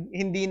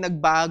hindi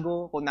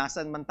nagbago kung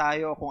nasan man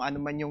tayo, kung ano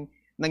man yung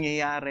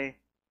nangyayari.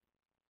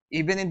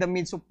 Even in the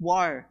midst of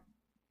war,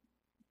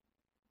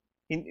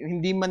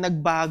 hindi man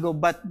nagbago,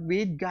 but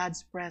with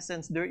God's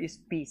presence there is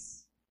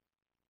peace.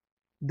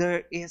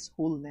 There is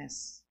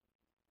wholeness.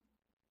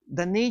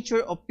 The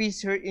nature of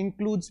peace here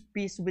includes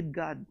peace with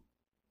God.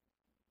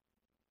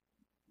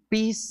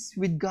 Peace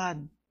with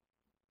God.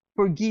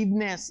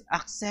 Forgiveness,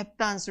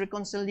 acceptance,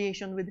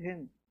 reconciliation with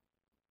Him.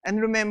 And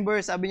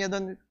remember, sabi niya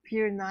doon,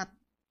 fear not.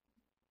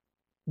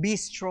 Be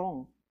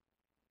strong.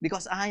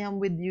 Because I am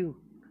with you.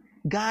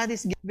 God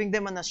is giving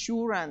them an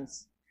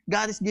assurance.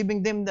 God is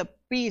giving them the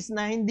peace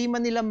na hindi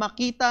man nila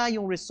makita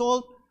yung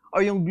result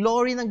or yung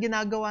glory ng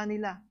ginagawa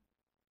nila.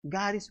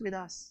 God is with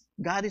us.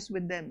 God is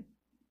with them.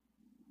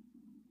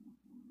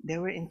 They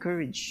were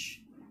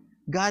encouraged.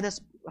 God has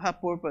a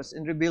purpose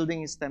in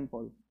rebuilding His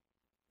temple.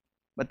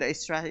 But the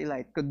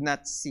Israelites could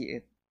not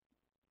see it.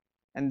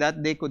 And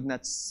that they could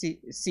not see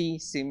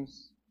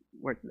seems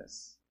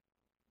worthless.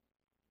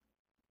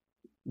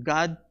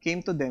 God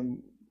came to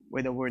them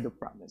with a word of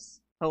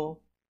promise. So,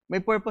 may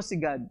purpose si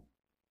God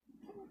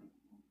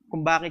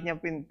kung bakit niya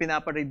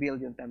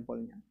pinapa-rebuild yung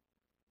temple niya.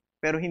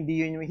 Pero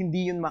hindi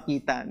yun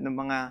makita ng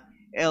mga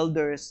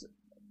elders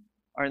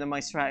or ng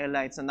mga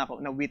Israelites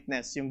na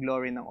witness yung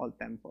glory ng old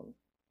temple.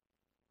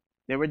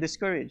 They were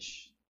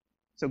discouraged.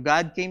 So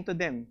God came to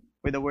them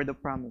with a word of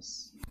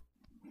promise.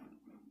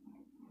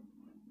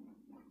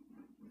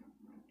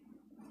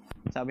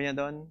 Sabi niya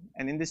doon,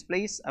 and in this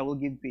place I will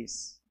give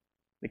peace,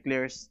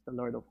 declares the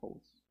Lord of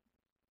hosts.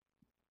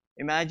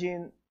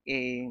 Imagine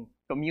a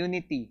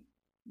community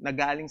na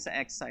galing sa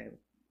exile.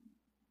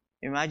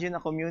 Imagine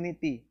a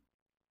community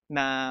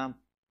na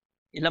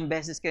ilang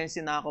beses kayo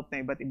sinakop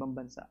na iba't ibang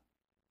bansa,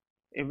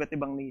 iba't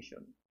ibang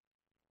nation.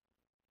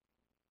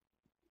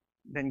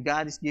 Then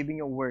God is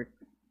giving you work.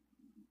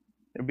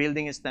 They're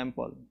building His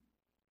temple.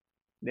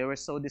 They were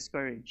so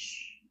discouraged.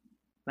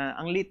 Na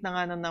ang lit na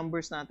nga ng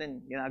numbers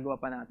natin, ginagawa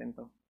pa natin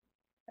to.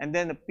 And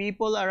then the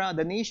people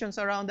around, the nations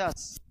around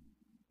us,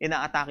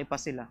 inaatake pa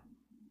sila.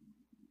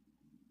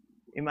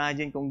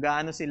 Imagine kung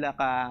gaano sila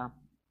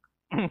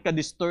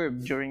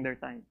ka-disturbed during their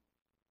time.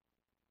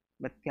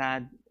 But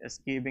God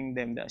is giving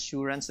them the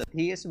assurance that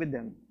He is with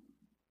them.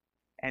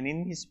 And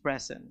in His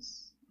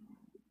presence,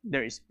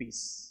 there is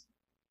peace.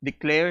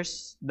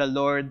 Declares the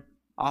Lord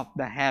of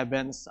the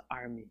heavens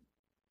army.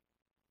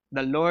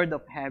 The Lord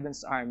of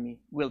heaven's army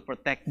will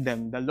protect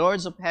them. The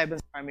Lords of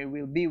heaven's army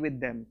will be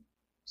with them.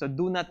 So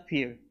do not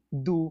fear.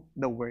 Do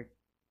the work.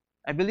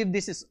 I believe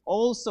this is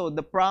also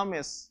the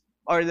promise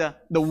or the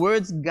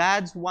words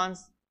God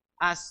wants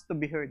us to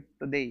be heard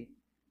today.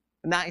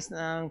 Nais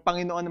ng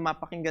Panginoon na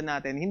mapakinggan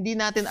natin. Hindi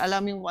natin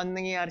alam yung ano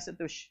nangyayari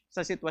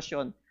sa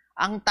sitwasyon.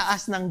 Ang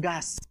taas ng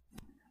gas.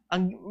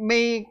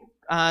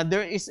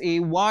 There is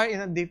a war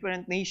in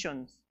different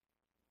nations.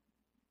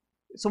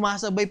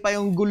 Sumasabay pa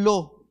yung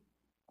gulo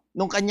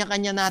nung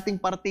kanya-kanya nating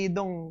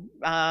partidong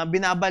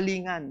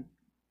binabalingan.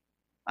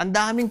 Ang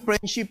daming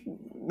friendship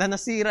na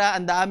nasira,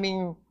 ang daming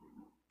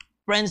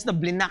friends na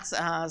blinak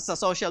sa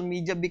social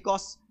media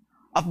because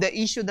of the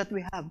issue that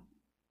we have.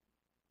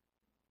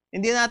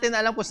 Hindi natin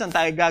alam kung saan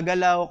tayo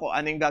gagalaw, kung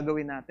ano yung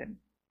gagawin natin.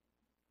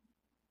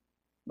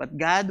 But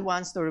God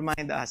wants to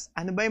remind us,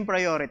 ano ba yung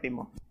priority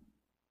mo?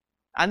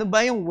 Ano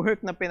ba yung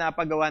work na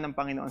pinapagawa ng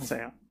Panginoon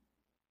sa'yo?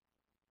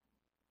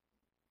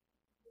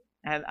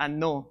 And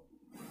ano,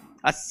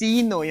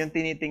 sino yung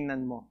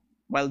tinitingnan mo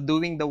while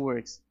doing the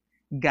works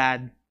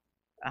God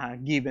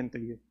given to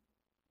you?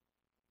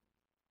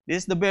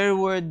 This is the very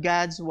word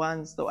God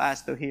wants to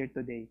us to hear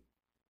today.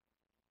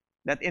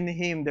 That in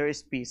Him there is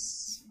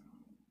peace.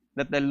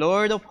 That the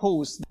Lord of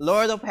hosts, the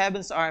Lord of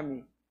heaven's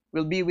army,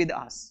 will be with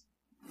us.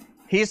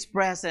 His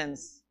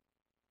presence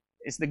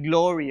is the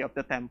glory of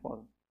the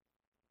temple.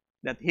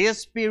 That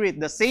His Spirit,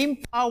 the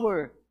same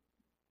power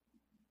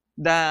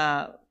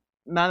na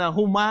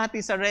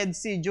humati sa Red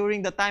Sea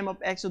during the time of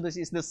Exodus,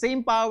 is the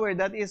same power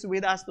that is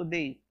with us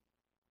today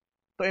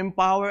to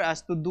empower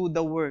us to do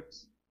the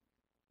works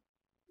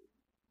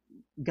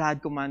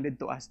God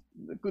commanded us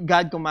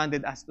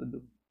to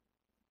do.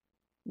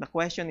 The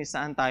question is,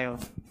 saan tayo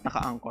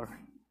naka-anchor?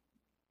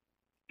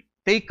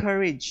 Take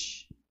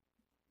courage.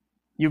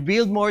 You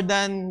build more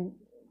than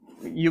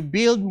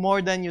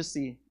you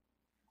see.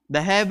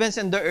 The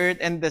heavens and the earth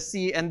and the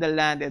sea and the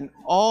land and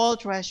all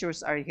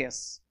treasures are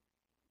His.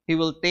 He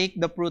will take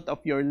the fruit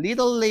of your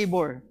little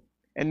labor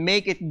and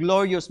make it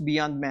glorious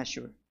beyond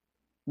measure.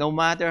 No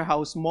matter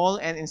how small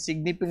and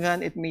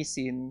insignificant it may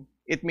seem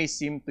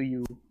to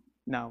you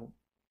now.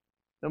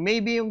 So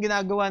maybe yung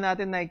ginagawa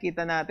natin,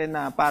 nakikita natin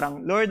na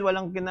parang, Lord,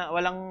 walang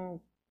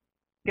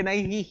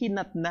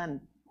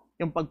kinahihinatnan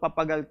yung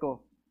pagpapagal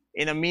ko.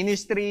 In a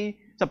ministry,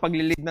 sa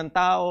paglilid ng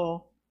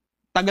tao,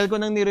 tagal ko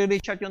nang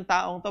nire-reach out yung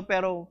taong to,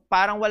 pero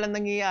parang walang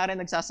nangyayari,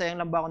 nagsasayang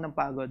lang ba ako ng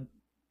pagod?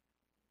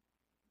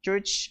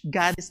 Church,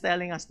 God is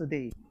telling us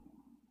today,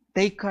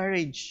 take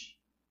courage.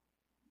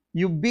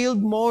 You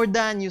build more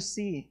than you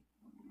see.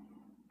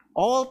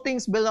 All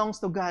things belongs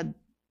to God.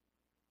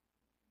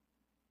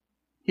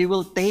 He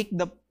will take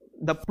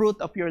the fruit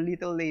of your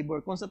little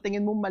labor. Kung sa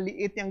tingin mo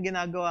maliit yung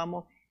ginagawa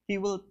mo, He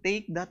will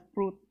take that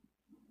fruit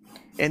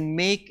and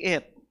make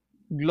it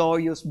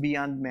glorious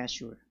beyond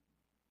measure.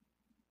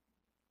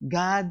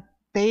 God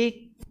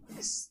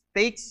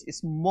takes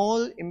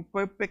small,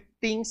 imperfect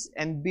things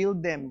and build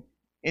them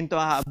into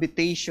a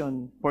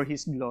habitation for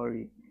His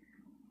glory.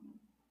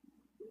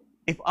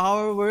 If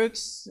our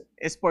works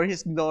is for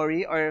His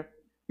glory or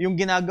yung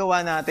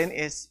ginagawa natin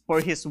is for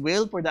His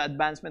will, for the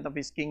advancement of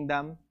His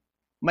kingdom,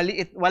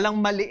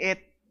 walang maliit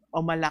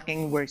o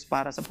malaking works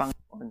para sa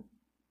Panginoon.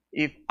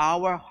 If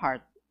our heart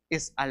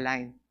is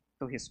aligned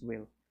to His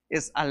will,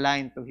 is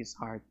aligned to His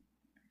heart.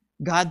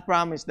 God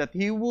promised that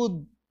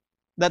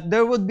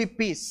there would be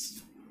peace.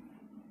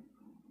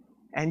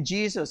 And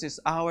Jesus is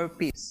our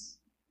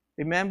peace.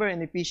 Remember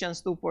in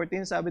Ephesians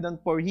 2:14, sabi doon,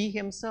 for He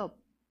Himself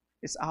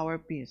is our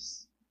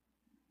peace.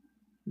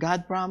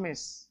 God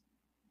promised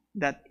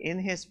that in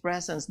His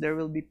presence there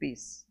will be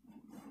peace.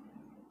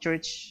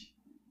 Church,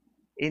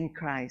 in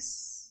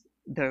Christ,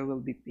 there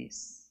will be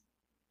peace.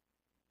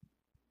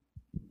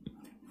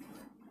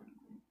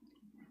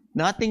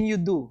 Nothing you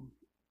do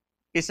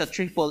is a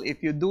triple if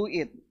you do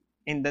it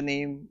in the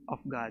name of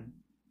God.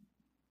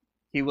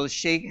 He will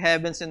shake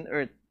heavens and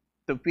earth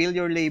to fill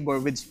your labor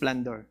with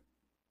splendor.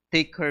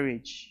 Take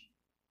courage.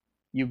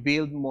 You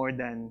build more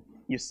than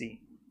you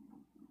see.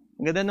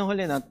 Ang ganda ng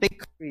huli na,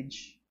 take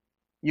courage.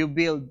 You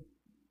build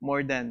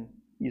more than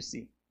you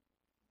see.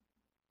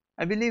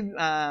 I believe,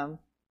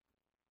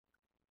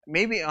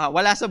 maybe,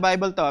 wala sa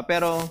Bible to,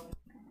 pero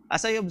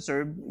as I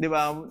observe, di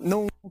ba,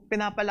 nung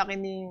pinapalaki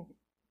ni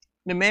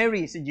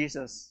Mary si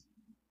Jesus.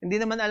 Hindi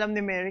naman alam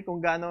ni Mary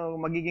kung gaano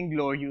magiging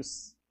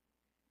glorious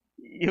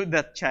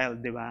that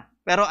child, di ba?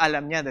 Pero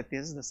alam niya that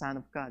this is the Son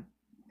of God.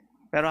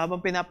 Pero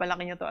habang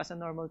pinapalaki niya to as a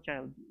normal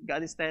child,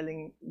 God is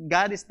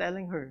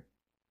telling her,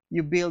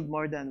 you build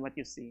more than what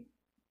you see.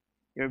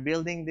 You're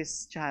building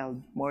this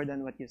child more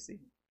than what you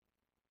see.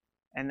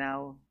 And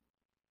now,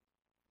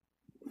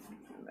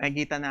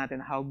 nakikita natin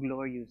how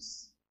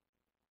glorious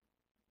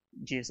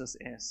Jesus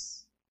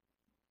is.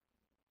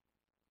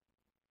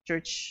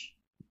 Church,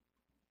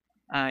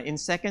 in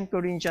 2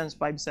 Corinthians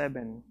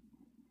 5:7,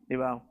 di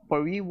ba?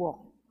 For we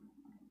walk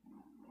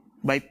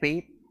by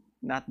faith,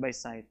 not by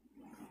sight.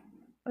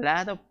 A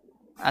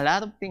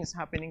lot of things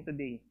happening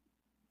today.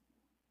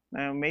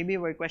 Maybe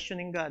we're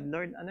questioning God,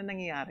 Lord, ano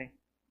nangyayari?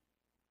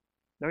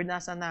 Lord,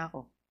 nasa na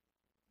ako?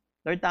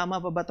 Lord, tama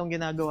pa ba itong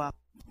ginagawa ko?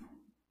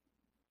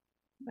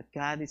 But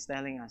God is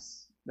telling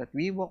us that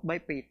we walk by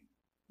faith,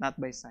 not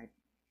by sight.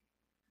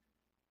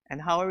 And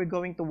how are we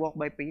going to walk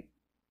by faith?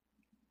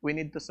 We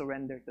need to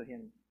surrender to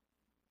Him.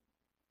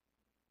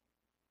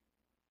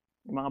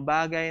 Yung mga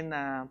bagay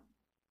na,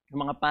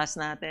 yung mga past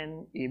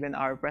natin, even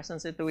our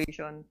present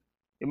situation,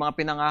 yung mga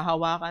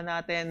pinangahawakan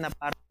natin na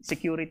para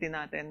security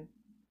natin,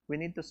 we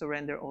need to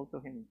surrender all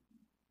to Him.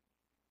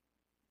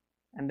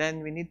 And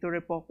then we need to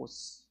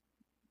refocus.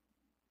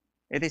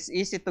 It is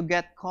easy to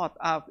get caught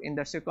up in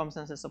the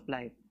circumstances of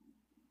life.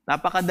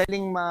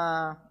 Napakadaling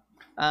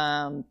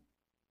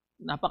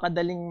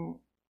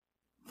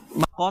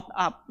ma-caught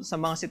up sa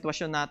mga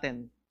sitwasyon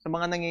natin, sa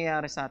mga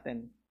nangyayari sa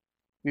atin.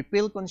 We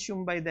feel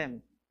consumed by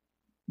them.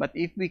 But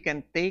if we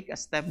can take a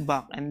step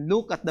back and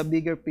look at the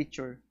bigger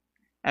picture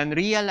and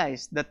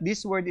realize that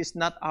this world is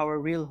not our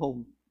real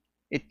home,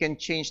 it can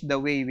change the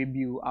way we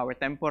view our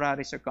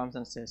temporary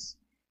circumstances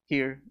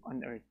here on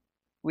earth.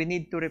 We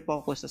need to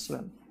refocus as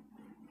well.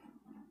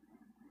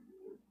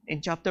 In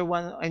chapter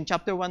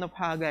 1 of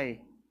Haggai,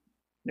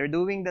 they're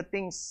doing the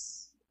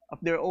things of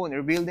their own.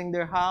 They're building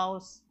their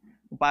house,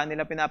 kung paano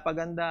nila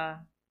pinapaganda,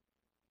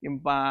 yung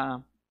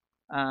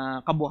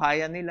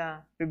kabuhayan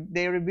nila.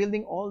 They're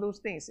rebuilding all those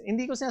things.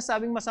 Hindi ko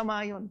sinasabing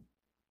masama yun.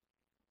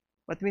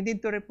 But we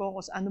need to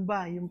refocus. Ano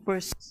ba yung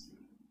first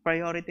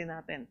priority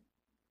natin?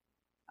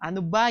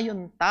 Ano ba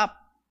yung top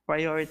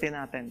priority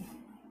natin?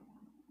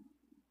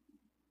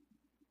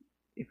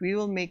 If we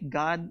will make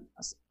God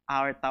as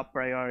our top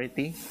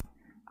priority,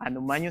 ano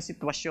man yung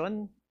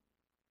sitwasyon,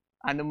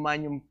 ano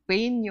man yung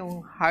pain, yung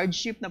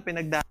hardship na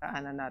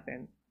pinagdaraanan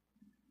natin,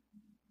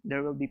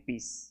 there will be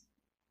peace.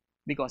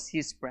 Because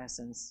His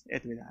presence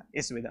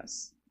is with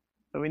us.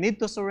 So we need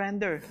to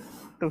surrender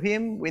to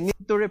Him. We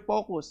need to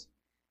refocus.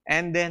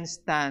 And then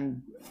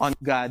stand on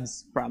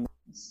God's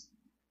promises.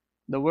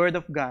 The Word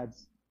of God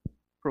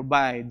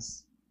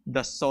provides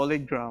the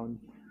solid ground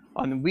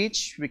on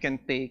which we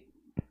can take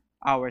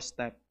our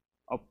step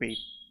of faith.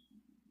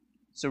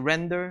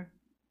 Surrender,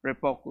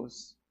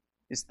 refocus,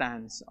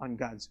 stands on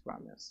God's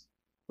promise.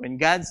 When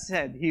God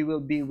said He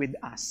will be with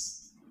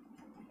us,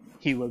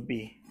 He will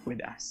be with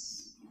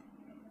us.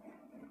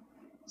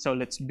 So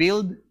let's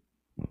build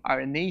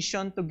our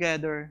nation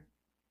together.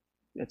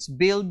 Let's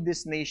build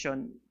this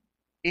nation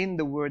in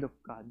the Word of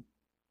God.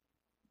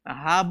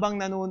 Habang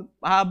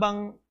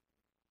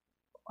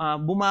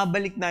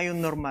bumabalik na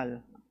yung normal,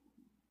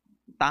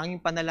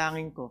 tanging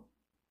panalangin ko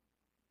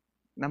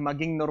na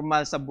maging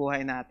normal sa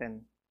buhay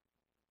natin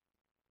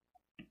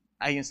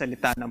ay yung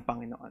salita ng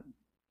Panginoon.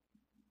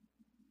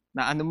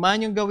 Na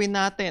anuman yung gawin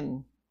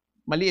natin,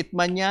 maliit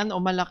man yan o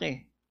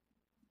malaki,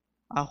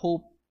 I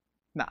hope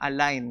na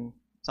align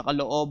sa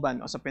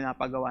kalooban o sa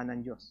pinapagawa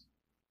ng Diyos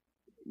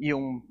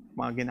yung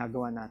mga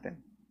ginagawa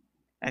natin.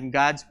 And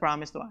God's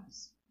promise to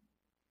us,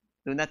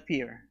 do not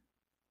fear,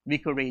 be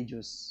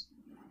courageous,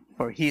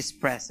 for His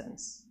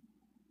presence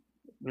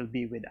will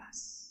be with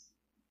us.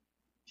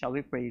 Shall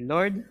we pray?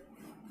 Lord,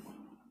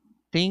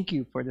 thank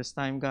You for this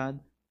time, God.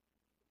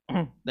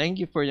 Thank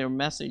You for Your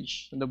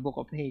message in the book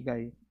of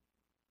Haggai.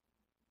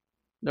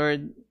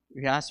 Lord,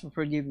 we ask for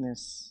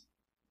forgiveness.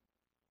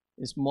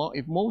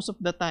 If most of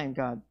the time,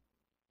 God,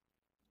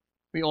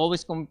 we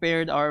always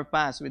compared our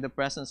past with the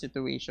present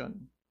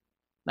situation,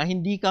 na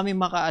hindi kami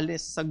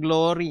makaalis sa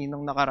glory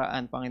ng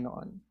nakaraan,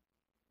 Panginoon.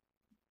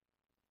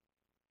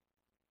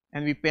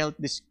 And we felt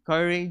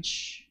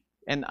discouraged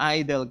and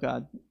idle,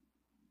 God,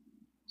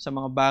 sa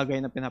mga bagay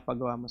na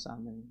pinapagawa Mo sa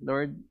amin.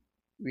 Lord,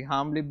 we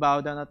humbly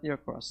bow down at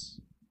Your cross.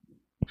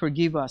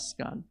 Forgive us,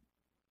 God.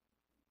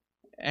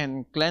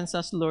 And cleanse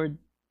us, Lord,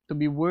 to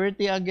be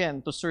worthy again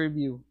to serve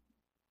You.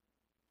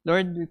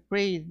 Lord, we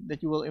pray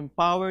that You will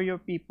empower Your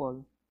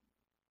people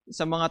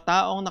sa mga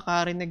taong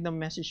nakarinig ng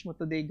message Mo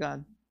today,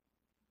 God.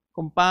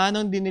 Kung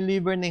paano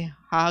dineliver ni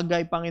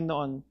Haggai,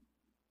 Panginoon,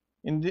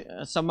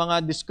 sa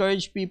mga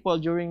discouraged people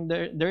during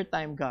their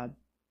time, God.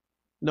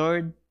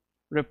 Lord,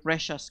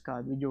 refresh us,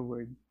 God, with Your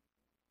word.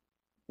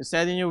 You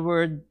said in Your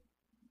word,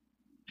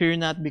 fear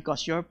not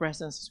because Your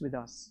presence is with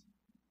us.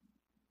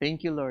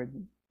 Thank You, Lord.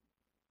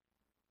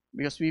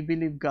 Because we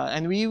believe, God,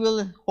 and we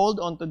will hold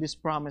on to this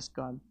promise,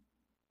 God,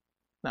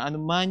 na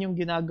anuman yung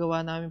ginagawa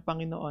namin,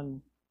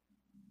 Panginoon,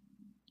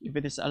 if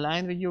it is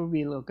aligned with your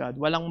will, O God,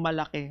 walang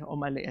malaki o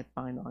maliit,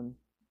 Panginoon.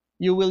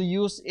 You will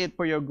use it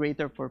for your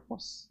greater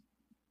purpose.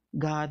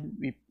 God,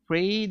 we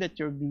pray that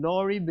your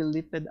glory be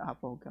lifted up,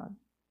 O God,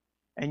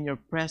 and your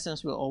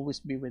presence will always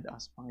be with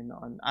us,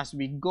 Panginoon. As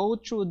we go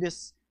through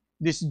this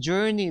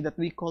journey that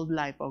we call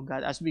life, O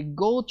God, as we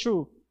go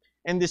through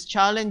and these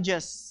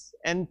challenges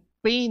and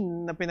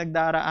pain na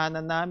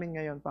pinagdaraanan namin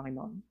ngayon,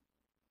 Panginoon,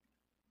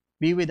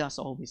 be with us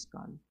always,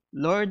 God.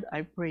 Lord,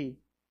 I pray,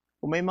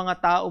 kung may mga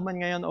tao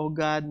man ngayon, O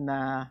God,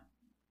 na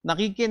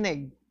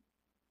nakikinig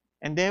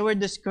and they were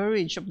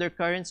discouraged of their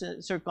current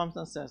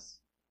circumstances,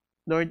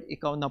 Lord,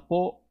 ikaw na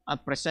po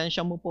at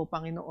presensya mo po,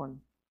 Panginoon,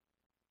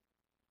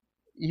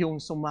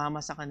 yung sumama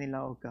sa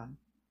kanila, O God.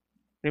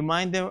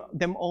 Remind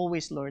them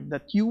always, Lord,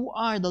 that you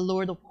are the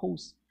Lord of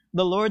hosts,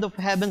 the Lord of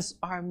heaven's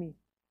army.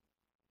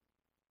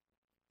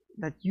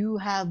 That you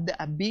have the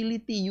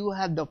ability, you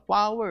have the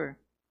power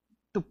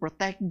to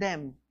protect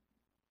them.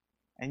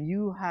 And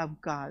you have,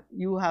 God,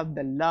 you have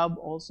the love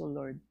also,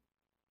 Lord,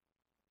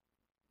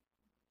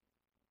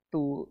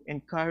 to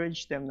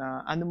encourage them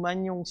na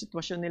anuman yung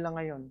sitwasyon nila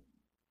ngayon,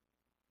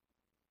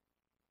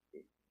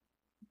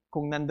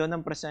 kung nandun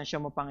ang presensya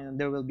mo, Panginoon,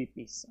 there will be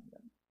peace.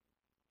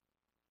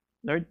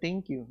 Lord,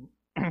 thank you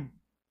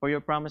for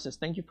your promises.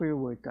 Thank you for your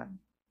word, God.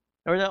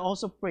 Lord, I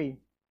also pray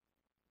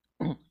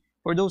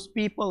for those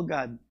people,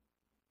 God,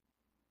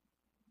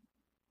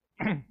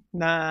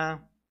 na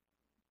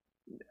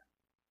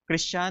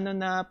Kristiyano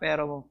na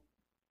pero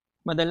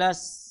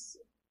madalas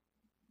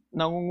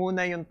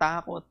nangunguna yung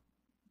takot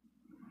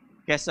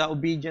kesa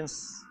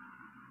obedience.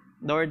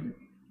 Lord,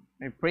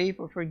 I pray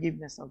for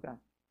forgiveness, O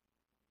God.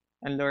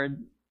 And Lord,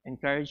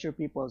 encourage your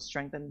people,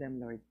 strengthen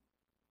them, Lord,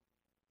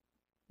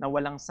 na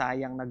walang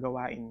sayang na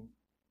gawain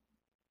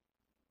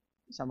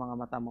sa mga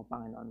mata mo,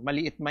 Panginoon.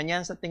 Maliit man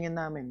yan sa tingin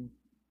namin,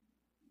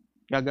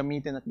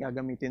 gagamitin at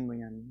gagamitin mo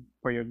yan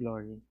for your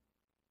glory.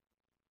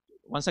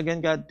 Once again,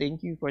 God,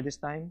 thank you for this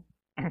time.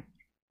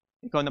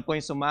 Ikaw na po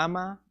yung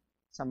sumama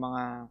sa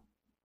mga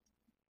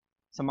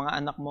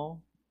anak mo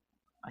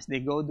as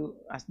they go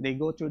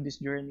through this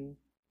journey.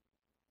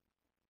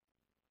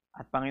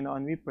 At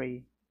Panginoon, we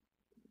pray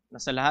na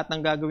sa lahat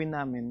ng gagawin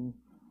namin,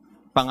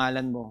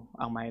 pangalan mo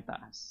ang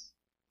maitaas.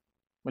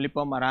 Muli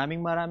po,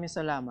 maraming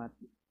salamat.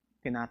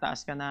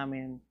 Tinataas ka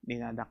namin,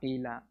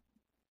 dinadakila,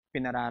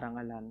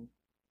 pinararangalan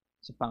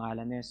sa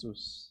pangalan ni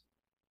Jesus.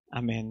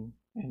 Amen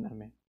and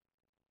amen.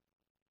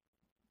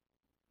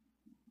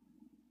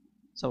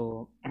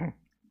 So,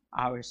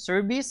 our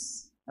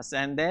service has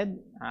ended.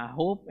 I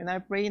hope and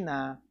I pray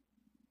na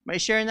may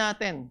share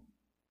natin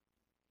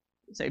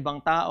sa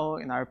ibang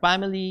tao, in our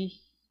family,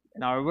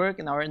 in our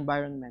work, in our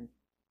environment,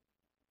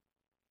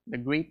 the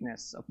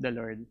greatness of the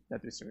Lord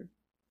that we serve.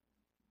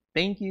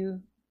 Thank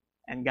you,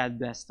 and God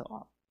bless to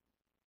all.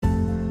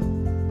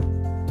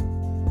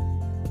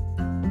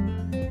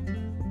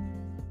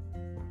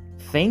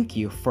 Thank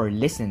you for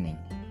listening.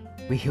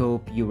 We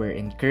hope you were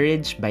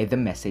encouraged by the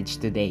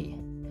message today.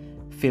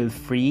 Feel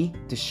free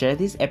to share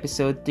this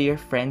episode to your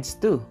friends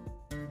too.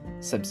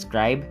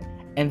 Subscribe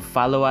and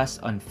follow us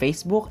on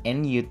Facebook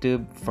and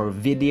YouTube for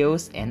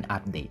videos and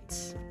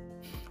updates.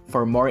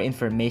 For more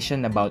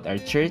information about our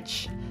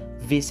church,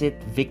 visit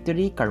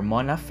Victory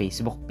Carmona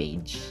Facebook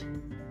page.